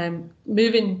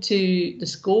 Moving to the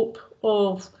scope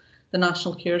of the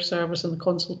National Care Service and the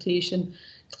consultation,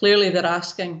 clearly they're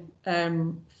asking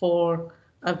for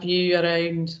a view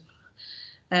around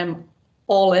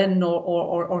all in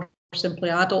or simply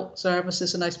adult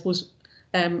services, and I suppose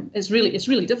it's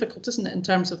really difficult, isn't it, in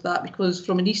terms of that, because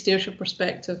from an East Ayrshire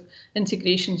perspective,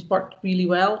 integration's worked really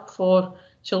well for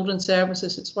children's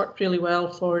services, it's worked really well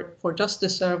for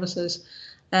justice services,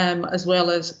 as well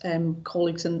as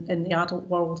colleagues in the adult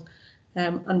world.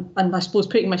 And I suppose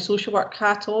putting my social work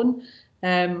hat on,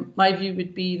 my view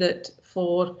would be that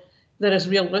there is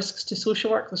real risks to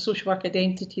social work, the social work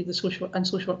identity, the social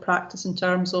work practice in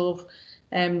terms of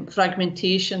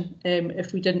fragmentation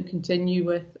if we didn't continue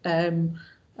with a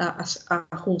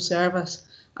whole service.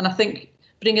 And I think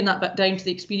bringing that back down to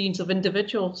the experience of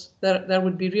individuals, there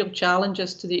would be real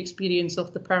challenges to the experience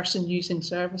of the person using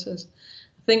services.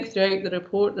 I think throughout the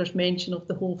report there's mention of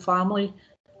the whole family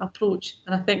approach,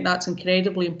 and I think that's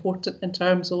incredibly important in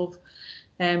terms of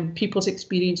people's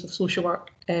experience of social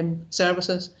work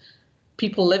services.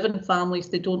 People live in families,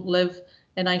 they don't live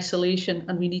in isolation,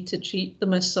 and we need to treat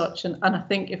them as such. And I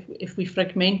think if we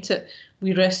fragment it,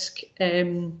 we risk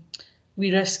a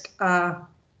real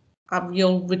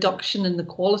reduction in the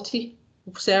quality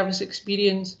of service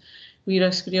experience. We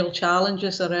risk real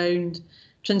challenges around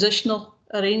transitional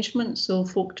arrangements, so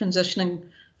folk transitioning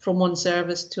from one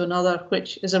service to another,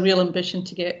 which is a real ambition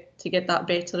to get that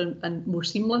better and more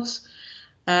seamless.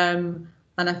 And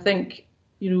I think,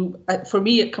 for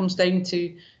me, it comes down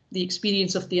to the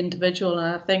experience of the individual,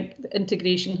 and I think the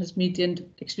integration has made the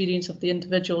experience of the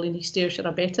individual in East Ayrshire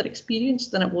a better experience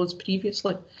than it was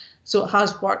previously. So it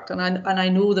has worked, and I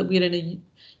know that we're in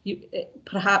a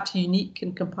perhaps unique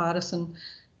in comparison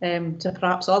to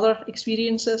perhaps other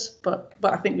experiences, but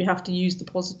I think we have to use the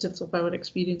positives of our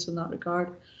experience in that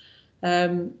regard.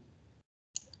 I'm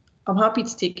happy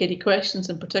to take any questions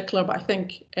in particular, but I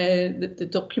think that the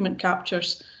document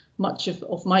captures much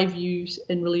of my views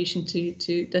in relation to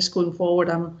this going forward.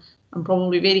 I'm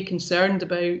probably very concerned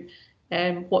about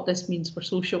what this means for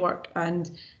social work, and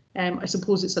I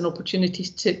suppose it's an opportunity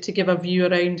to give a view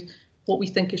around what we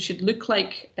think it should look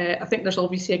like. I think there's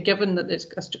obviously a given that, as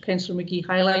Councillor McGee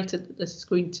highlighted, that this is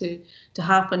going to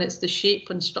happen. It's the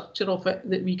shape and structure of it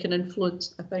that we can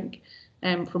influence, I think,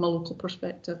 from a local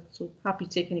perspective. So happy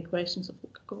to take any questions if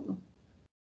folk have got them.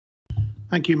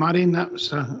 Thank you, Marion. That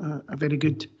was a very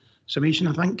good summation,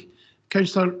 I think.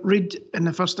 Councillor Reid in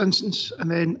the first instance, and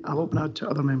then I'll open it to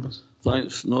other members.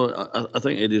 Thanks. No, I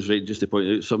think Eddie's right just to point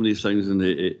out some of these things, and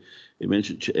he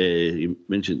mentioned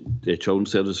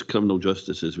children's services, criminal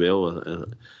justice as well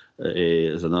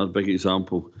as another big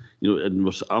example.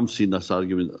 And I'm seeing this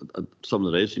argument. Some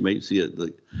of the rest, you might see it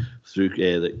through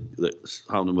that's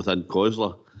happening within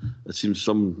COSLA. It seems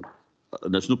and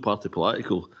it's not party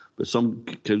political, but some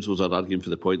councils are arguing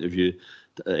for the point of view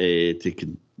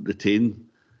to retain,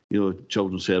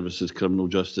 children's services, criminal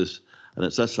justice, and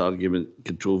it's this argument: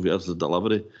 control versus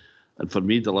delivery. And for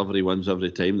me, delivery wins every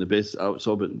time. The best, it's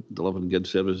all about delivering good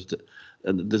services,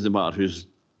 and it doesn't matter who's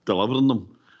delivering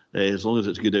them, as long as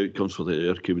it's good outcomes for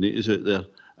our communities out there,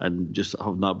 and just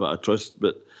having that bit of trust.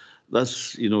 But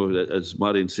this, as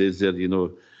Marion says there, it's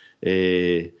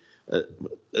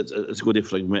going to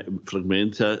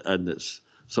fragment it, and it's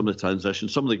some of the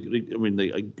transitions, some of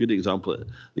the, a good example,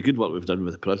 the good work we've done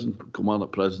with the prison,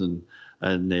 Kilmarnock Prison,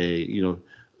 and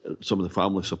some of the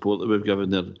family support that we've given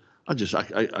there.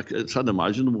 It's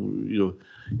unimaginable,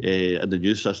 in the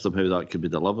new system how that could be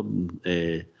delivered. And,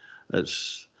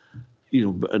 it's,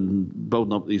 and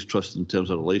building up these trusts in terms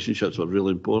of relationships are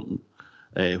really important.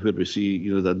 Where we see,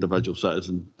 the individual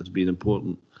citizen as being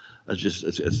important,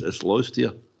 it's lost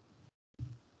here.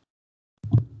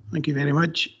 Thank you very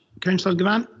much. Councillor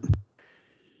Grant.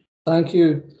 Thank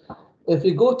you. If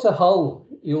you go to Hull,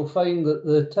 you'll find that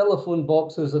the telephone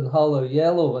boxes in Hull are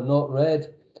yellow and not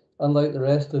red, unlike the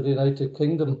rest of the United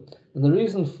Kingdom. And the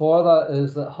reason for that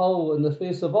is that Hull, in the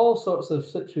face of all sorts of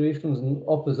situations and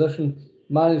opposition,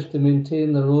 managed to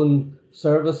maintain their own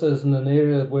services in an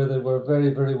area where they were very,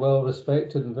 very well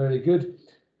respected and very good.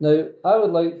 Now, I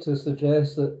would like to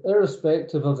suggest that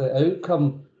irrespective of the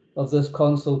outcome of this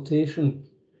consultation,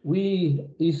 we,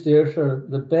 East Ayrshire,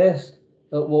 the best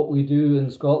at what we do in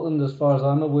Scotland, as far as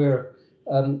I'm aware,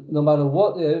 no matter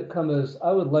what the outcome is,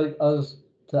 I would like us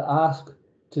to ask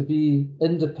to be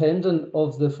independent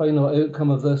of the final outcome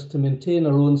of this, to maintain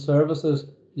our own services.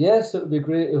 Yes, it would be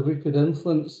great if we could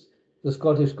influence the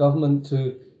Scottish Government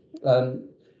to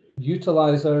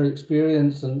utilise our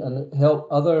experience and help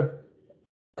other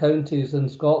counties in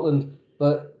Scotland,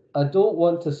 but I don't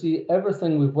want to see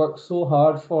everything we've worked so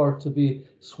hard for to be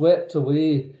swept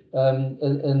away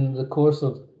in the course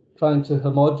of trying to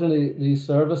homogenate these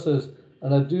services.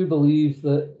 And I do believe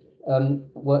that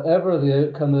whatever the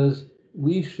outcome is,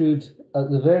 we should,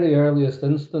 at the very earliest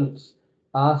instance,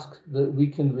 ask that we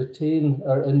can retain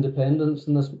our independence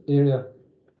in this area.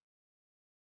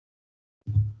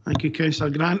 Thank you, Councillor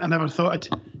Grant. I never thought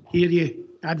I'd hear you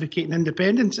advocating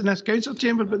independence in this council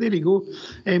chamber, but there you go.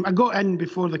 I got in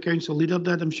before the council leader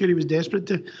did. I'm sure he was desperate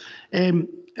to.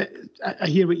 I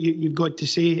hear what you've got to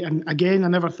say, and again, I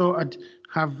never thought I'd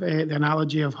have the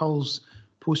analogy of Hull's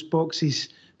post boxes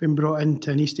being brought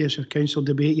into an East Ayrshire Council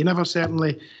debate. You never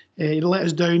certainly you let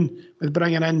us down with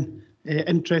bringing in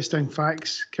interesting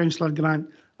facts, Councillor Grant.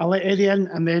 I'll let Eddie in,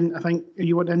 and then I think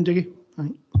you want in, do you?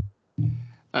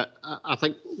 I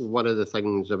think one of the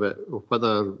things about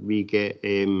whether we get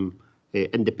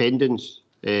independence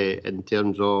in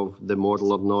terms of the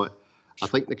model or not, I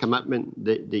think the commitment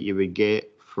that you would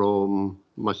get from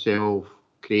myself,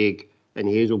 Craig and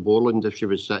Hazel Borland if she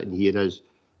was sitting here is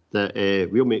that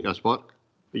we'll make this work.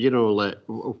 You know, like,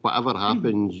 whatever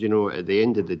happens, you know, at the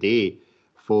end of the day,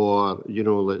 for, you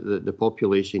know, the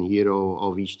population here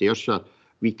of East Ayrshire,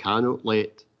 we cannot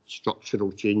let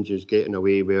structural changes get in the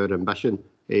way with our ambition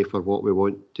for what we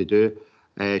want to do.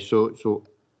 So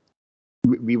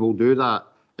we will do that.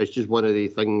 It's just one of the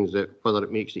things that, whether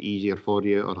it makes it easier for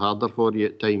you or harder for you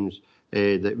at times,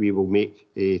 that we will make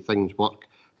things work.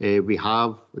 We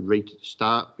have, right at the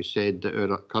start, we said that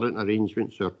our current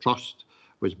arrangements, our trust,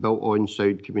 was built on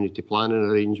sound community planning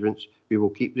arrangements. We will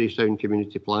keep these sound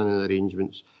community planning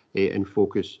arrangements and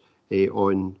focus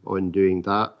on doing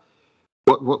that.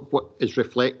 What is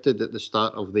reflected at the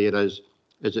start of there is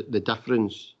it the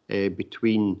difference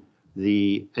between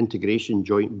the Integration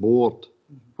Joint Board,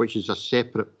 which is a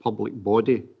separate public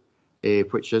body,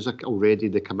 which is already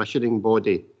the commissioning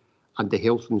body, and the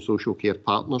Health and Social Care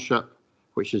Partnership,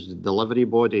 which is the delivery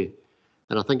body.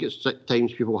 And I think it's at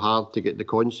times people hard to get the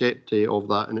concept of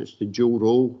that, and it's the dual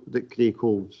role that Craig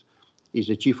holds. He's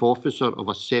the chief officer of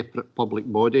a separate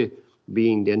public body,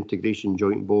 being the Integration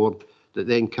Joint Board, that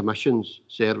then commissions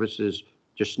services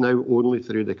just now only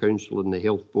through the council and the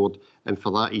health board, and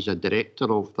for that he's a director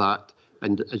of that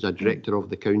and is a director of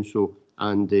the council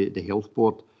and the health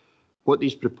board. What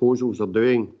these proposals are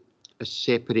doing is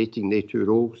separating the two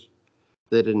roles.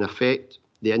 That in effect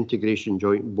the Integration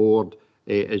Joint Board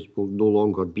will no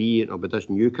longer be, it'll be this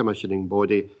new commissioning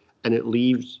body, and it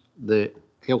leaves the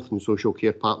Health and Social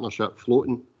Care Partnership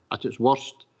floating. At its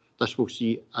worst, this will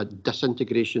see a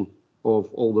disintegration of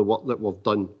all the work that we've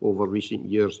done over recent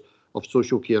years, of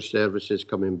social care services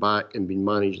coming back and being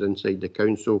managed inside the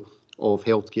council, of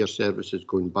healthcare services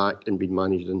going back and being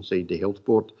managed inside the health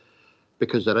board.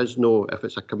 Because there is no, if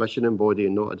it's a commissioning body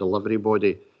and not a delivery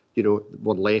body, you know,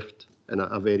 we're left in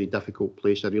a very difficult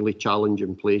place, a really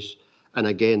challenging place. And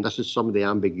again, this is some of the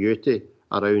ambiguity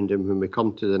around, and when we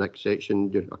come to the next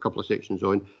section, a couple of sections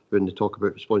on, when they talk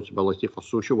about responsibility for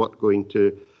social work going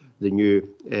to the new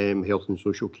health and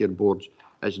social care boards,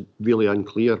 it's really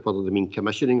unclear whether they mean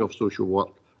commissioning of social work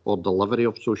or delivery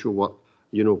of social work,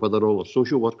 you know, whether all the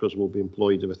social workers will be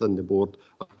employed within the board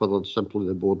or whether simply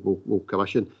the board will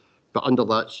commission. But under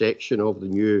that section of the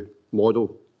new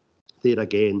model, there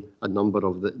again, a number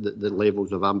of the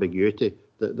levels of ambiguity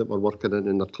that we're working in,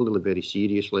 and they're clearly very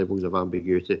serious levels of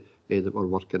ambiguity that we're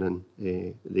working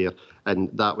in there. And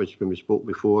that was when we spoke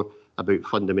before about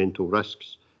fundamental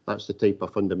risks. That's the type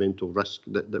of fundamental risk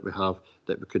that we have,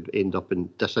 that we could end up in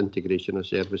disintegration of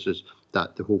services,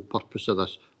 that the whole purpose of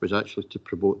this was actually to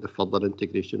promote the further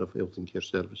integration of health and care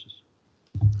services.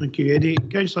 Thank you, Eddie.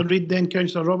 Councillor Reid, then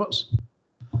Councillor Roberts.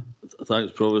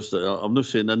 Thanks, Provost. I'm not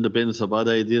saying independence is a bad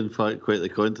idea. In fact, quite the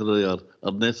contrary, or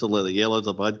necessarily the yellow is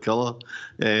a bad colour.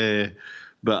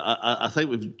 But I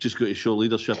think we've just got to show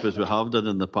leadership as we have done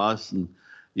in the past. And,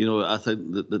 you know, I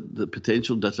think that the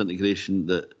potential disintegration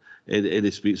that Eddie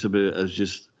speaks about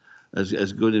is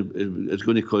going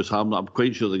to cause harm. I'm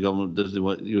quite sure the government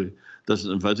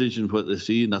doesn't envisage in what they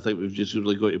see, and I think we've just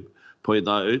really got to point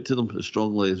that out to them as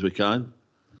strongly as we can.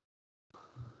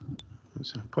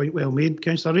 That's a point well made,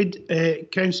 Councillor Reid.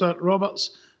 Councillor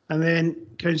Roberts, and then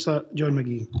Councillor John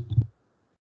McGee.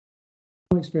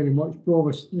 Thanks very much,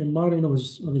 Provost. Marion, I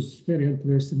was very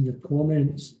interested in your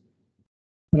comments.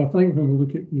 And I think when we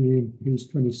look at the page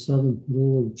 27,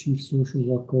 role of Chief Social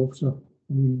Work Officer,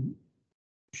 I mean,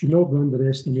 should not be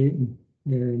underestimating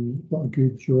what a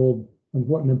good job and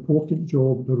what an important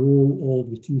job the role of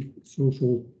the Chief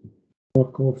Social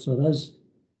Work Officer is.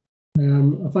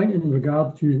 I think in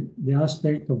regard to the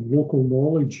aspect of local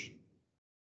knowledge,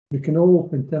 we can all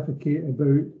pontificate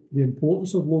about the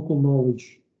importance of local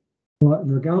knowledge, but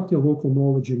in regard to local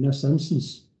knowledge in this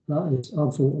instance, that is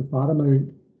absolutely paramount,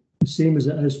 the same as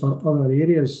it is for other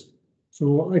areas.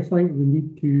 So I think we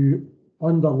need to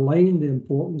underline the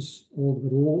importance of the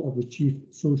role of the Chief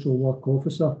Social Work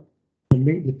Officer and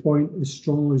make the point as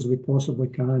strongly as we possibly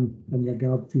can in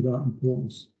regard to that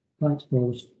importance. Thanks,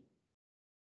 Provost.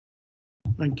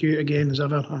 Thank you again, as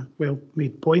ever, a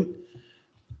well-made point.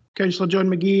 Councillor John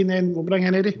McGee, and then we'll bring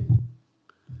in Eddie.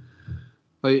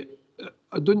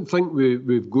 I don't think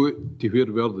we've got to where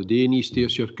we are today in East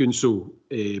Ayrshire Council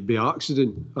by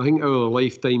accident. I think over the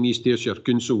lifetime East Ayrshire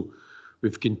Council,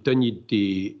 we've continued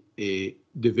to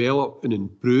develop and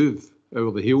improve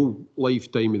over the whole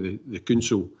lifetime of the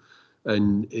council.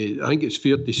 And I think it's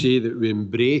fair to say that we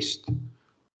embraced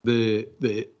the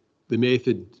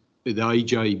method of the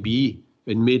IJB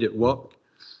and made it work.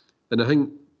 And I think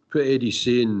what Eddie's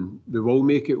saying, we will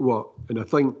make it work. And I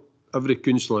think every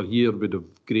councillor here would have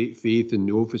great faith in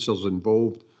the officers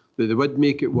involved that they would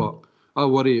make it work. I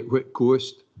worry at what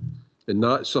cost, and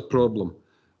that's a problem.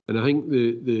 And I think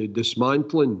the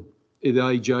dismantling of the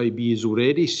IJB is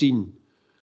already seen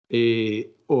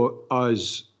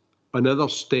as another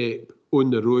step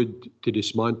on the road to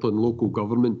dismantling local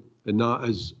government, and that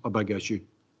is a big issue.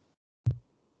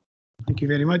 Thank you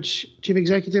very much. Chief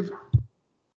Executive.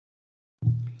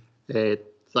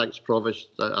 Thanks, Provost.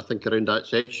 I think around that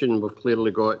section we've clearly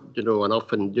got,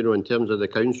 enough, and in terms of the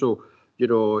council,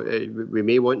 we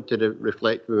may want to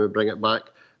reflect when we bring it back,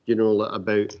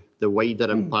 about the wider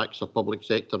impacts of public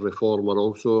sector reform are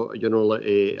also,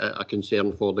 a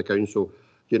concern for the council.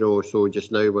 So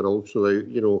just now we're also,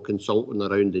 consulting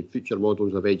around the future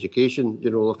models of education,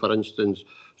 for instance.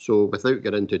 So without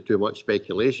getting into too much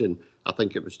speculation, I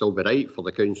think it would still be right for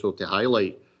the council to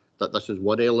highlight that this is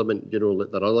one element, that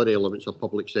there are other elements of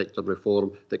public sector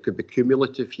reform that could be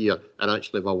cumulative here and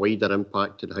actually have a wider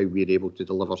impact on how we're able to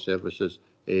deliver services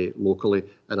locally.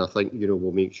 And I think,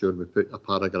 we'll make sure we put a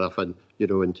paragraph in,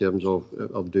 in terms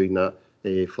of doing that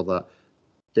for that.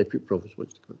 Deputy Provost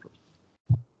wants to come across.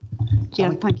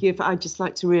 Yeah, thank you. I'd just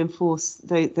like to reinforce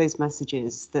those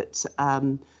messages that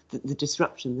the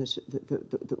disruption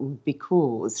that would be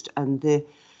caused, and the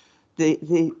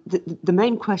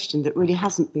main question that really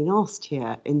hasn't been asked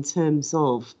here in terms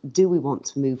of, do we want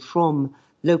to move from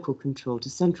local control to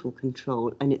central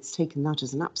control? And it's taken that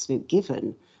as an absolute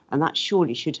given, and that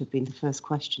surely should have been the first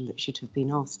question that should have been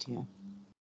asked here.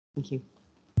 Thank you.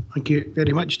 Thank you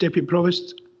very much, Deputy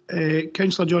Provost.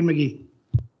 Councillor John McGee.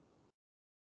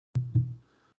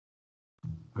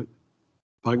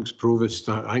 Thanks, Provost.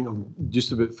 I think I've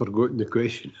just about forgotten the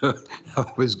question I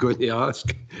was going to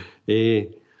ask.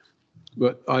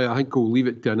 But I think I'll leave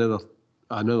it to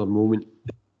another moment.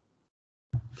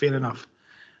 Fair enough.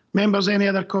 Members, any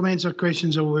other comments or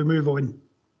questions, or will we move on?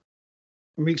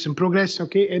 We'll make some progress.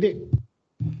 Okay, Eddie.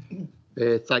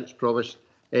 Thanks, Provost.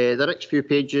 The next few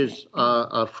pages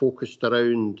are focused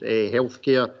around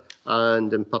healthcare,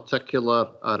 and in particular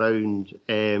around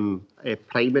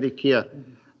primary care.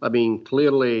 I mean,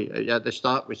 clearly at the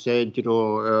start we said,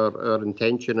 our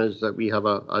intention is that we have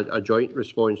a joint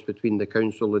response between the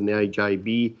council and the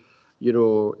IJB.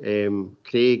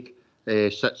 Craig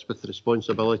sits with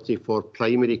responsibility for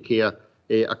primary care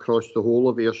across the whole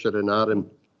of Ayrshire and Arran,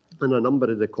 and a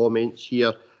number of the comments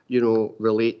here,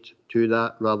 relate to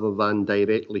that rather than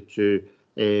directly to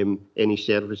any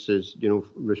services,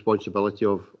 responsibility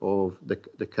of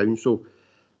the council.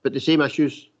 But the same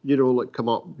issues, that come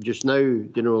up just now,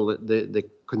 the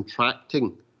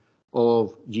contracting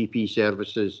of GP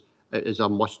services is a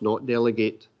must not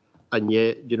delegate. And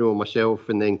yet, myself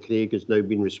and then Craig has now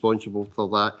been responsible for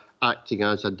that, acting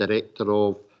as a director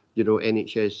of,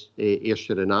 NHS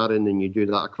Ayrshire and Arran, and you do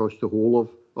that across the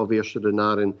whole of Ayrshire and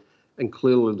Arran. And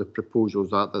clearly the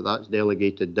proposals are that's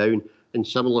delegated down. And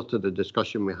similar to the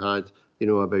discussion we had,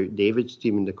 about David's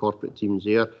team and the corporate teams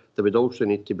there would also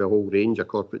need to be a whole range of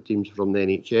corporate teams from the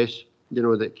NHS,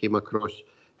 that came across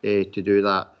to do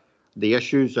that. The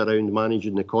issues around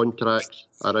managing the contracts,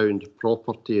 around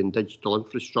property and digital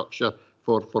infrastructure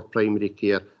for primary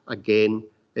care, again,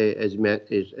 is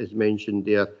mentioned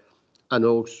there. And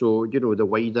also, the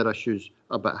wider issues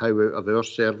about how our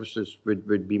services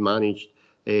would be managed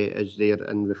is there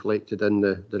and reflected in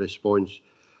the response.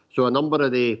 So a number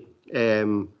of the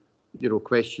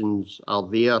questions are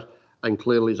there, and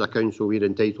clearly as a council we're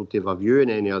entitled to have a view in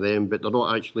any of them, but they're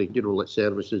not actually, like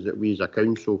services that we as a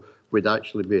council would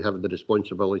actually be having the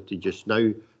responsibility just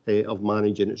now of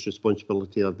managing. Its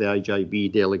responsibility of the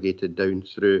IJB delegated down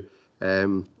through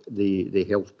the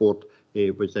health board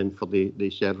was in for the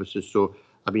services. So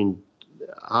I mean,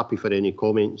 happy for any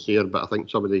comments here, but I think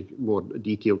some of the more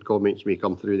detailed comments may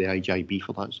come through the IJB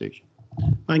for that section.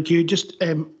 Thank you. Just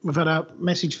we've had a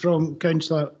message from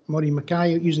Councillor Maureen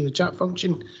Mackay using the chat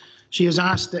function. She has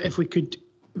asked that if we could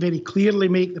very clearly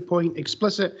make the point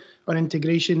explicit on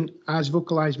integration as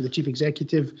vocalised by the Chief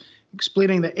Executive,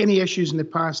 explaining that any issues in the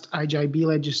past IJB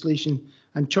legislation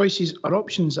and choices or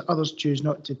options that others choose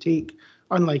not to take,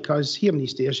 unlike us here in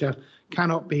East Ayrshire,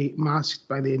 cannot be masked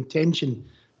by the intention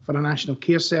for a national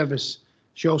care service.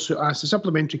 She also asked a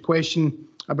supplementary question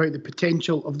about the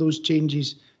potential of those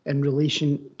changes in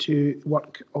relation to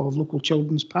work of local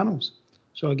children's panels.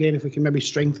 So again, if we can maybe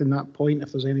strengthen that point,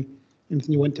 if there's anything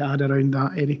you want to add around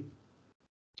that, Eddie.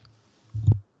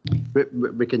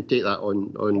 We can take that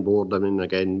on board. I mean,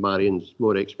 again, Marion's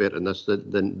more expert in this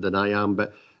than I am,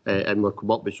 but and we'll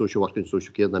come up with social work and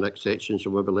social care in the next section,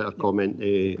 so we'll let her comment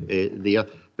there.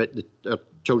 But our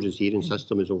children's hearing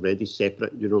system is already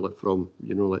separate, like from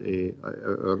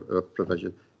our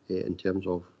provision in terms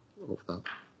of that.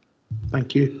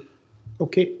 Thank you.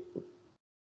 Okay.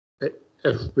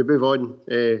 If we move on,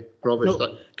 Provost.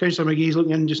 No, Councillor McGee's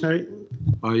looking in just now.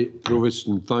 Aye, Provost,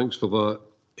 and thanks for that.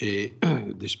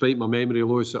 Despite my memory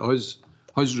loss, it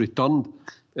has returned.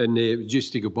 And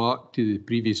just to go back to the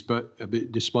previous bit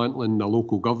about dismantling the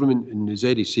local government, and as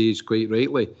Eddie says quite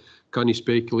rightly, can't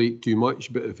speculate too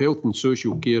much, but if health and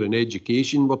social care and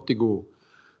education were to go,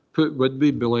 would we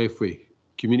be left with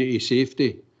community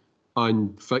safety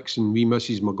and fixing wee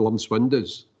Mrs McGlump's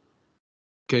windows?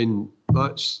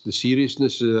 That's the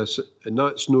seriousness of this, and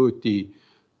that's not to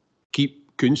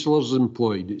keep councillors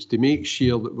employed, it's to make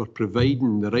sure that we're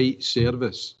providing the right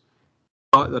service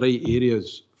at the right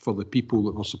areas for the people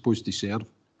that we're supposed to serve.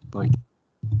 Thank you.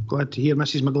 Glad to hear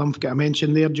Mrs McGlump get a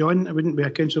mention there, John. It wouldn't be a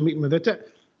council meeting without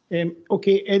it.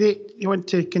 Okay, Eddie, you want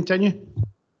to continue?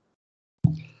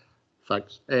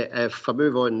 Thanks. If I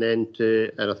move on then to,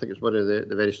 and I think it's one of the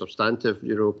very substantive,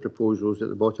 proposals at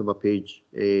the bottom of page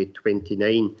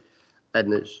 29,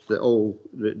 and it's that all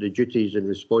the duties and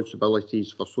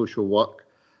responsibilities for social work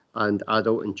and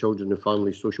adult and children and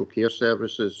family social care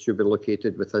services should be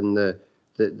located within the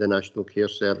National Care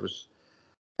Service.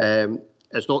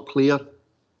 It's not clear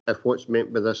if what's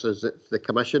meant by this is the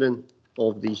commissioning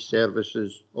of these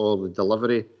services or the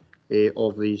delivery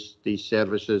of these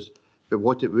services. But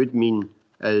what it would mean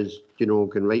is,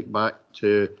 going right back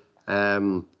to,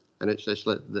 and it's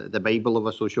like the Bible of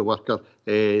a social worker,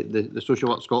 the Social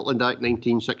Work Scotland Act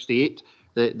 1968,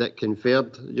 that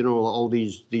conferred, all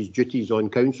these duties on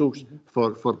councils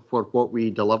for what we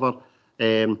deliver.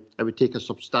 It would take a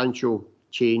substantial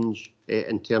change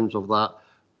in terms of that.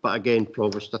 But again,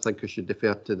 Provost, I think I should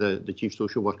defer to the Chief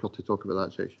Social Worker to talk about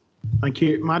that section. Thank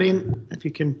you. Marion, if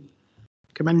you can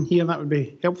come in here, that would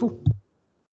be helpful.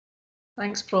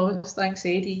 Thanks, Provost. Thanks,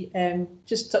 Eddie.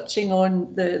 Just touching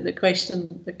on the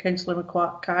question that Councillor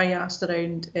Mackay asked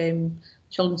around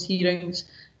children's hearings.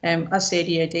 As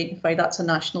Eddie identified, that's a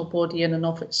national body in and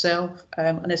of itself,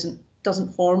 and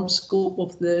doesn't form scope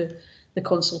of the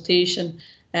consultation,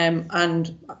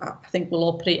 and I think will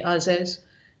operate as is.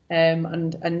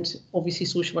 And obviously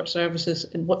social work services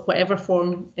in whatever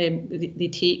form they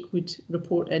take would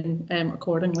report in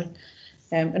accordingly.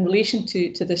 In relation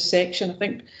to this section, I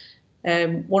think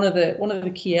one of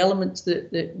the key elements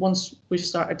that once we've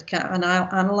started to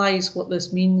analyse what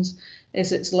this means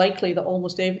is it's likely that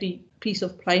almost every piece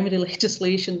of primary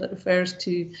legislation that refers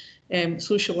to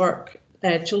social work,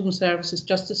 children's services,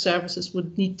 justice services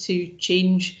would need to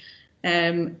change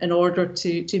in order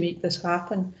to make this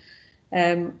happen.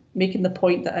 Making the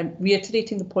point that I'm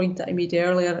reiterating the point that I made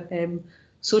earlier,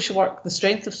 social work, the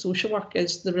strength of social work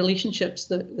is the relationships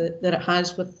that it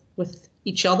has with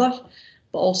each other,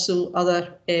 but also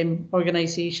other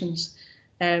organisations.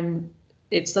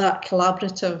 It's that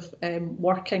collaborative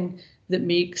working that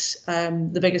makes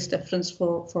the biggest difference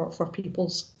for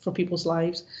people's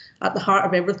lives. At the heart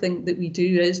of everything that we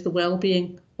do is the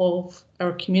well-being of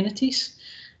our communities.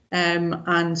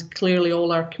 And clearly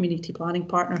all our community planning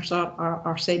partners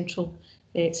are central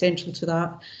to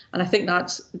that. And I think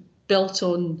that's built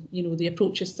on the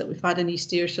approaches that we've had in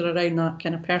East Ayrshire around that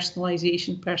kind of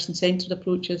personalisation, person-centred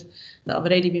approaches that have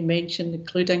already been mentioned,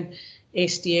 including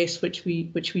SDS, which we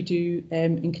do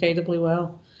incredibly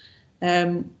well.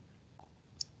 I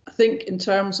think in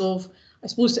terms of, I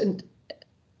suppose,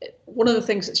 one of the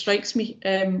things that strikes me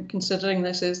considering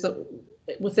this is that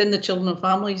within the children and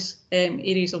families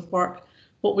areas of work,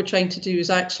 what we're trying to do is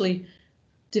actually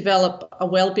develop a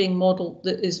wellbeing model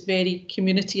that is very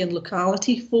community and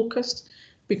locality focused,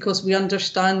 because we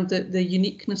understand the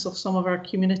uniqueness of some of our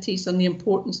communities and the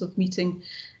importance of meeting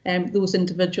those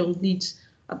individual needs.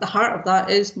 At the heart of that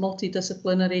is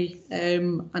multidisciplinary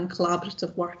and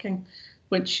collaborative working,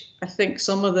 which I think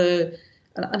some of the,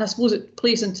 and I suppose it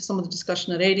plays into some of the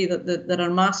discussion already, that there are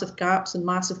massive gaps and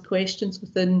massive questions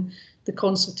within the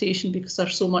consultation because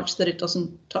there's so much that it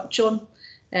doesn't touch on.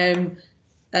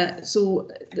 So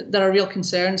there are real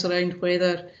concerns around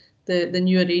whether the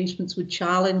new arrangements would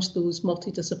challenge those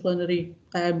multidisciplinary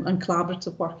and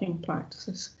collaborative working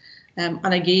practices.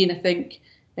 And again, I think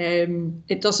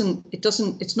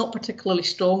it's not particularly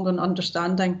strong on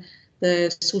understanding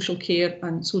the social care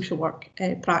and social work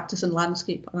practice and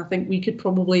landscape. And I think we could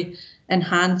probably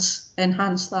enhance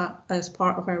that as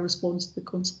part of our response to the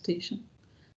consultation.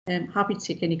 Happy to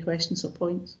take any questions or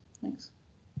points. Thanks.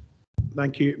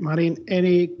 Thank you. Maureen,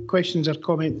 any questions or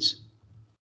comments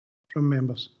from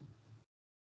members?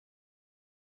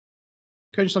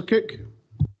 Councillor Cook.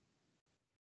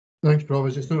 Thanks,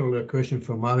 Provost. It's not really a question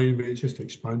for Marion, but it's just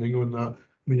expanding on that.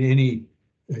 I mean,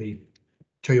 any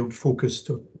child-focused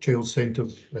or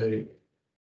child-centred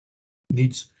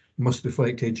needs must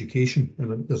reflect education,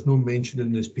 and there's no mention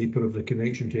in this paper of the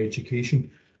connection to education.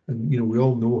 And we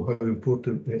all know how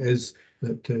important it is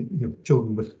that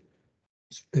children with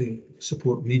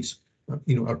support needs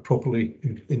are properly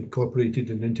incorporated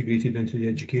and integrated into the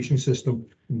education system.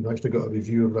 And we've actually got a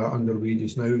review of that underway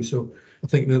just now. So I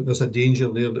think that there's a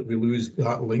danger there that we lose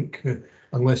that link,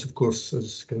 unless, of course,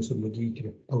 as Councillor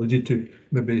McGee alluded to,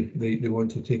 maybe they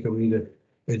want to take away the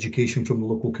education from the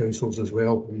local councils as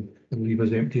well and leave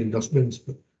us empty in dustbins.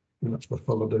 But that's for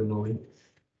further down the line.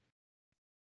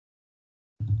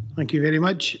 Thank you very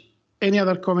much. Any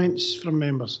other comments from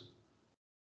members?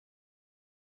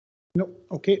 No.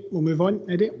 Okay, we'll move on.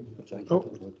 Eddie?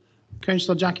 Oh,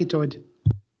 Councillor Jackie Todd.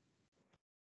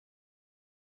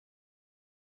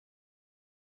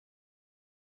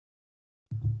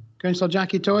 Councillor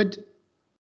Jackie Todd,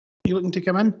 you looking to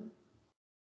come in?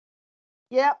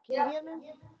 Yeah, can you hear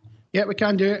me? Yeah, we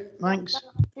can do it. Thanks.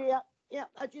 Yeah,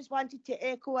 I just wanted to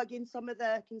echo again some of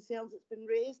the concerns that's been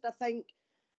raised. I think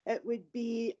it would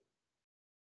be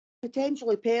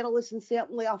potentially perilous and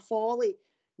certainly a folly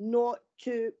not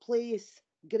to place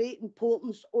great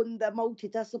importance on the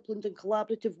multidisciplined and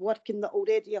collaborative working that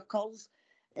already occurs.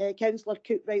 Councillor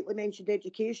Cook rightly mentioned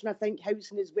education. I think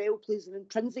housing as well plays an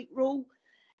intrinsic role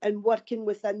in working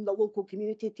within the local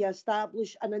community to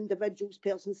establish an individual's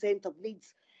person-centred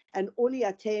needs, and any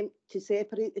attempt to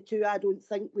separate the two I don't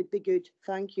think would be good.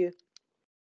 Thank you.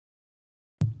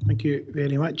 Thank you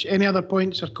very much. Any other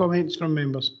points or comments from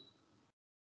members?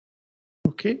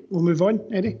 Okay, we'll move on.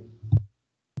 Eddie?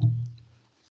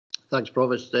 Thanks,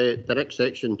 Provost. The next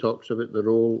section talks about the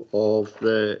role of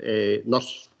the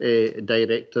nurse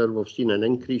director. We've seen an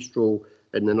increased role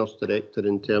in the nurse director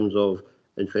in terms of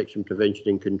infection prevention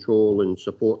and control and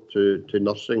support to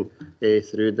nursing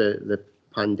through the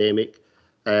pandemic.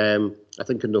 I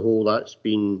think on the whole that's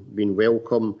been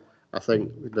welcome. I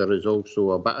think there is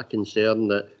also a bit of concern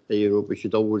that we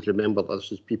should always remember that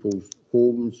this is people's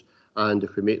homes, and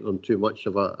if we make them too much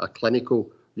of a clinical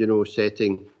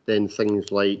setting, then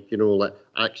things like like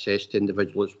access to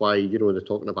individuals. It's why they're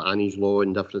talking about Annie's Law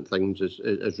and different things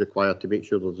is required to make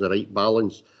sure there's the right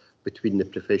balance between the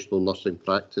professional nursing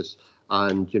practice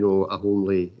and a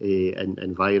homely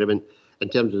environment. In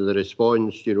terms of the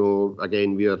response,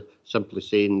 again, we are simply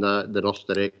saying that the nurse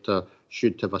director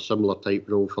should have a similar type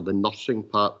role for the nursing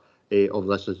part of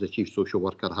this as the chief social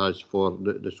worker has for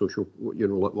the social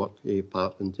work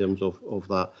part in terms of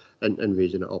that and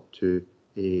raising it up to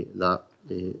that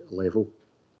level.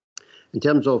 In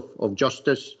terms of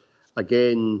justice,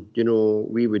 again,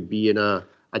 we would be in a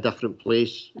different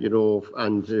place,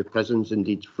 and prisons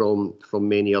indeed from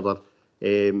many other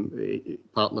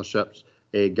partnerships,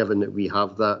 given that we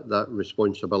have that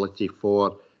responsibility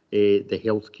for the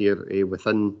healthcare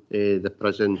within the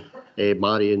prison.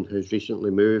 Marion has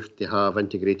recently moved to have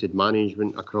integrated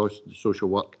management across the social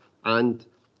work and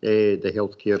the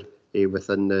healthcare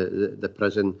within the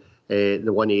prison.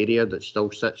 The one area that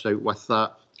still sits out with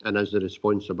that and is the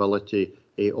responsibility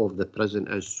of the prison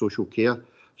is social care.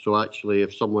 So actually,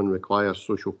 if someone requires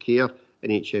social care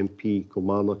in HMP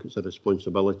Kilmarnock, it's a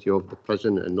responsibility of the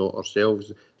prison and not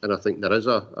ourselves. And I think there is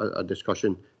a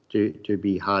discussion to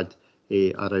be had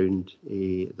around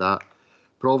that.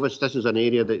 Provost, this is an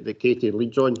area that Katie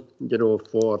leads on,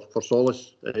 for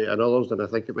Solace and others, and I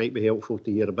think it might be helpful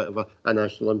to hear a bit of a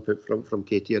national input from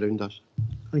Katie around this.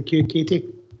 Thank you,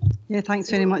 Katie. Yeah, thanks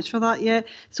very much for that. Yeah,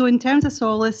 so in terms of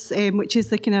Solace, which is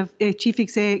the kind of chief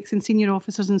execs and senior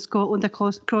officers in Scotland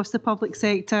across the public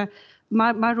sector,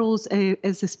 my role is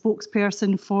the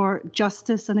spokesperson for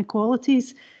justice and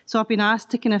equalities. So I've been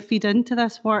asked to kind of feed into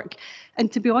this work. And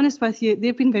to be honest with you,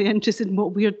 they've been very interested in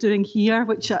what we're doing here,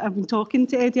 which I've been talking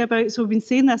to Eddie about. So we've been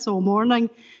saying this all morning.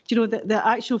 You know, the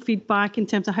actual feedback in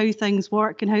terms of how things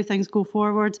work and how things go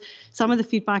forward. Some of the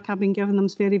feedback I've been giving them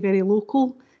is very, very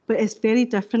local. But it's very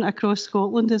different across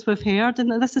Scotland, as we've heard.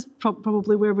 And this is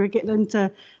probably where we're getting into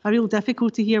a real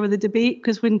difficulty here with the debate,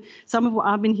 because when some of what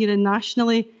I've been hearing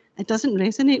nationally, it doesn't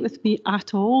resonate with me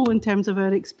at all in terms of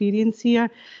our experience here.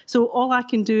 So all I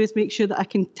can do is make sure that I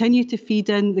continue to feed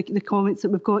in the comments that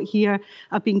we've got here.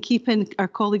 I've been keeping our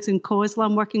colleagues in COSLA,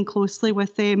 I'm working closely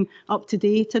with them up to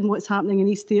date on what's happening in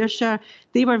East Ayrshire.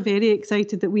 They were very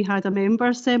excited that we had a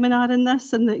members seminar in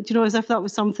this, and that, you know, as if that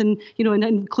was something, you know, and it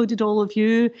included all of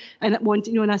you. And it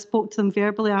wanted, you know, and I spoke to them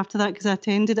verbally after that because I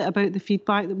attended it about the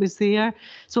feedback that was there.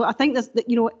 So I think that's,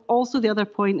 you know, also the other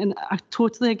point, and I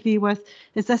totally agree with,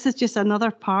 is this is just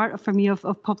another part for me of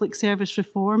public service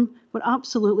reform. We're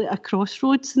absolutely at a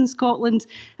crossroads in Scotland.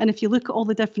 And if you look at all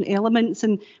the different elements,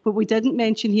 and what we didn't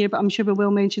mention here, but I'm sure we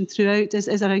will mention throughout, is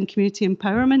around community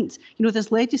empowerment. You know,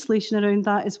 there's legislation around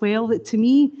that as well that, to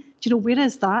me, do you know, where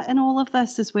is that in all of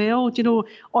this as well? Do you know,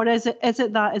 or is it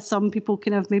that, as some people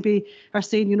kind of maybe are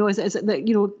saying, you know, is it that,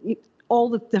 you know, all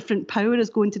the different power is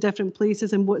going to different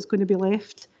places and what's going to be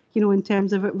left, you know, in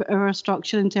terms of our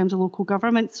structure, in terms of local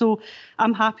government. So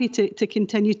I'm happy to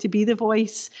continue to be the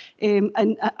voice. And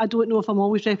I don't know if I'm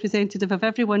always representative of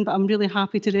everyone, but I'm really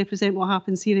happy to represent what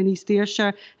happens here in East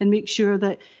Ayrshire and make sure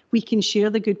that we can share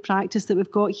the good practice that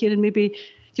we've got here. And maybe,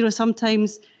 you know,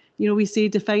 sometimes, you know, we say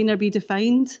define or be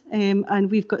defined, and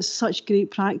we've got such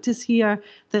great practice here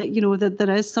that, you know, that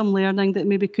there is some learning that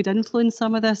maybe could influence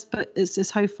some of this, but it's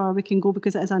just how far we can go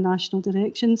because it is a national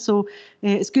direction. So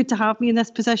it's good to have me in this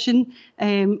position,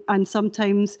 and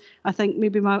sometimes I think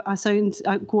maybe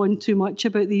I go on too much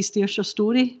about the East Ayrshire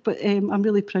story, but I'm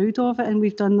really proud of it, and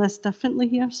we've done this differently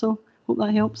here, so hope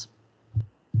that helps.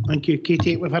 Thank you,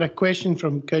 Katie. We've had a question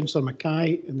from Councillor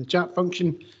Mackay in the chat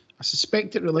function. I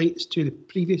suspect it relates to the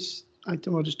previous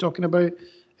item we were just talking about.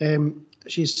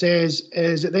 She says,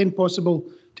 is it then possible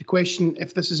to question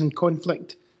if this is in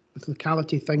conflict with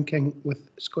locality thinking with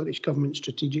Scottish Government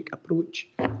strategic approach?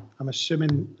 I'm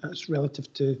assuming that's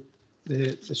relative to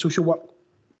the social work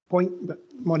point, but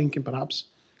Maureen can perhaps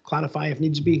clarify if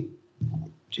needs be.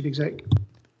 Chief Exec.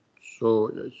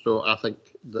 So I think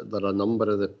that there are a number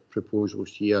of the proposals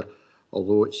here,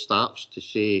 although it starts to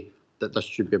say that this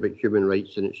should be about human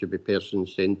rights and it should be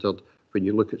person-centred. When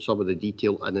you look at some of the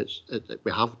detail, and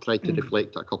we have tried to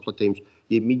reflect it a couple of times,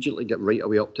 you immediately get right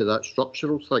away up to that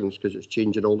structural things because it's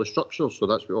changing all the structures. So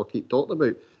that's what I'll keep talking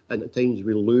about. And at times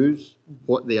we lose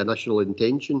what the initial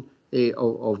intention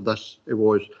of this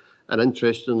was. And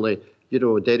interestingly, you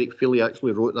know, Derek Feely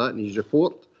actually wrote that in his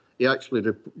report. He actually,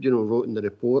 you know, wrote in the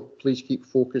report, please keep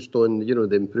focused on, you know,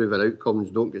 the improving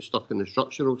outcomes, don't get stuck in the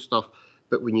structural stuff.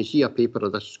 But when you see a paper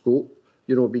of this scope,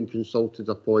 you know, being consulted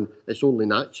upon, it's only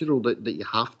natural that you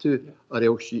have to, or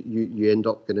else you end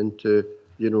up getting into,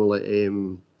 you know, like,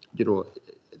 you know,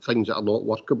 things that are not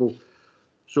workable.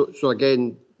 So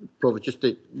again, probably just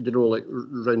to, you know, like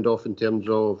round off in terms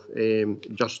of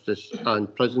justice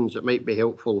and prisons, it might be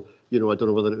helpful, you know, I don't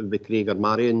know whether it would be Craig or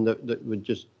Marion that would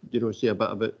just, you know, say a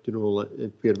bit about, you know,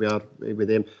 like where we are with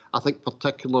them. I think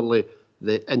particularly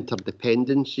the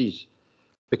interdependencies,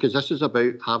 because this is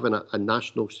about having a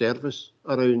national service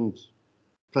around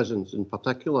prisons in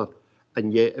particular.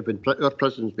 And yet, our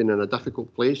prison's been in a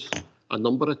difficult place a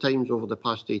number of times over the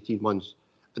past 18 months,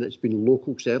 and it's been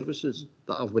local services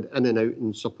that have went in and out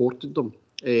and supported them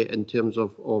in terms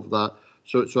of that.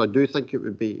 So I do think it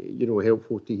would be, you know,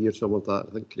 helpful to hear some of that.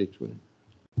 I think Craig's going.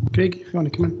 Craig, if you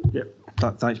want to come in.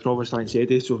 Yeah, thanks, Provost. Thanks,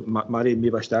 Eddie. So Mary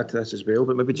maybe I start to this as well,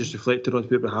 but maybe just reflecting on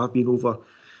where we have been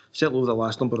certainly over the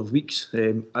last number of weeks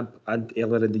and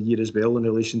earlier in the year as well in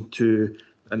relation to,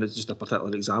 and it's just a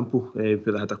particular example, where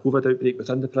they had a COVID outbreak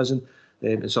within the prison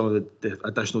and some of the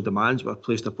additional demands were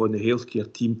placed upon the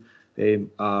healthcare team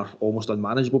are almost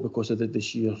unmanageable because of the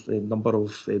sheer number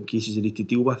of cases you need to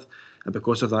deal with. And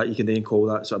because of that, you can then call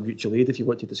that sort of mutual aid, if you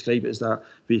want to describe it as that,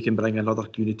 where you can bring in other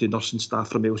community nursing staff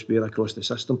from elsewhere across the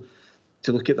system.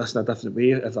 To look at this in a different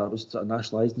way, if that was sort of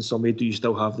nationalised in some way, do you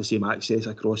still have the same access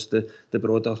across the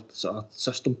broader sort of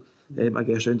system, I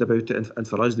guess, round about it? And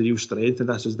for us, the real strength in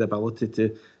this is the ability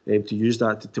to use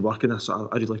that to work in a sort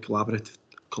of a really collaborative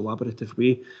collaborative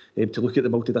way to look at the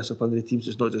multidisciplinary teams.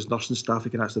 It's not just nursing staff,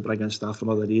 we can actually bring in staff from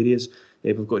other areas.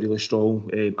 We've got really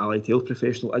strong allied health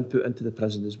professional input into the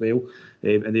prison as well,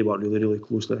 and they work really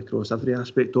closely across every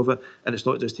aspect of it. And it's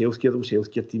not just healthcare, those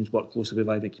healthcare teams work closely with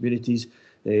vibrant communities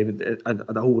and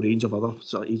a whole range of other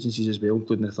sort of agencies as well,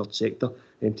 including the third sector,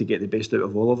 to get the best out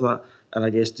of all of that. And I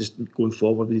guess just going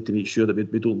forward, we need to make sure that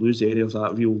we don't lose any of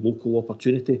that real local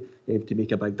opportunity to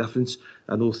make a big difference.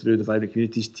 I know through the vibrant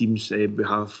communities teams, we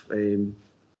have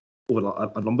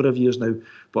over a number of years now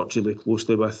worked really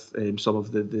closely with some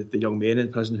of the young men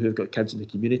in prison who have got kids in the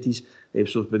communities.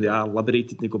 So when they are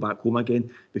liberated and they go back home again,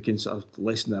 we can sort of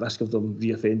lessen the risk of them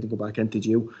reoffending and go back into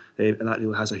jail. And that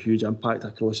really has a huge impact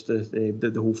across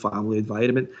the whole family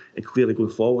environment. And clearly going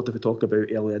forward, if we talk about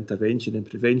early intervention and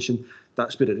prevention,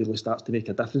 that's where it really starts to make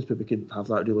a difference, but we can have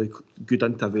that really good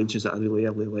interventions at a really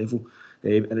early level.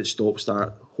 And it stops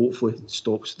that, hopefully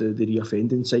stops the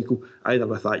reoffending cycle, either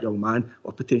with that young man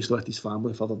or potentially with his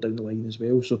family further down the line as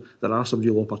well. So there are some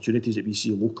real opportunities that we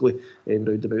see locally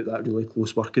round about that really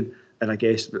close working. And I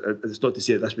guess it's not to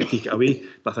say that this would take it away,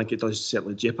 but I think it does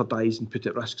certainly jeopardise and put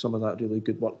at risk some of that really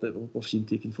good work that we've seen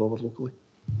taken forward locally.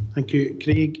 Thank you,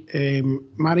 Craig.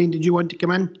 Marion, did you want to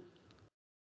come in?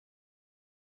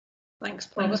 Thanks,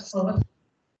 Provost.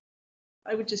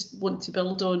 I would just want to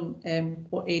build on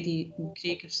what Eddie and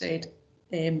Craig have said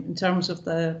in terms of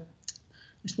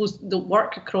I suppose the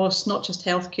work across not just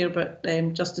healthcare but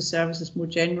justice services more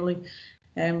generally.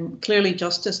 Clearly,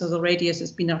 justice has already, as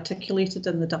has been articulated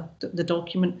in the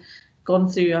document, gone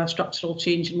through a structural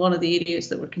change. And one of the areas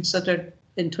that were considered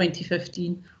in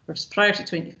 2015, or prior to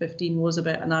 2015, was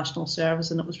about a national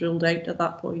service, and it was ruled out at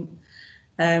that point.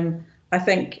 I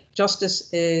think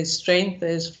justice's strength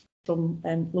is from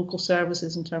local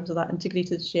services in terms of that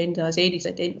integrated agenda. As Eddie's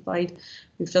identified,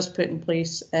 we've just put in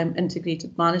place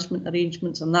integrated management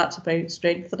arrangements, and that's about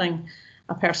strengthening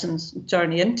a person's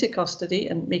journey into custody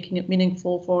and making it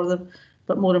meaningful for them,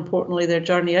 but more importantly, their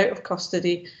journey out of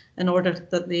custody, in order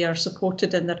that they are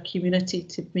supported in their community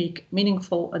to make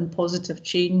meaningful and positive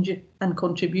change and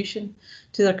contribution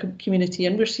to their community.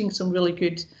 And we're seeing some really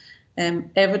good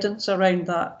evidence around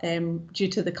that due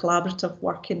to the collaborative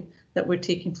working that we're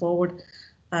taking forward.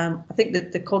 I think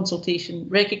that the consultation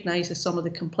recognises some of the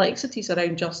complexities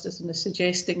around justice and is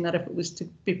suggesting that if it was to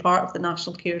be part of the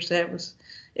National Care Service,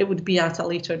 it would be at a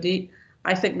later date.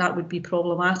 I think that would be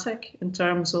problematic in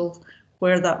terms of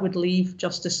where that would leave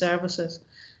justice services.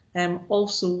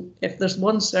 Also, if there's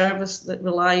one service that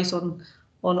relies on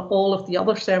all of the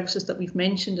other services that we've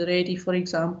mentioned already, for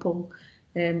example,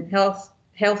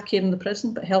 healthcare in the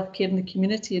prison, but healthcare in the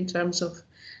community in terms of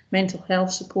mental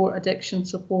health support, addiction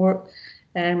support,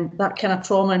 that kind of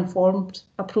trauma-informed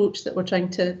approach that we're trying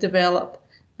to develop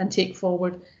and take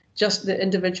forward. Just the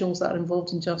individuals that are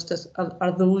involved in justice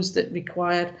are those that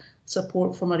require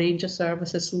support from a range of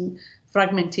services. So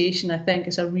fragmentation, I think,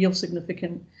 is a real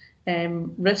significant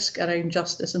risk around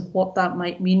justice and what that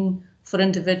might mean for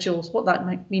individuals, what that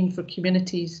might mean for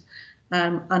communities,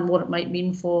 and what it might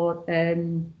mean for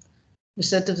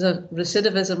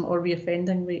recidivism or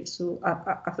reoffending rates. So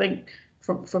I think,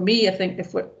 for me, I think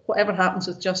if whatever happens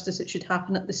with justice, it should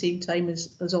happen at the same time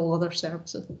as all other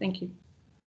services. Thank you.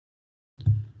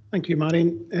 Thank you,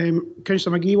 Marion.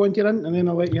 Councillor McGee, want you in, and then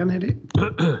I'll let you in, Eddie.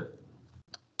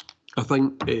 I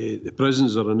think the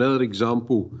prisons are another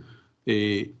example,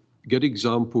 good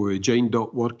example of joined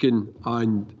up working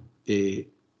and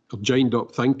joined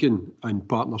up thinking and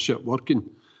partnership working.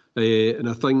 And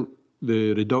I think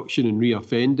the reduction in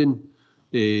reoffending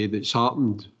that's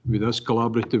happened with this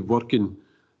collaborative working,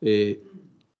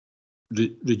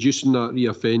 reducing that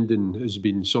reoffending has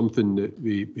been something that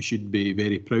we should be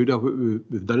very proud of what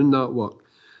we've done in that work.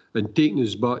 And taking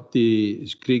us back to,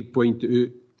 as Craig pointed out,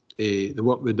 the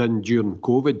work we've done during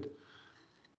COVID.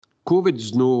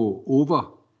 COVID's no over,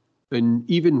 and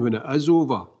even when it is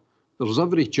over, there's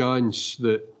every chance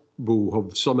that we'll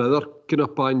have some other kind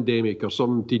of pandemic or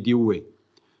something to deal with.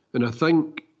 And I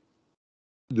think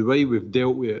the way we've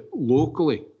dealt with it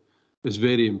locally is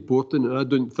very important, and I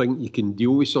don't think you can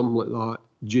deal with something like that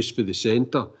just for the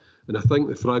centre. And I think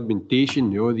the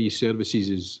fragmentation of all these services,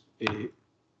 as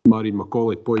Marion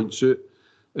Macaulay points out,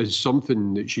 is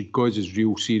something that should cause us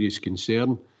real serious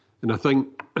concern. And I think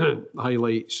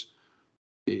highlights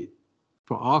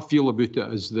what I feel about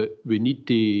it is that we need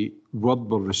to word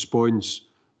our response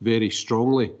very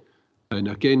strongly. And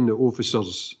again, the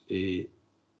officers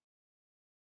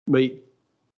might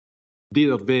do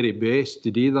their very best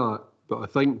to do that, but I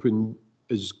think when,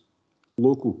 as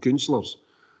local councillors,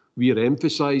 we are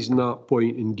emphasising that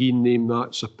point and giving them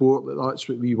that support, that's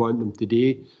what we want them to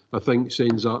do, I think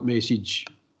sends that message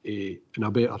in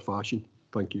a better fashion.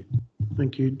 Thank you.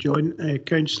 Thank you, John.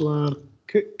 Councillor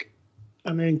Cook,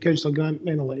 and then Councillor Grant,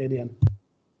 then I'll let Eddie in.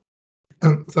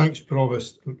 Thanks,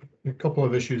 Provost. A couple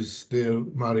of issues there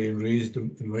Marion raised,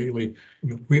 and rightly.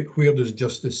 Where does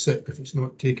justice sit if it's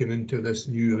not taken into this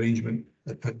new arrangement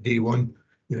at day one?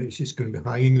 It's just going to be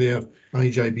hanging there.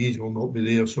 IJBs will not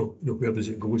be there, so where does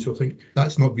it go? So I think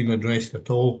that's not been addressed at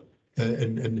all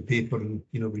in the paper, and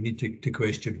we need to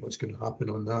question what's going to happen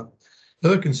on that. The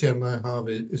other concern I have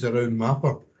is around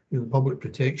MAPA, public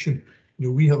protection.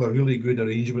 We have a really good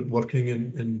arrangement working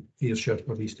in Ayrshire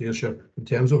or East Ayrshire in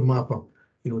terms of MAPA.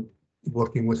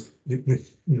 Working with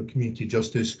community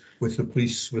justice, with the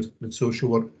police, with social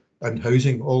work and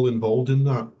housing, all involved in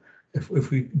that.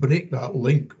 If we break that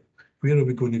link, where are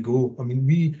we going to go? I mean,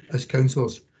 we as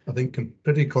councillors, I think, can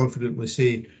pretty confidently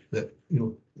say that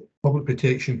public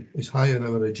protection is high on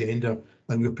our agenda,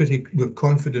 and we're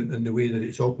confident in the way that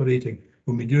it's operating.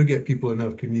 When we do get people in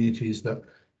our communities that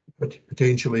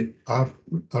potentially are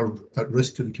at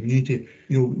risk to the community,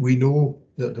 we know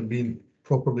that they're being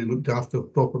properly looked after,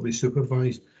 properly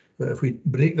supervised. But if we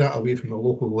break that away from the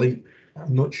local link,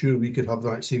 I'm not sure we could have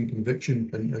that same conviction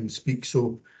and speak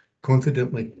so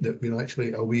confidently that we're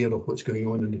actually aware of what's going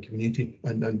on in the community,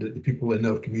 and that the people in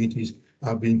our communities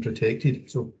are being protected.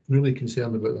 So really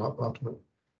concerned about that part of it.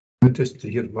 I'm interested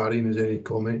to hear if Marion has any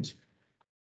comments.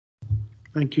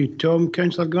 Thank you, Tom.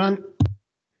 Councillor Grant.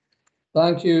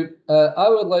 Thank you. I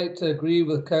would like to agree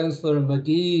with Councillor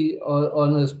McGee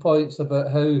on his points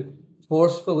about how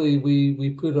forcefully we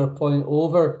put our point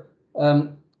over.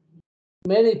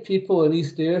 Many people in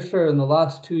East Ayrshire in the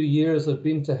last 2 years have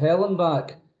been to hell and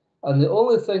back, and the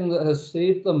only thing that has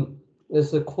saved them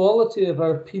is the quality of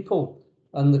our people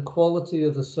and the quality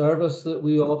of the service that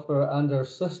we offer and our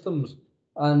systems.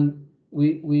 And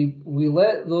we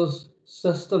let those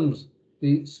systems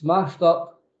be smashed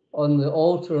up on the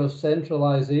altar of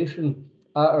centralisation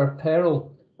at our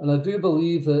peril. And I do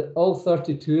believe that all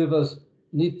 32 of us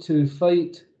need to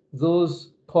fight those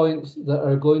points that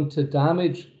are going to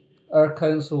damage our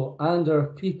council and our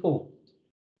people.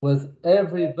 With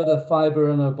every bit of fibre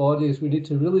in our bodies, we need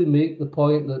to really make the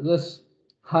point that this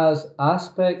has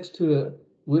aspects to it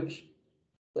which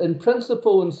in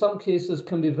principle in some cases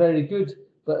can be very good,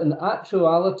 but in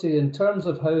actuality, in terms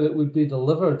of how it would be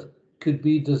delivered, could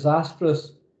be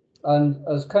disastrous. And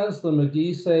as Councillor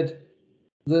McGee said,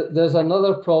 there's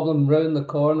another problem round the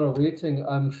corner waiting,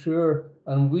 I'm sure,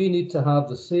 and we need to have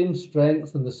the same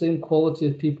strength and the same quality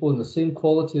of people and the same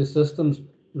quality of systems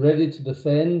ready to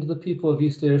defend the people of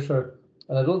East Ayrshire.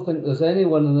 And I don't think there's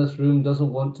anyone in this room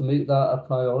doesn't want to make that a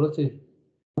priority.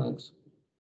 Thanks.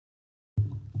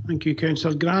 Thank you,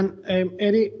 Councillor Grant.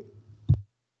 Eddie?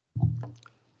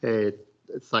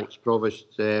 Thanks,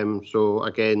 Provost. So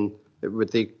again,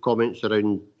 with the comments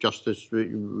around justice,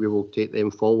 we will take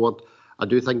them forward. I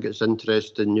do think it's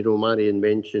interesting, Marion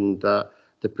mentioned that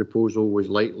the proposal was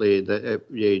likely that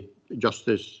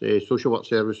justice social work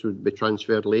service would be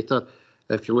transferred later.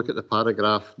 If you look at the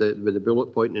paragraph with the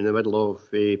bullet point in the middle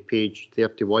of page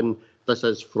 31, this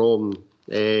is from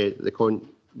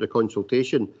the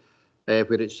consultation,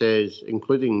 where it says,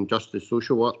 including justice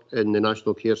social work in the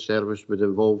National Care Service would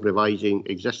involve revising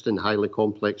existing highly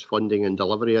complex funding and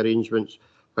delivery arrangements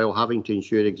while having to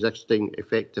ensure existing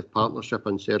effective partnership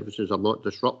and services are not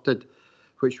disrupted,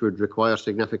 which would require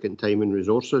significant time and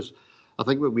resources. I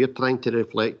think what we're trying to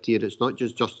reflect here, it's not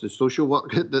just justice social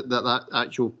work, that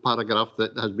actual paragraph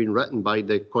that has been written by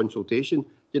the consultation,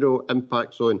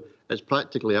 impacts on. It's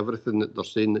practically everything that they're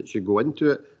saying that should go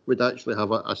into it would actually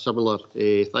have a similar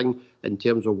thing in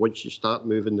terms of once you start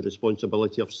moving the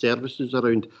responsibility of services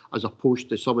around, as opposed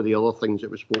to some of the other things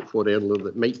that we spoke for earlier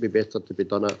that might be better to be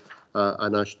done at a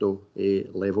national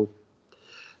level.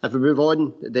 If we move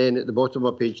on, then at the bottom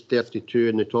of page 32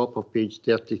 and the top of page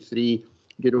 33,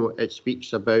 it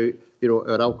speaks about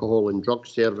our alcohol and drug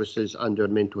services and our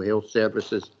mental health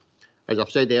services. As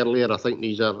I've said earlier, I think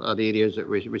these are areas that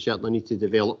we certainly need to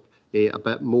develop a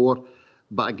bit more.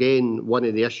 But again, one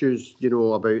of the issues,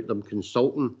 about them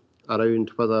consulting around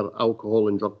whether alcohol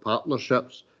and drug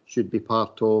partnerships should be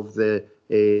part of the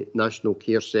National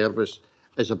Care Service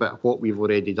is about what we've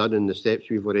already done and the steps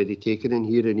we've already taken in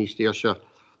here in East Ayrshire.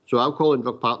 So alcohol and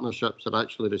drug partnerships are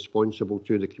actually responsible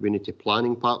to the community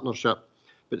planning partnership,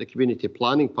 but the community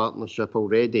planning partnership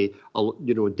already,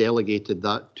 delegated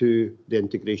that to the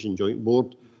Integration Joint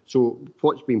Board. So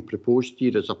what's been proposed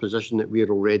here is a position that we're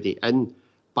already in,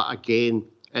 but again,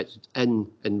 it's in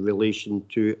relation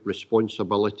to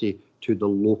responsibility to the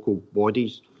local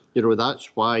bodies. That's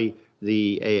why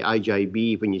the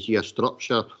IJB, when you see a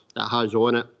structure that has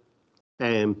on it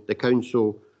the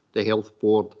council, the Health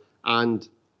Board and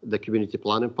the Community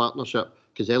Planning Partnership,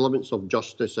 because elements of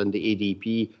justice and the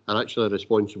ADP are actually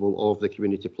responsible of the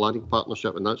Community Planning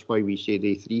Partnership, and that's why we say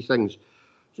the three things.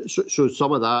 So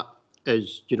some of that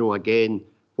is, you know, again,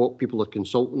 what people are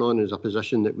consulting on is a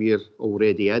position that we're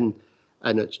already in,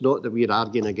 and it's not that we're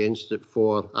arguing against it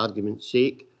for argument's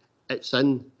sake. It's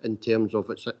in terms of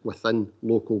it's within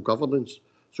local governance.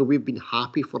 So we've been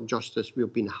happy for justice,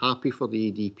 we've been happy for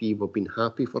the ADP, we've been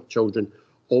happy for children,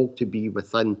 all to be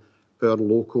within our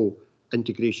local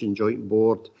integration joint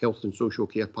board, health and social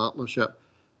care partnership.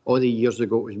 All the years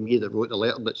ago, it was me that wrote the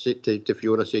letter that said to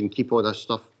Fiona saying, keep all this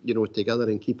stuff, you know, together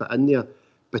and keep it in there.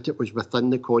 But it was within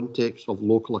the context of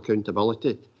local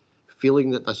accountability.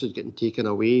 Feeling that this is getting taken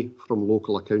away from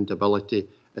local accountability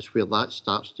is where that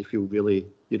starts to feel really,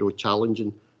 you know,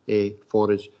 challenging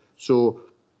for us. So,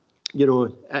 you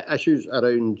know, issues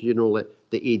around, you know, like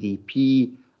the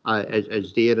ADP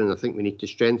is there, and I think we need to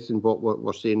strengthen what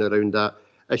we're saying around that.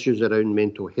 Issues around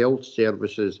mental health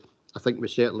services, I think we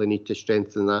certainly need to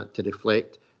strengthen that to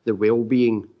reflect the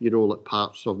well-being, you know, like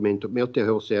parts of mental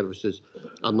health services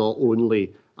are not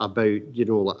only about, you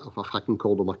know, like, if I can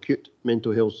call them acute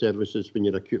mental health services when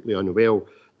you're acutely unwell,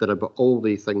 they're about all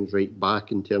these things right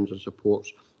back in terms of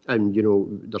supports. And, you know,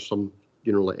 there's some,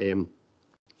 you know, like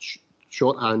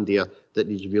shorthand there that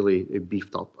needs really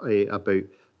beefed up about.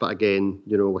 But again,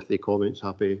 you know, with the comments,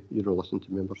 happy, you know, listen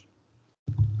to members.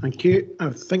 Thank you.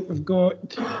 I think we've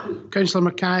got Councillor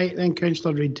Mackay, then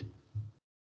Councillor Reid.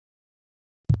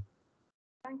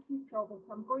 Thank you, Provost.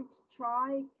 I'm going to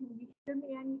try. Can you hear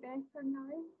me any better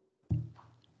now?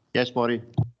 Yes, Maureen.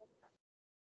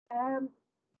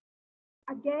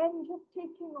 Again, just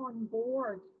taking on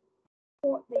board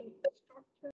what the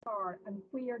structures are and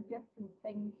where different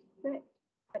things sit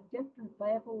at different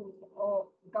levels of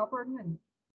government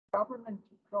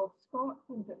across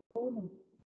Scotland at the moment.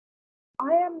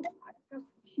 I am just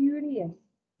curious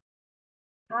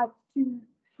as to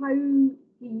how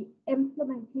the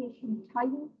implementation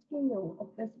timescale of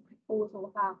this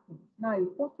proposal happens. Now,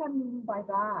 what I mean by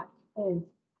that is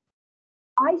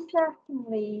I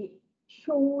certainly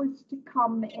chose to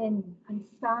come in and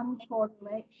stand for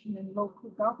election in local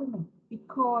government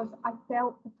because I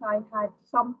felt that I had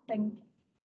something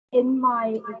in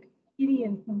my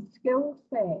experience and skill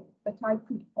set that I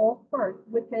could offer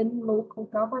within local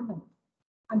government,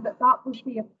 and that was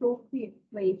the appropriate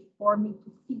place for me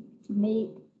to seek to make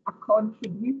a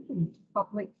contribution to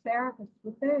public service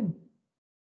within.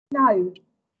 Now,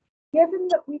 given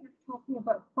that we are talking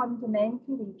about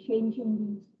fundamentally changing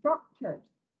these structures,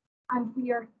 and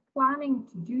we are planning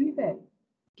to do this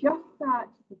just at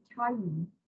the time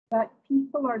that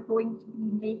people are going to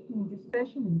be making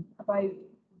decisions about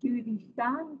do they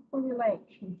stand for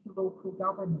election to local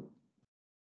government,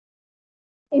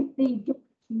 if they don't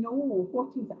know what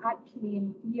is actually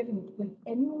inherent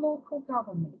within local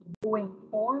government going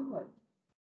forward,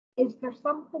 is there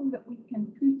something that we can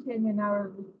put in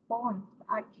our response to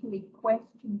actually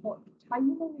question what the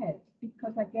timing is?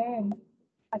 Because again,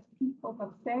 as people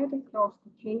have said across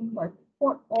the chamber,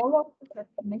 what all of us are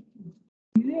committed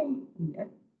to doing here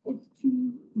is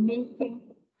to making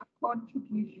a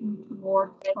contribution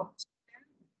towards public service.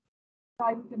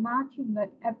 I would imagine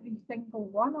that every single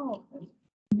one of us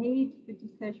made the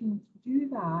decision to do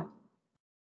that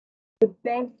the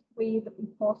best way that we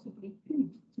possibly could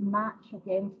to match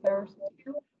against our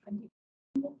skills and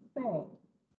experience.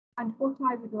 And what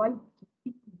I would like to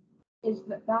see is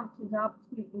that that is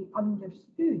absolutely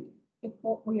understood if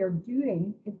what we are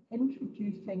doing is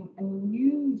introducing a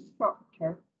new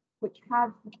structure which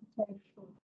has the potential to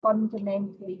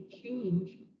fundamentally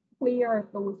change where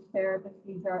those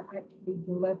services are actually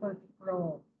delivered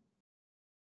from.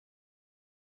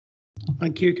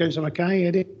 Thank you, Councillor Mackay.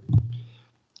 Eddie?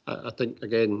 I think,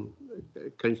 again,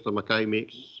 Councillor Mackay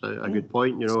makes a good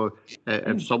point. You know,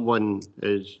 if someone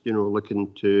is, you know,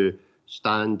 looking to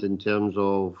stand in terms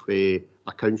of a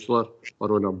councillor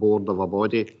or on a board of a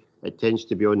body, it tends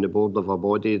to be on the board of a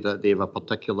body that they have a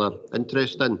particular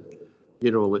interest in.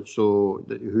 You know, so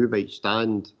who might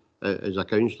stand as a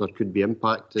councillor could be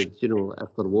impacted. You know,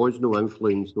 if there was no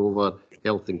influence over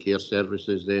health and care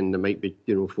services, then there might be,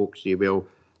 you know, folks say, well,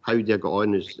 how do you get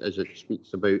on, as it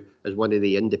speaks about, as one of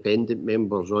the independent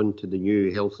members onto the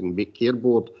new health and care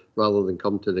board rather than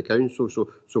come to the council.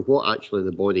 So what actually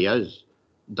the body is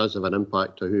does have an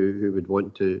impact on who would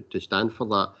want to stand for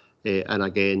that. And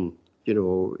again, you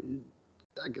know,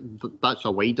 that's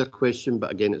a wider question, but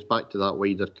again, it's back to that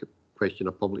wider question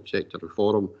of public sector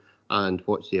reform and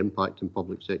what's the impact in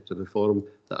public sector reform.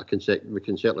 That we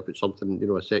can certainly put something, you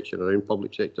know, a section around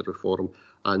public sector reform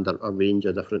and a range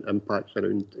of different impacts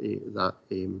around that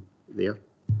there.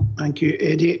 Thank you,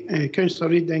 Eddie. Councillor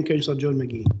Reid, then Councillor John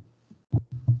McGee.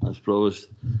 As promised,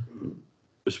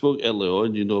 we spoke early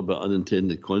on, you know, about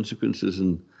unintended consequences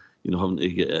and, you know, having to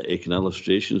get economic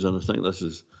illustrations, and I think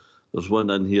there's one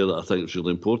in here that I think is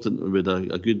really important. We had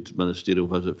a good ministerial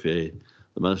visit for the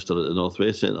Minister at the North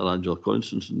West Centre, Angela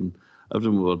Constance, and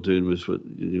everything we were doing was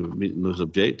meeting those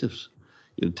objectives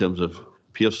in terms of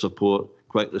peer support,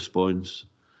 quick response,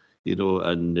 you know,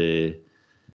 and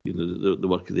you know, the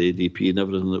work of the ADP and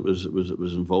everything that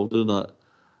was involved in that.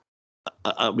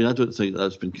 I mean, I don't think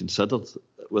that's been considered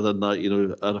within that, you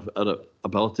know, our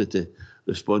ability to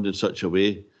respond in such a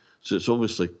way. So it's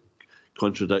obviously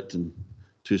contradicting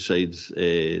two sides,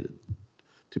 2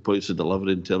 points of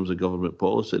delivery in terms of government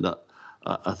policy. And that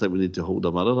I think we need to hold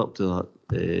a mirror up to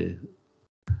that,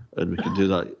 and we can do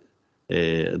that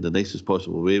in the nicest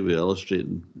possible way. We're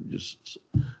illustrating just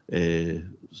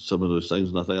some of those things,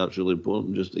 and I think that's really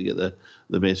important just to get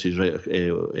the message right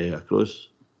across.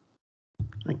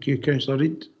 Thank you, Councillor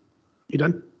Reid. You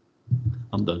done?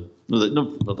 I'm done. No,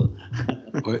 not done.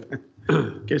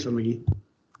 Councillor McGee.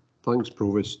 Thanks,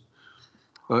 Provost.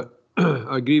 I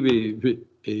agree with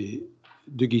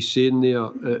Dougie's saying there,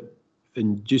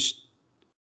 and just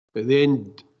at the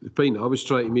end, the point I was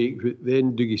trying to make, at the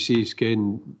end Dougie says,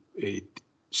 can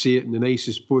say it in the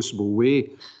nicest possible way.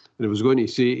 And I was going to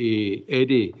say to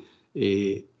Eddie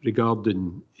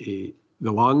regarding the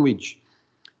language,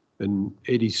 and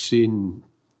Eddie's saying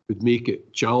would make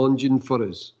it challenging for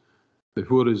us,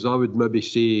 whereas I would maybe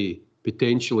say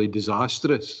potentially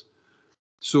disastrous.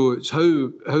 So it's how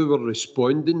we're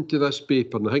responding to this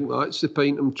paper, and I think that's the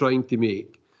point I'm trying to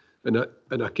make. And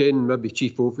I can maybe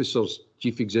chief officers,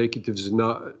 chief executives and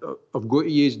that, I've got to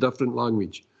use different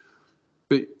language.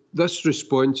 But this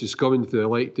response is coming to the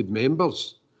elected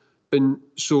members. And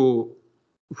so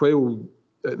while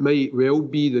it might well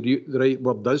be the right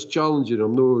word is challenging,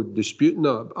 I'm not disputing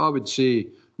that, I would say,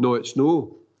 no,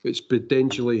 it's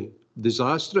potentially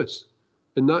disastrous.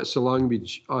 And that's the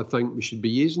language I think we should be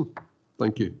using.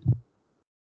 Thank you.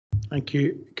 Thank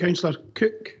you. Councillor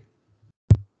Cook.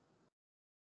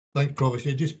 Thanks, Provost.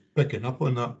 Yeah, just picking up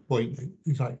on that point,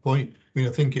 exact point. I mean,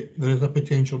 I think there is a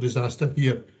potential disaster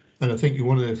here, and I think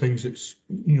one of the things that's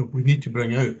we need to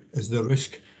bring out is the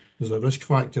risk. There's a risk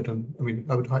factor, and I mean,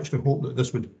 I would actually hope that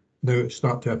this would now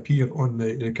start to appear on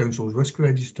the council's risk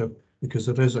register, because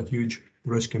there is a huge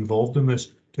risk involved in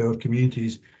this to our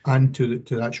communities and to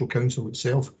the actual council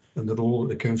itself and the role that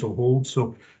the council holds.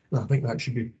 So I think that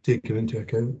should be taken into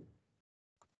account.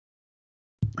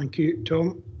 Thank you,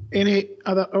 Tom. Any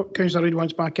other? Oh, Councillor Reid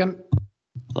wants back in.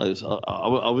 Thanks.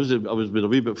 I was being a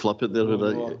wee bit flippant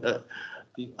there.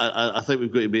 I think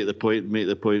we've got to make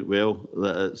the point well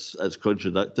that it's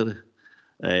contradictory,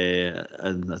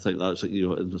 and I think that's I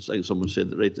think someone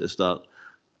said it right at the start.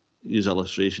 Use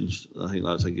illustrations. I think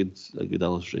that's a good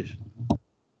illustration.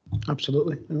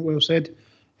 Absolutely, well said.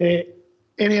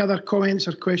 Any other comments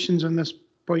or questions on this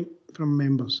point from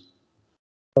members?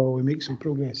 Oh, we make some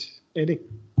progress. Eddie.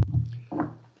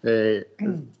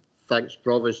 Thanks,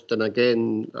 Provost. And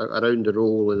again, around the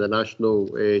role of the National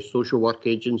Social Work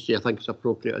Agency, I think it's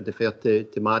appropriate to defer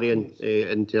to Marion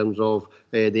in terms of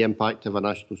the impact of a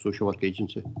National Social Work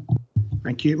Agency.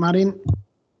 Thank you, Marion.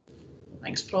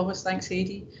 Thanks, Provost. Thanks,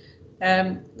 Eddie.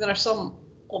 There are some,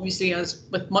 obviously, as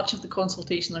with much of the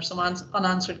consultation, there's some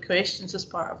unanswered questions as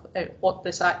part of what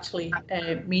this actually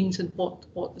means and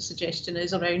what the suggestion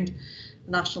is around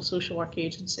the National Social Work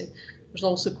Agency. There's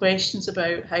also questions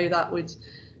about how that would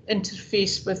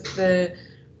interface with the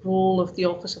role of the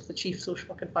Office of the Chief Social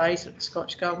Work Advisor at the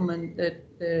Scottish Government,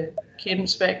 the Care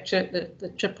Inspectorate, the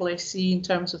SSSC in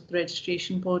terms of the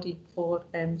registration body for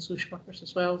social workers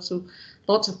as well. So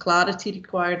lots of clarity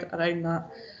required around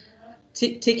that.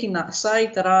 Taking that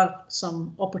aside, there are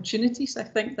some opportunities, I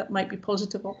think, that might be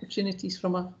positive opportunities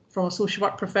from a social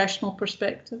work professional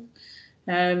perspective.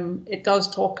 It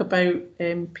does talk about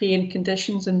pay and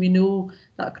conditions, and we know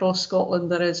that across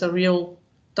Scotland there is a real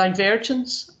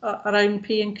divergence around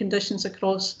pay and conditions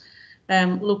across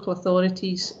local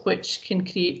authorities, which can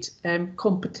create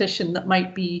competition that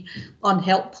might be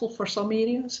unhelpful for some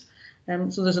areas.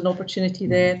 So there's an opportunity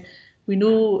there. We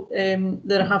know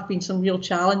there have been some real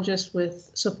challenges with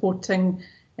supporting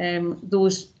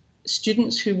those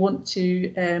students who want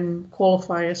to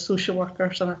qualify as social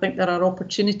workers, and I think there are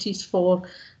opportunities for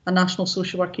a National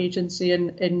Social Work Agency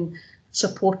in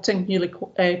supporting newly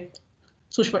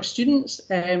social work students,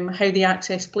 how they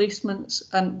access placements,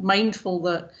 and mindful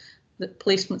that that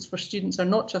placements for students are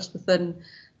not just within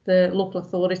the local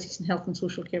authorities and health and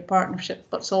social care partnership,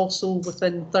 but it's also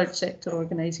within third sector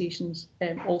organisations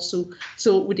also.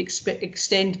 So it would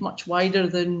extend much wider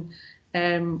than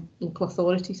local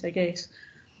authorities, I guess.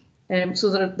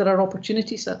 So there are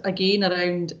opportunities, again,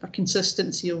 around a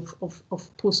consistency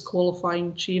of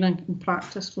post-qualifying training and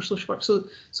practice for social work. So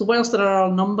whilst there are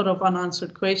a number of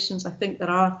unanswered questions, I think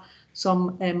there are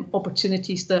some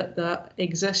opportunities that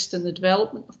exist in the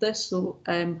development of this. So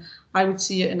I would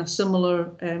see it in a similar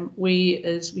way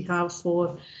as we have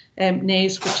for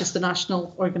NES, which is the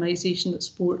national organisation that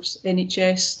supports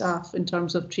NHS staff in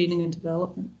terms of training and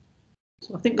development.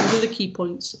 So I think those are the key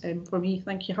points for me.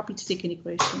 Thank you. Happy to take any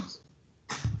questions.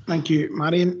 Thank you,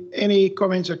 Marion. Any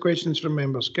comments or questions from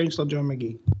members? Councillor John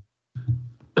McGee.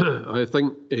 I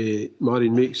think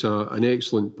Marion makes an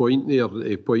excellent point there,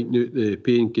 pointing out the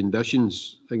paying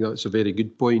conditions. I think that's a very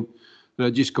good point. And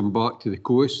I just come back to the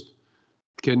coast.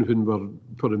 Ken, when we're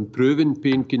for improving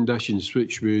paying conditions,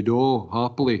 which we would all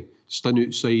happily stand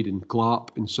outside and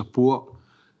clap and support,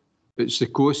 it's the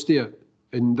cost of it.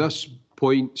 And this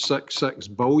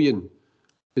 0.66 billion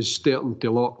is starting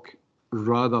to look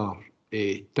rather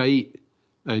tight,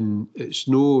 and it's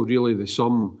no really the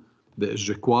sum that is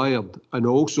required. And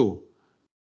also,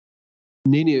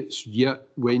 none of it's yet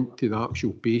went to the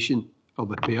actual patient or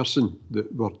the person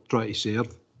that we're trying to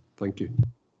serve. Thank you.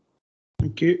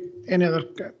 Thank you. Any other?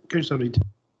 Councillor Reid.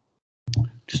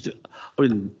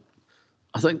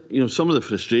 I think, some of the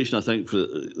frustration, I think, for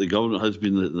the government has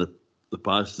been in the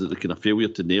past, that the kind of failure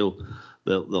to nail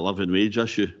the living wage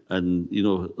issue. And,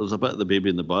 there's a bit of the baby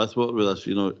in the bathwater with this,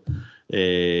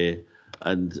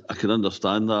 and I can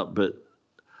understand that, but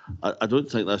I don't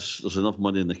think there's enough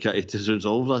money in the kitty to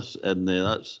resolve this, and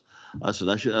that's an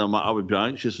issue. I would be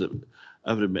anxious that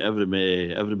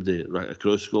everybody right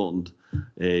across Scotland,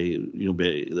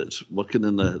 that's working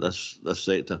in this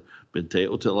sector, be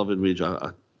entitled to a living wage.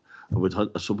 I would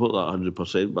support that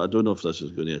 100%, but I don't know if this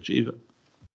is going to achieve it.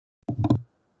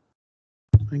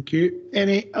 Thank you.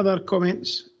 Any other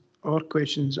comments or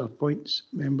questions or points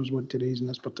members want to raise in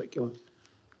this particular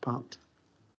part?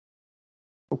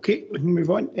 Okay, we can move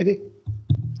on. Eddie.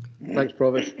 Thanks,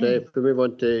 Provost. If we move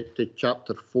on to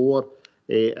Chapter 4,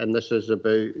 and this is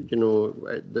about,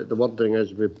 the wording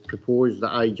is we propose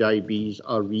that IJBs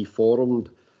are reformed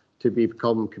to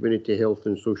become community health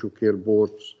and social care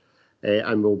boards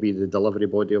and will be the delivery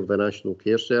body of the National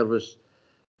Care Service.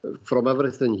 From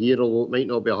everything here, although it might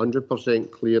not be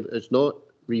 100% clear, it's not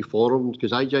reformed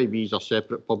because IJBs are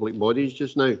separate public bodies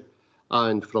just now.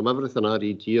 And from everything I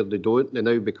read here, they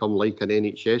now become like an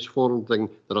NHS form thing.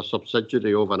 They're a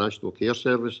subsidiary of a National Care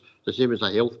Service, the same as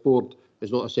a health board.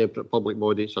 It's not a separate public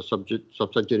body, it's a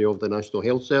subsidiary of the National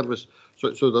Health Service. So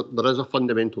there is a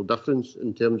fundamental difference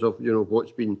in terms of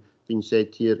what's been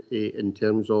said here in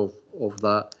terms of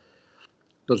that.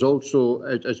 There's also,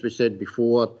 as we said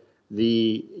before,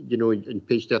 in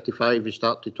page 35, we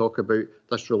start to talk about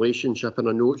this relationship, and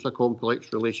I know it's a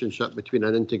complex relationship between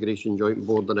an integration joint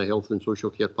board and a health and social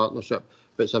care partnership,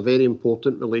 but it's a very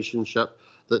important relationship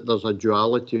that there's a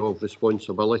duality of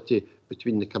responsibility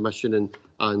between the commissioning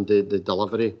and the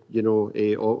delivery,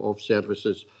 of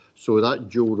services. So that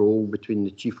dual role between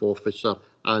the chief officer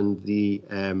and the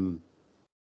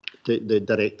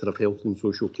director of health and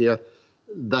social care,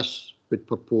 this would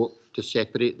purport to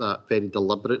separate that, very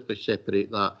deliberately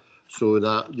separate that, so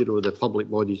that the public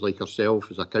bodies like ourselves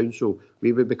as a council,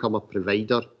 we would become a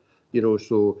provider.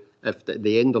 So if at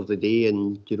the end of the day,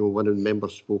 and one of the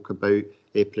members spoke about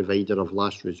a provider of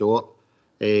last resort.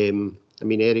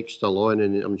 Eric's still on,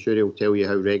 and I'm sure he'll tell you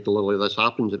how regularly this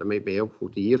happens, and it might be helpful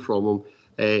to hear from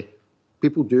him.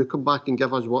 People do come back and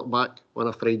give us work back on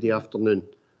a Friday afternoon,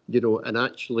 and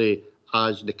actually,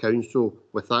 as the council,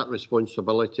 with that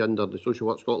responsibility under the Social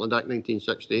Work Scotland Act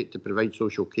 1968 to provide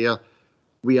social care,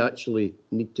 we actually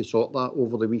need to sort that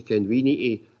over the weekend. We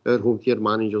need to, our home care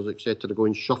managers, etc., go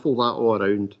and shuffle that all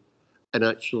around and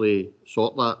actually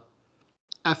sort that.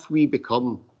 If we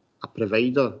become a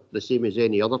provider, the same as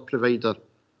any other provider,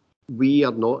 we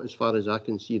are not, as far as I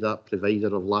can see, that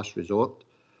provider of last resort.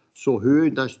 So who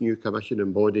in this new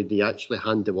commissioning body do you actually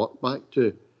hand the work back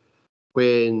to?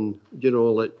 When,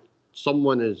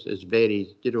 someone is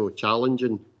very,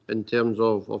 challenging in terms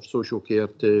of social care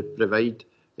to provide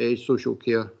social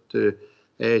care to.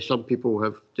 Some people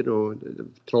have,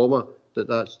 trauma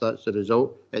that's the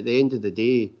result. At the end of the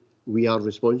day, we are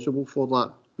responsible for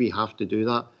that. We have to do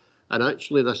that. And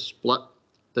actually, the split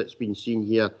that's been seen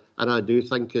here, and I do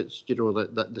think it's,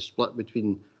 that the split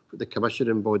between the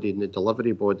commissioning body and the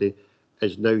delivery body,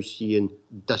 is now seeing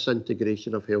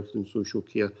disintegration of health and social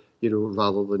care,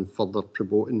 rather than further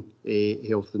promoting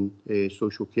health and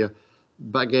social care.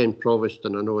 But again, Provost,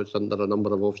 and I know it's under a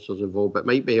number of officers involved, but it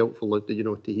might be helpful, to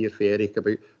hear from Eric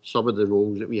about some of the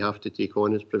roles that we have to take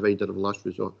on as provider of last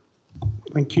resort.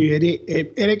 Thank you,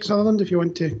 Eric. Eric Sutherland, if you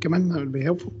want to come in, that would be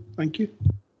helpful. Thank you.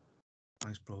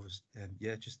 Thanks, Provost.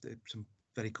 Yeah, just some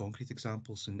very concrete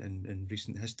examples in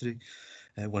recent history.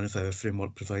 One of our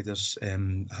framework providers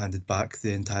handed back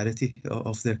the entirety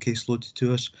of their caseload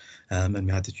to us, and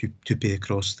we had to pay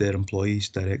across their employees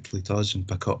directly to us and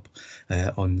pick up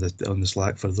on the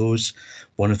slack for those.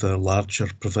 One of our larger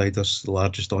providers, the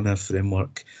largest on our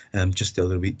framework, just the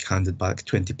other week handed back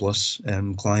 20 plus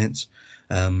clients,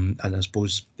 and I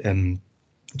suppose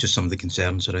just some of the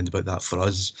concerns around about that for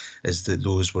us is that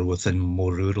those were within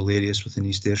more rural areas within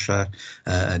East Ayrshire,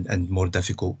 and more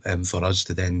difficult for us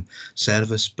to then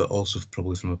service, but also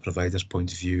probably from a provider's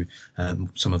point of view,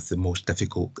 some of the most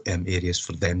difficult areas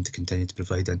for them to continue to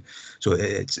provide in. So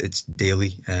it's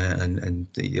daily, and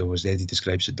as Eddie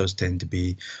describes, it does tend to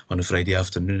be on a Friday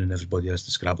afternoon, and everybody has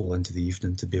to scrabble into the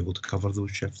evening to be able to cover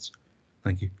those shifts.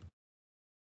 Thank you.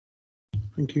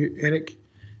 Thank you, Eric.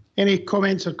 Any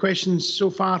comments or questions so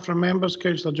far from members?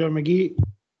 Councillor John McGee.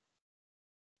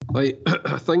 I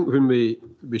think when we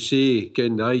say the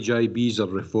IJBs are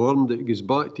reformed, it goes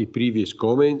back to previous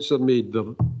comments are made.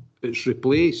 It's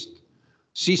replaced,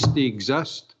 ceased to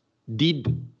exist,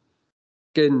 deed.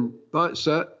 That's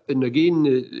it. And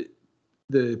again,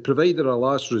 the provider of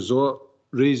last resort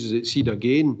raises its head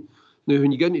again. Now,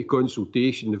 when you get into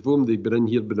consultation, if only they'd been in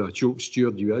here with a choke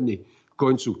steward, you any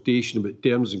consultation about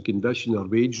terms and conditions or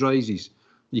wage rises.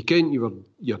 You can't,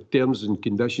 your terms and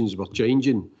conditions were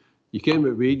changing. You came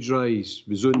at wage rise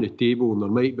was on the table, and there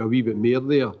might be a wee bit more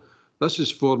there. This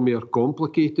is far more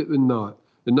complicated than that,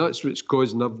 and that's what's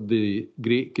causing the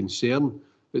great concern.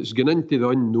 It's gone into the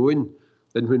unknown,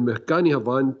 and when we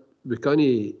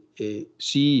can't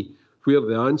see where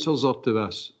the answers are to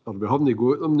this, or we haven't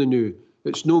got them now,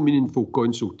 it's no meaningful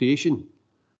consultation.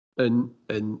 And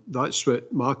that's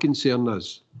what my concern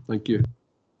is. Thank you.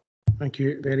 Thank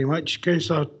you very much.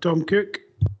 Councillor Tom Cook.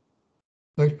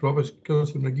 Thanks, Provost.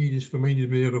 Councillor McGee just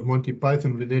reminded me of Monty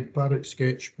Python with the Ned Parrott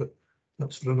sketch, but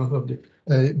that's for another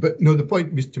day. But no, the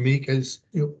point was to make is,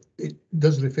 it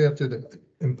does refer to the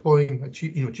employing a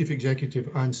chief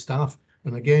executive and staff.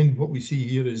 And again, what we see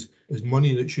here is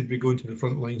money that should be going to the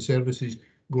frontline services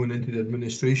going into the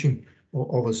administration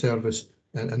of a service,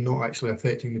 and not actually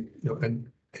affecting, and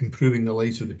improving the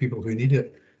lives of the people who need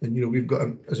it. And we've got,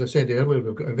 as I said earlier,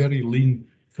 we've got a very lean,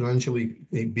 financially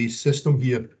based system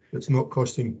here that's not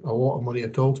costing a lot of money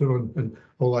at all to run, and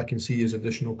all I can see is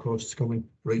additional costs coming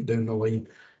right down the line,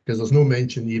 because there's no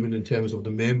mention even in terms of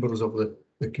the members of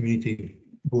the community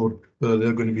board, whether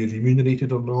they're going to be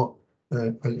remunerated or not,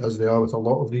 as they are with a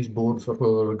lot of these boards, or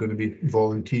whether they're going to be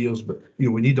volunteers. But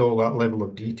we need all that level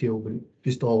of detail, but it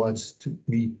just all adds to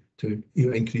me to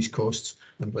increase costs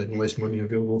and less money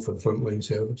available for the frontline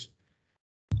service.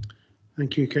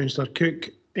 Thank you, Councillor Cook.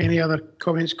 Any other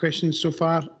comments, questions so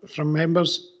far from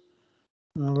members?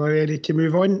 I'll allow Eddie to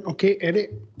move on. Okay, Eddie.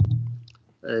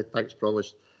 Thanks,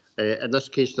 Provost. In this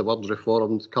case, the word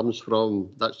reformed comes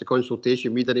from, that's the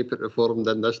consultation, we didn't put reformed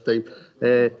in this time.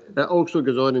 It also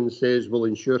goes on and says, will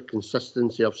ensure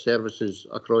consistency of services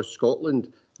across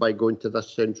Scotland by going to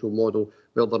this central model.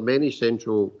 Well, there are many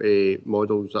central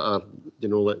models that are,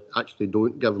 that actually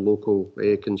don't give local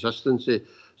consistency.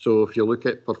 So if you look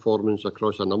at performance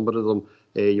across a number of them,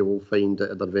 you will find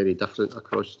that they're very different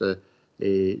across the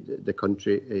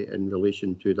country in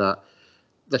relation to that.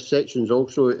 This section is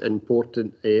also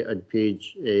important on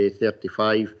page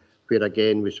 35, where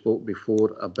again we spoke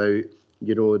before about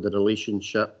the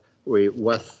relationship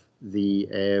with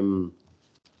the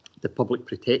public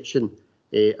protection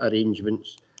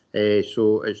arrangements.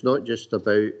 So it's not just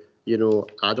about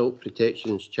adult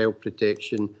protection, it's child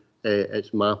protection,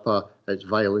 it's MAPA, it's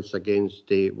violence against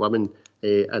women,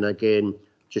 and again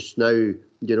just now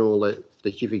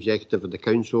the Chief Executive of the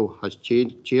Council has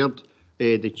chaired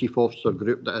the Chief Officer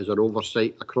group that has an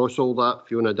oversight across all that.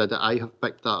 Fiona did it, I have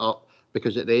picked that up,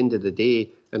 because at the end of the day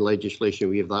in legislation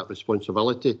we have that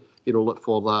responsibility, look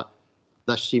for that.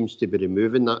 This seems to be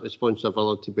removing that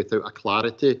responsibility without a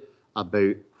clarity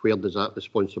about where does that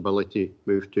responsibility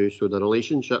move to. So the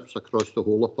relationships across the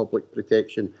whole of public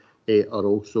protection are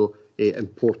also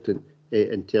important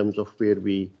in terms of where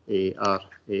we are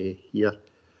here.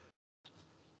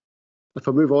 If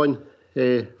I move on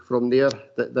from there,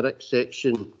 the next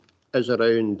section is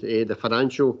around the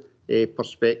financial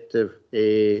perspective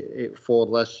for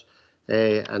this,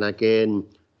 and again,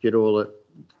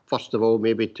 first of all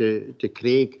maybe to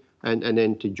Craig and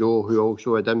then to Joe, who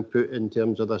also had input in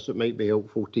terms of this. It might be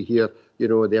helpful to hear, you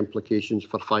know, the implications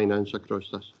for finance across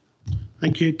this.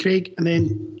 Thank you, Craig. And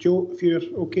then Joe, if you're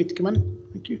okay to come in.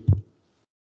 Thank you.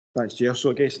 Thanks, Chair.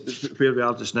 So I guess where we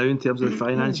are just now in terms of the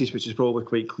finances, which is probably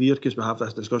quite clear because we have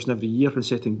this discussion every year when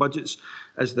setting budgets,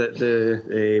 is that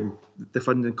the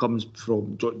funding comes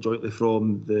from jointly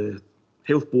from the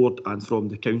Health Board and from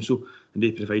the Council, and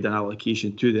they provide an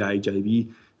allocation to the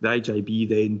IJB. The IJB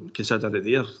then consider at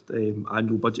their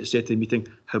annual budget setting meeting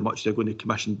how much they're going to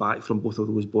commission back from both of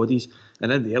those bodies.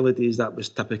 And in the early days, that was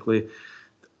typically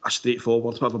a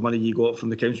straightforward, whatever money you got from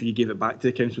the council, you gave it back to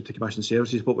the council to commission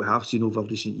services. What we have seen over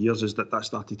recent years is that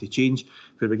started to change,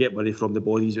 where we get money from the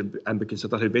bodies and we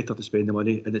consider how better to spend the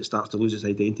money, and it starts to lose its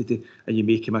identity, and you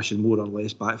may commission more or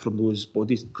less back from those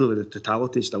bodies. Clearly the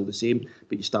totality is still the same,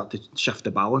 but you start to shift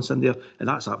the balance in there, and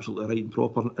that's absolutely right and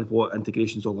proper and what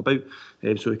integration is all about.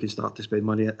 So we can start to spend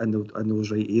money in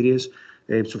those right areas.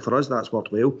 So for us, that's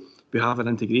worked well. We have an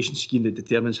integration scheme that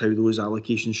determines how those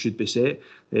allocations should be set.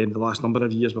 The last number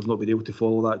of years, we've not been able to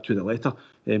follow that to the letter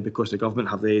because the government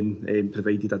have then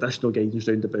provided additional guidance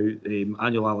around about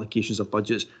annual allocations of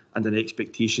budgets and an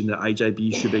expectation that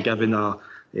IJB should be given a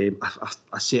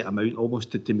set amount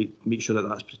almost to make sure that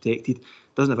that's protected.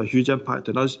 Doesn't have a huge impact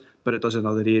on us, but it does in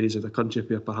other areas of the country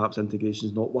where perhaps integration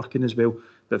is not working as well.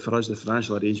 But for us, the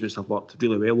financial arrangements have worked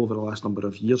really well over the last number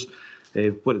of years.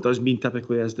 What it does mean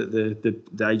typically is that the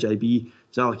IJB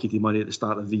is allocated money at the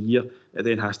start of the year. It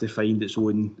then has to find its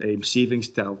own savings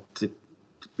to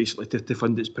basically to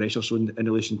fund its pressure. So in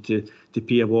relation to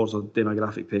pay awards or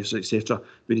demographic pressure, etc.,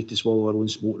 we need to swallow our own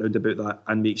smoke round about that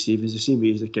and make savings the same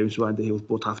way as the council and the health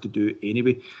board have to do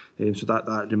anyway. So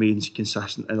that remains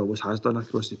consistent and always has done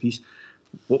across the piece.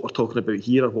 What we're talking about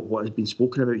here, or what has been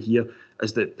spoken about here,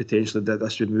 is that potentially that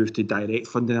this would move to direct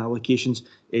funding allocations.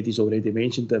 Eddie's already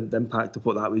mentioned the impact of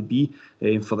what that would be.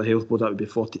 For the health board, that would be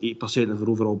 48% of their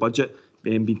overall budget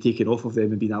being taken off of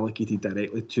them and being allocated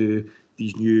directly to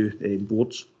these new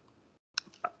boards.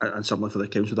 And similar for the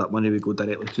council, that money would go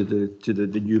directly to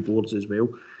the new boards as well.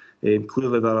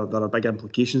 Clearly, there are big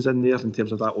implications in there in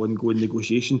terms of that ongoing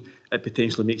negotiation. It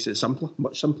potentially makes it simpler,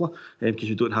 much simpler, because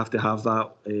you don't have to have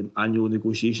that annual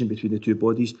negotiation between the two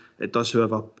bodies. It does,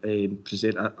 however,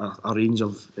 present a range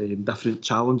of different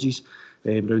challenges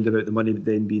round about the money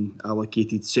then being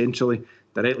allocated centrally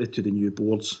directly to the new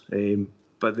boards,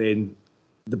 but then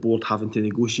the board having to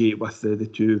negotiate with the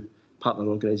two partner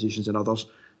organisations and others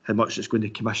how much it's going to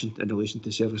commission in relation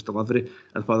to service delivery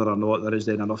and whether or not there is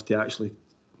then enough to actually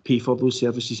pay for those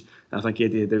services. And I think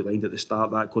Eddie had outlined at the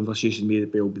start that conversation may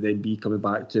well then be coming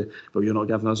back to, well, you're not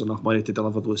giving us enough money to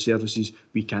deliver those services,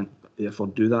 we can't therefore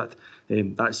do that.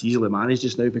 That's easily managed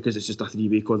just now because it's just a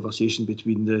three-way conversation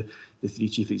between the three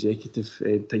chief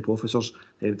executive type officers.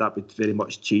 That would very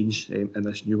much change in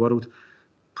this new world.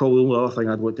 Probably the only other thing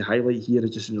I'd want to highlight here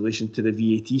is just in relation to the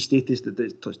VAT status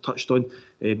that touched on.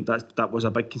 That was a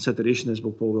big consideration, as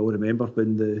we'll probably all remember,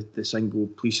 when the single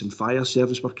police and fire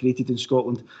service were created in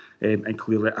Scotland. And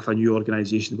clearly, if a new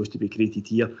organisation was to be created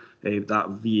here, that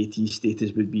VAT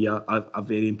status would be a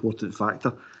very important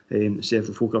factor.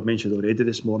 Several folk have mentioned already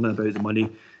this morning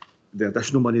about the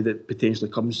additional money that potentially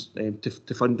comes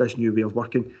to fund this new way of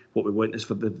working. What we want is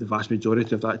for the vast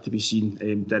majority of that to be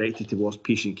seen directed towards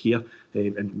patient care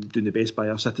and doing the best by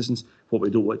our citizens. What we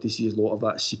don't want to see is a lot of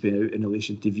that seeping out in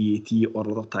relation to VAT or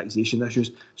other taxation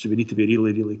issues. So we need to be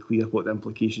really, really clear what the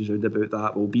implications around about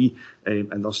that will be.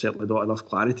 And there's certainly not enough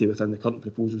clarity within the current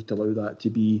proposals to allow that to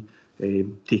be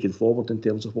taken forward in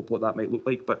terms of what that might look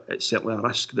like. But it's certainly a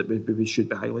risk that we should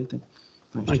be highlighting.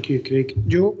 Thank you, Craig.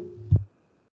 Joe?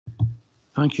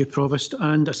 Thank you, Provost.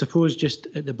 And I suppose just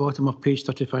at the bottom of page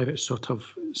 35, it sort of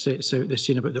sets out the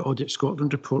scene about the Audit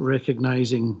Scotland report,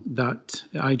 recognising that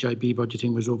IJB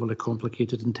budgeting was overly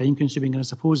complicated and time-consuming. And I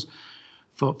suppose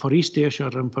for East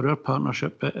Ayrshire and for our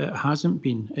partnership, it hasn't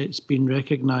been. It's been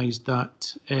recognised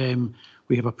that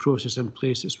we have a process in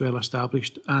place that's well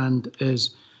established and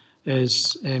is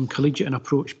collegiate in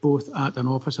approach, both at an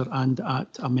officer and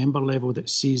at a member level, that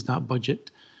sees that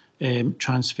budget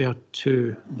transferred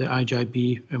to the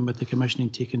IJB and with the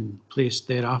commissioning taking place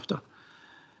thereafter.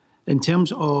 In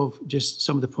terms of just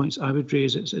some of the points I would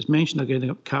raise, it's mentioned again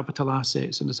about capital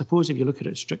assets, and I suppose if you look at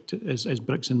it strict as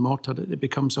bricks and mortar, it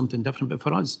becomes something different. But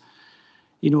for us,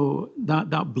 you know, that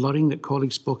blurring that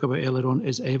colleagues spoke about earlier on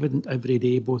is evident every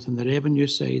day, both in the revenue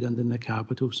side and in the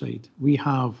capital side. We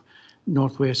have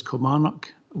North West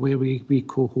Kilmarnock, where we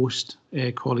co-host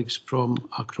colleagues from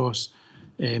across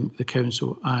the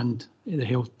council and the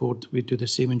health board. We do the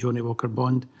same in Johnny Walker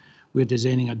Bond. we're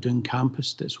designing a Doon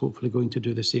campus that's hopefully going to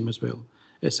do the same as well.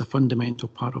 It's a fundamental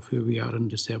part of who we are and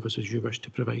the services you wish to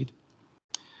provide.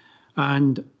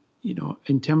 And, you know,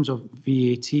 in terms of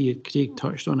VAT, Craig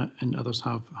touched on it and others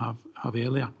have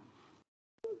earlier.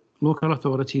 Local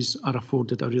authorities are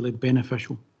afforded a really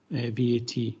beneficial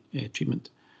VAT treatment.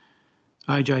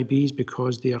 IJBs,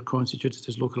 because they are constituted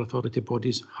as local authority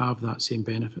bodies, have that same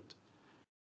benefit.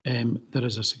 There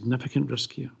is a significant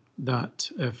risk here that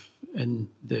if in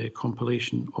the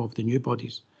compilation of the new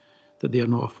bodies that they are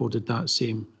not afforded that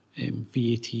same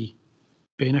VAT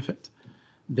benefit,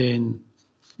 then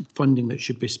funding that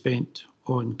should be spent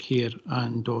on care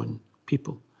and on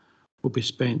people will be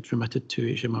spent remitted to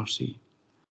HMRC.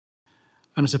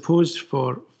 And I suppose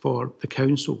for the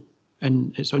council,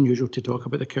 and it's unusual to talk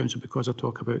about the council because I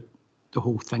talk about the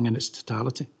whole thing in its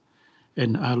totality,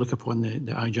 and I look upon the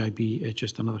IJB as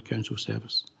just another council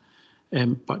service.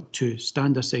 But to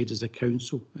stand aside as a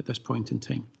council at this point in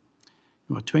time,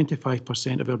 you know,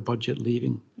 25% of our budget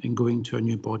leaving and going to a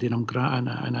new body, and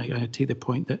I take the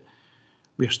point that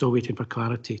we're still waiting for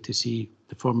clarity to see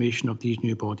the formation of these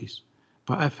new bodies.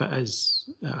 But if it is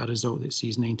a result that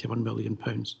sees £91 million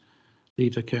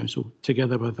leave the council,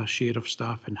 together with a share of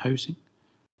staff in housing,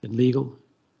 in legal,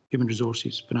 human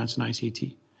resources, finance and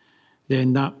ICT,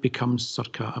 then that becomes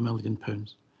circa £1 million.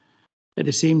 At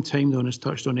the same time, though, and as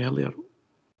touched on earlier,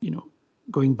 you know,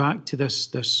 going back to this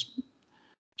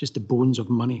just the bones of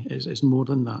money is more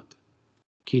than that.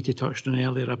 Katie touched on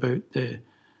earlier about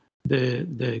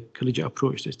the collegiate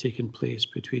approach that's taken place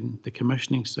between the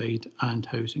commissioning side and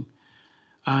housing,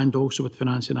 and also with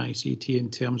finance and ICT in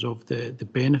terms of the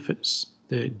benefits,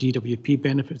 the DWP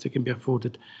benefits that can be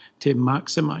afforded to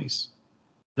maximise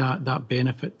that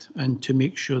benefit and to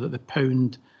make sure that the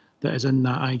pound that is in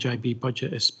that IJB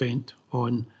budget is spent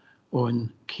on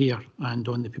care and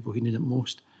on the people who need it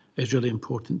most is really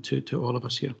important to all of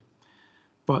us here.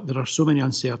 But there are so many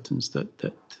uncertainties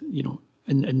that you know,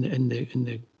 in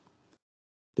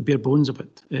the bare bones of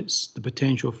it, it's the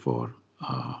potential for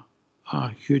a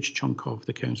huge chunk of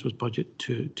the council's budget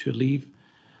to leave.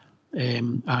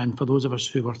 And for those of us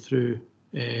who were through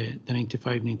the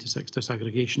 95-96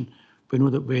 disaggregation, we know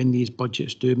that when these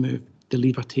budgets do move, they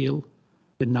leave a tail,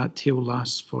 then that tail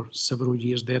lasts for several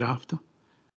years thereafter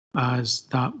as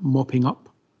that mopping up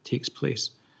takes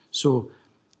place. So,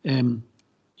 you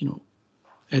know,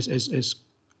 as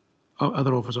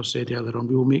other officers said earlier on,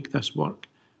 we will make this work,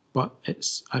 but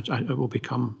it will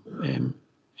become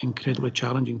incredibly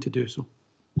challenging to do so.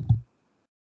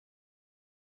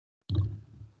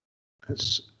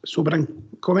 That's sobering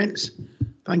comments.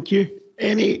 Thank you.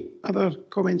 Any other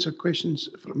comments or questions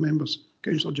from members?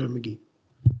 Councillor John McGee.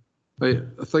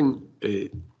 I think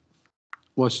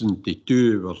listening to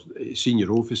two of our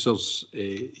senior officers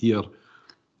here,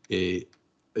 it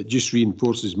just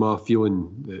reinforces my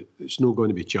feeling that it's not going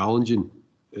to be challenging.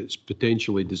 It's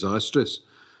potentially disastrous.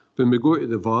 When we go to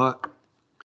the VAT,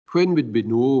 when would we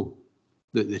know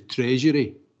that the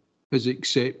Treasury has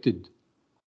accepted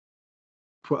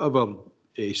whatever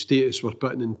status we're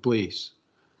putting in place,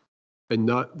 and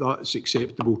that's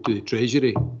acceptable to the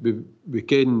Treasury? We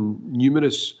ken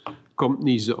numerous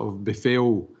companies that have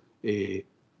befell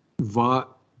VAT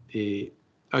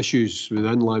issues with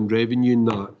inland revenue and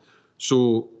that.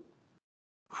 So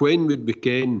when would we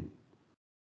ken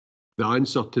the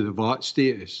answer to the VAT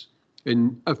status?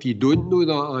 And if you don't know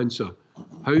that answer,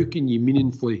 how can you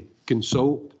meaningfully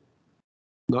consult?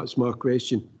 That's my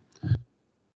question.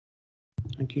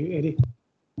 Thank you, Eddie.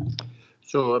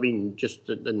 So, I mean, just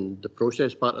in the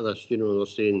process part of this, you know, they're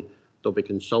saying they'll be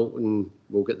consulting,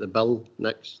 we'll get the bill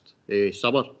next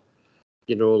summer.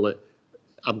 You know, like,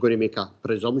 I'm going to make a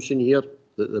presumption here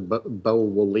that the bill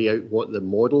will lay out what the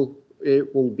model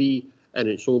will be, and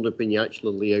it's only when you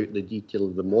actually lay out the detail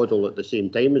of the model at the same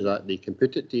time as that they can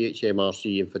put it to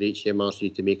HMRC and for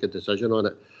HMRC to make a decision on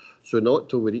it. So not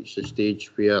till we reach the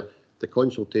stage where the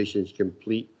consultation is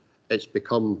complete, it's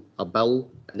become a bill,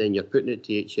 and then you're putting it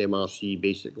to HMRC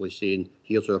basically saying,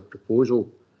 here's our proposal,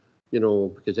 you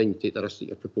know, because then you take the risk that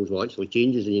your proposal actually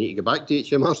changes and you need to go back to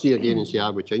HMRC again and say,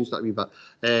 we changed that a wee bit.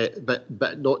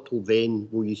 But not till then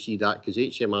will you see that, because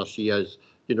HMRC has,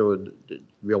 you know,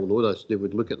 we all know this, they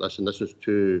would look at this and this is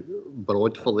too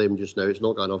broad for them just now. It's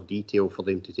not got enough detail for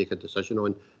them to take a decision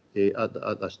on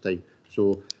at this time.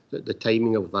 So the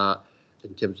timing of that,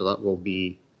 in terms of that, will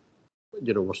be,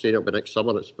 you know, we're saying it'll be next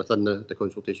summer. It's within the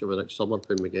consultation of next summer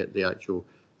when we get the actual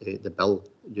the bill,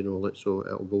 you know, so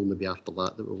it'll only be after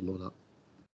that that we'll know that.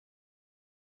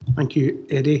 Thank you,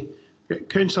 Eddie.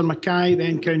 Councillor Mackay,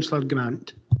 then Councillor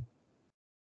Grant.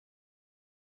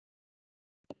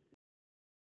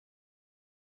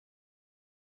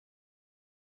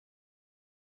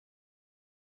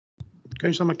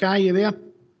 Councillor Mackay, you there?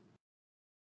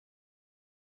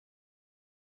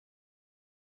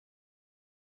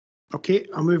 Okay,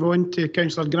 I'll move on to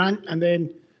Councillor Grant, and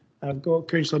then I've got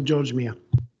Councillor George Mayor.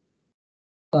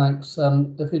 Thanks.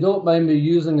 If you don't mind me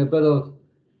using a bit of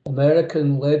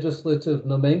American legislative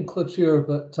nomenclature,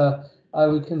 but I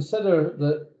would consider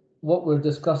that what we're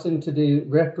discussing today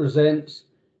represents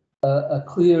a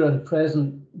clear and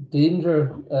present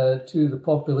danger to the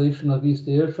population of East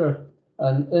Ayrshire,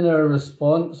 and in our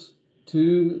response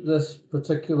to this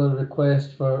particular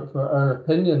request for our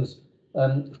opinions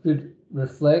should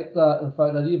reflect that. In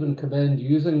fact, I'd even commend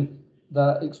using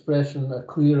that expression, a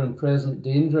clear and present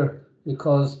danger,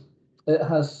 because it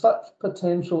has such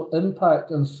potential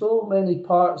impact on so many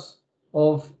parts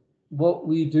of what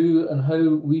we do and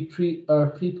how we treat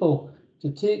our people. To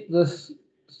take this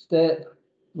step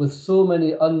with so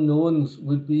many unknowns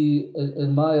would be,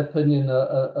 in my opinion,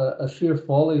 a sheer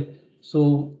folly.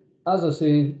 So, as I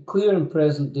say, clear and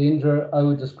present danger, I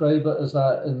would describe it as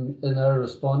that in our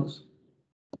response.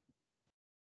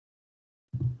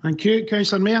 Thank you.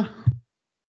 Councillor Mayor.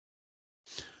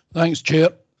 Thanks, Chair.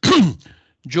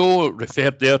 Joe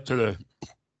referred there to the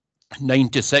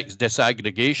 96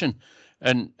 disaggregation,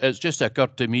 and it's just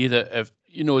occurred to me that if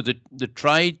they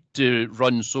tried to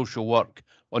run social work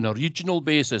on a regional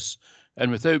basis,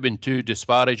 and without being too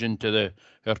disparaging to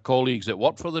our colleagues that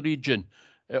work for the region,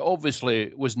 it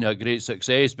obviously wasn't a great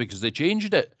success because they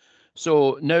changed it.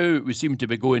 So now we seem to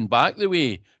be going back the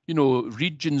way,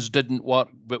 regions didn't work,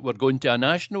 but we're going to a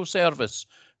national service.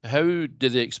 How do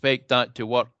they expect that to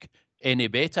work any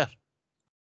better?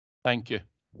 Thank you.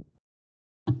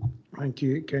 Thank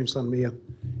you, Councillor Mayor.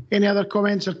 Any other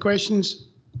comments or questions?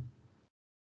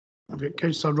 I've got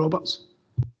Councillor Roberts.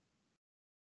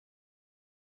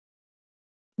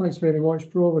 Thanks very much,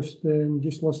 Provost.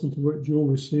 Just listening to what Joe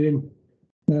was saying,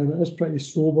 it is pretty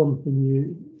sobering when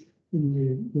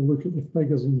you look at the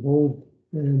figures involved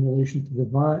in relation to the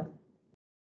VAT.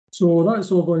 So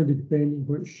that's all going to be dependent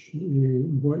on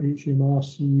what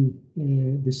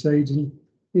HMRC decides. And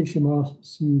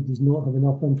HMRC does not have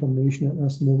enough information at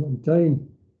this moment in time.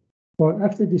 But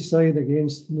if they decide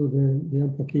against the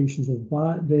implications of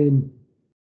that, then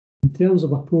in terms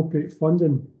of appropriate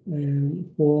funding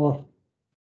for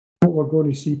what we're going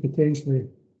to see potentially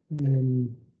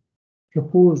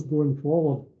proposed going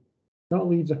forward, that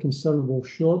leaves a considerable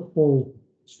shortfall.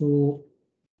 So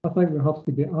I think we have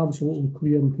to be absolutely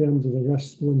clear in terms of the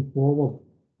risks going forward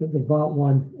that the VAT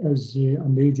one is a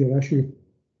major issue,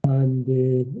 and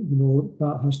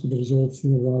that has to be resolved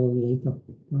sooner rather than later.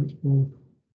 Thanks, Paul.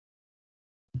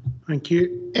 Thank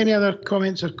you. Any other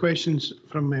comments or questions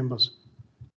from members?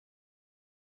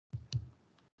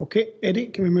 Okay, Eddie,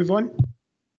 can we move on?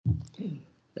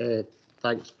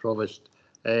 Thanks, Provost.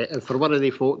 And for one of the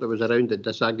folk that was around at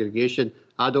disaggregation,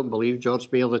 I don't believe, George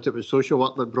Mayor, that it was social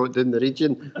work that brought down the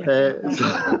region.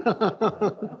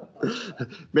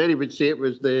 Many would say it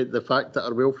was the fact that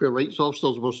our welfare rights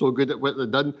officers were so good at what they'd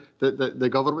done that the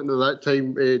government at that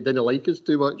time didn't like us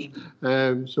too much.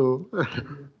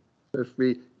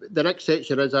 The next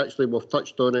section is actually, we've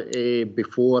touched on it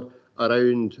before,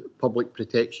 around public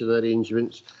protection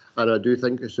arrangements, and I do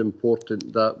think it's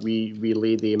important that we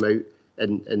lay them out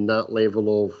in that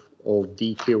level of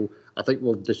detail. I think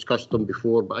we've discussed them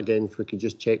before, but again, if we could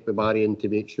just check with Marion to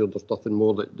make sure there's nothing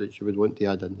more that she would want to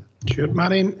add in there. Sure,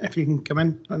 Marion, if you can come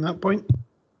in on that point.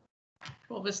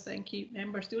 Obviously, thank you,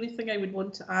 members. The only thing I would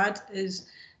want to add is,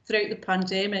 throughout the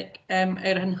pandemic, our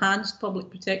enhanced public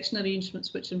protection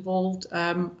arrangements, which involved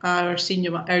our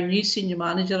new senior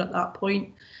manager at that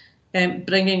point,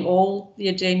 bringing all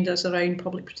the agendas around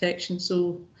public protection.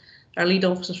 So our lead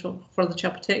officers for the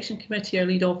Child Protection Committee, our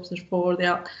lead officers for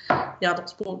the Adult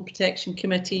Sport and Protection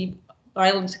Committee,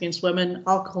 violence against women,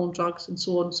 alcohol and drugs, and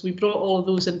so on. So we brought all of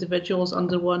those individuals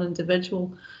under one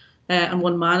individual and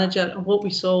one manager. And what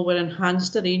we saw were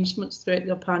enhanced arrangements throughout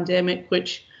the pandemic,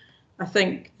 which I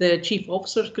think the Chief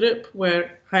Officers Group were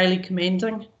highly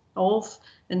commending of,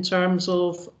 in terms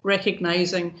of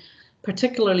recognising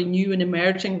particularly new and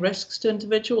emerging risks to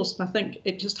individuals. And I think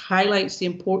it just highlights the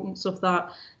importance of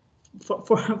that,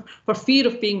 for fear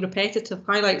of being repetitive,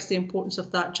 highlights the importance of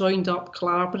that joined up,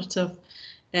 collaborative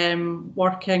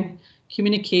working,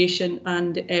 communication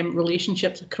and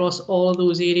relationships across all of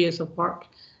those areas of work.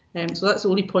 So that's the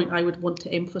only point I would want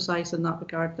to emphasise in that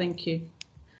regard. Thank you.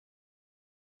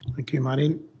 Thank you,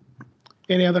 Marion.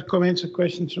 Any other comments or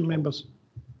questions from members?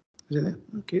 Is it there?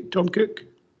 Okay, Tom Cook.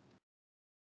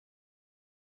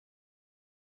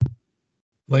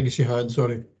 Legacy hand,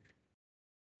 sorry.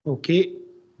 Okay.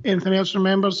 Anything else from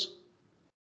members?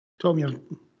 Tom, you're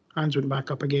hands went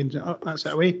back up again. Oh, that's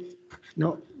it away.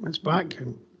 No, it's back.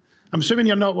 I'm assuming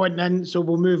you're not wanting in, so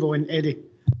we'll move on. Eddie.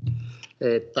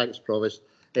 Thanks, Provost.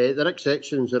 The next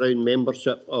section's around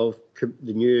membership of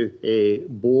the new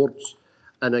boards.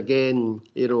 And again,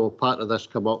 part of this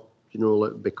come up,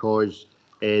 because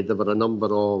there were a number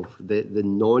of the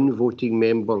non-voting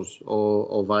members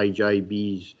of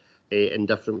IJBs in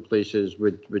different places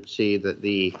would say that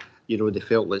they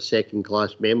felt like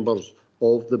second-class members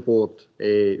of the board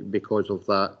because of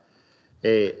that.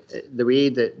 The way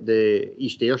that the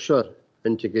East Ayrshire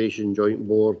Integration Joint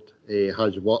Board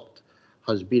has worked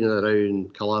has been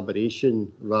around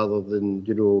collaboration rather than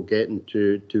getting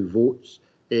to votes,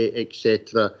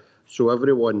 etc. So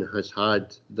everyone has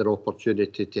had their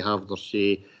opportunity to have their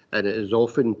say, and it is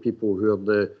often people who are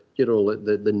the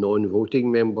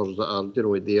non-voting members that are there,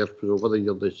 whether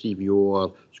you're the CVO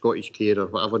or Scottish Care or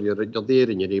whatever, you're there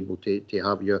and you're able to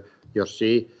have your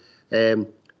say.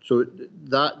 So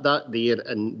that there,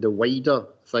 and the wider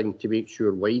thing to make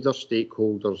sure wider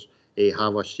stakeholders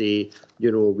have a say.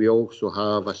 We also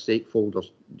have a stakeholders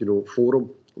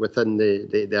forum within the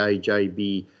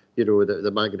IJB.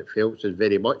 That Margaret Phelps has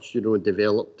very much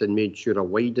developed and made sure a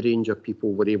wide range of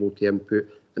people were able to input,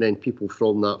 and then people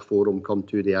from that forum come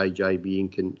to the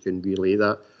IJB and can relay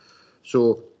that.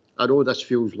 So I know this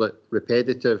feels like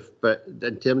repetitive, but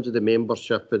in terms of the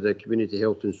membership of the Community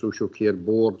Health and Social Care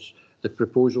boards, the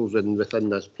proposals within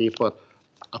this paper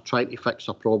are trying to fix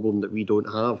a problem that we don't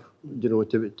have,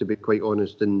 to be quite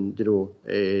honest, and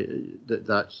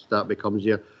that becomes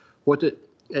there. What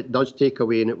it does take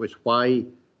away, and it was why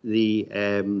the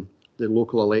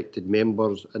local elected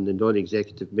members and the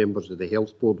non-executive members of the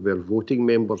health board were voting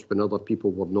members when other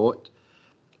people were not.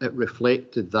 It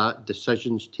reflected that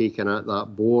decisions taken at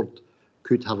that board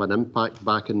could have an impact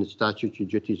back in the statutory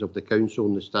duties of the council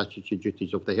and the statutory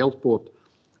duties of the health board.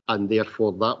 And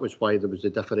therefore, that was why there was a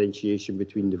differentiation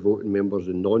between the voting members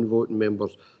and non-voting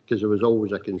members, because there was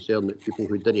always a concern that people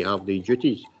who didn't have the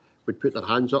duties would put their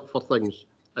hands up for things,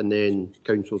 and then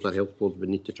councils or health boards would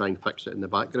need to try and fix it in the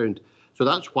background. So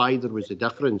that's why there was a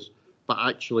difference. But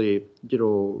actually,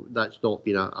 that's not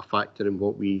been a factor in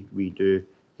what we do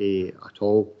at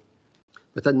all.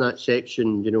 Within that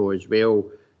section, as well,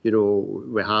 there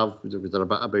was a bit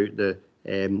about the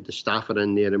staffing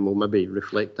in there, and we'll maybe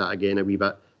reflect that again a wee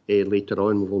bit later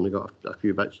on. We've only got a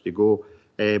few bits to go.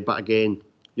 But again,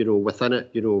 within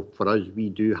it, for us, we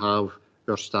do have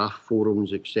our staff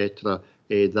forums, etc.,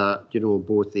 that,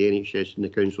 both the NHS and the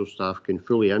council staff can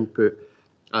fully input.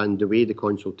 And the way the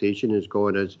consultation has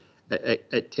gone is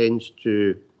it tends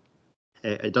to,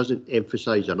 it doesn't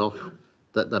emphasise enough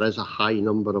that there is a high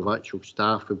number of actual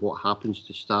staff and what happens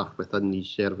to staff within these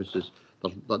services.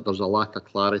 There's a lack of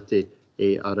clarity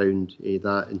around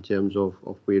that in terms of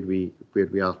where we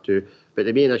are to. But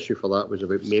the main issue for that was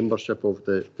about membership of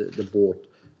the board.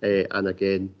 And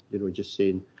again, just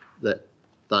saying that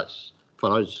that's,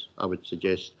 for us, I would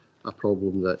suggest, a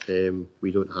problem that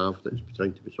we don't have that's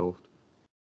trying to be solved.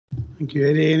 Thank you,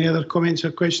 Eddie. Any other comments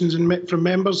or questions from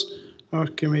members, or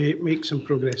can we make some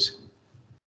progress?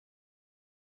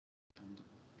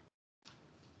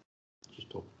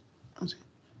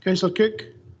 Councillor Cook?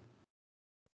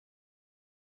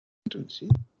 I don't see.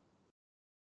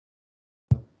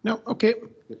 No, okay.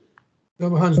 No,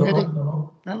 my hand's not Eddie?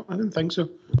 up. No, I didn't think so.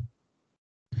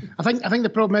 I think the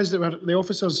problem is that the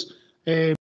officers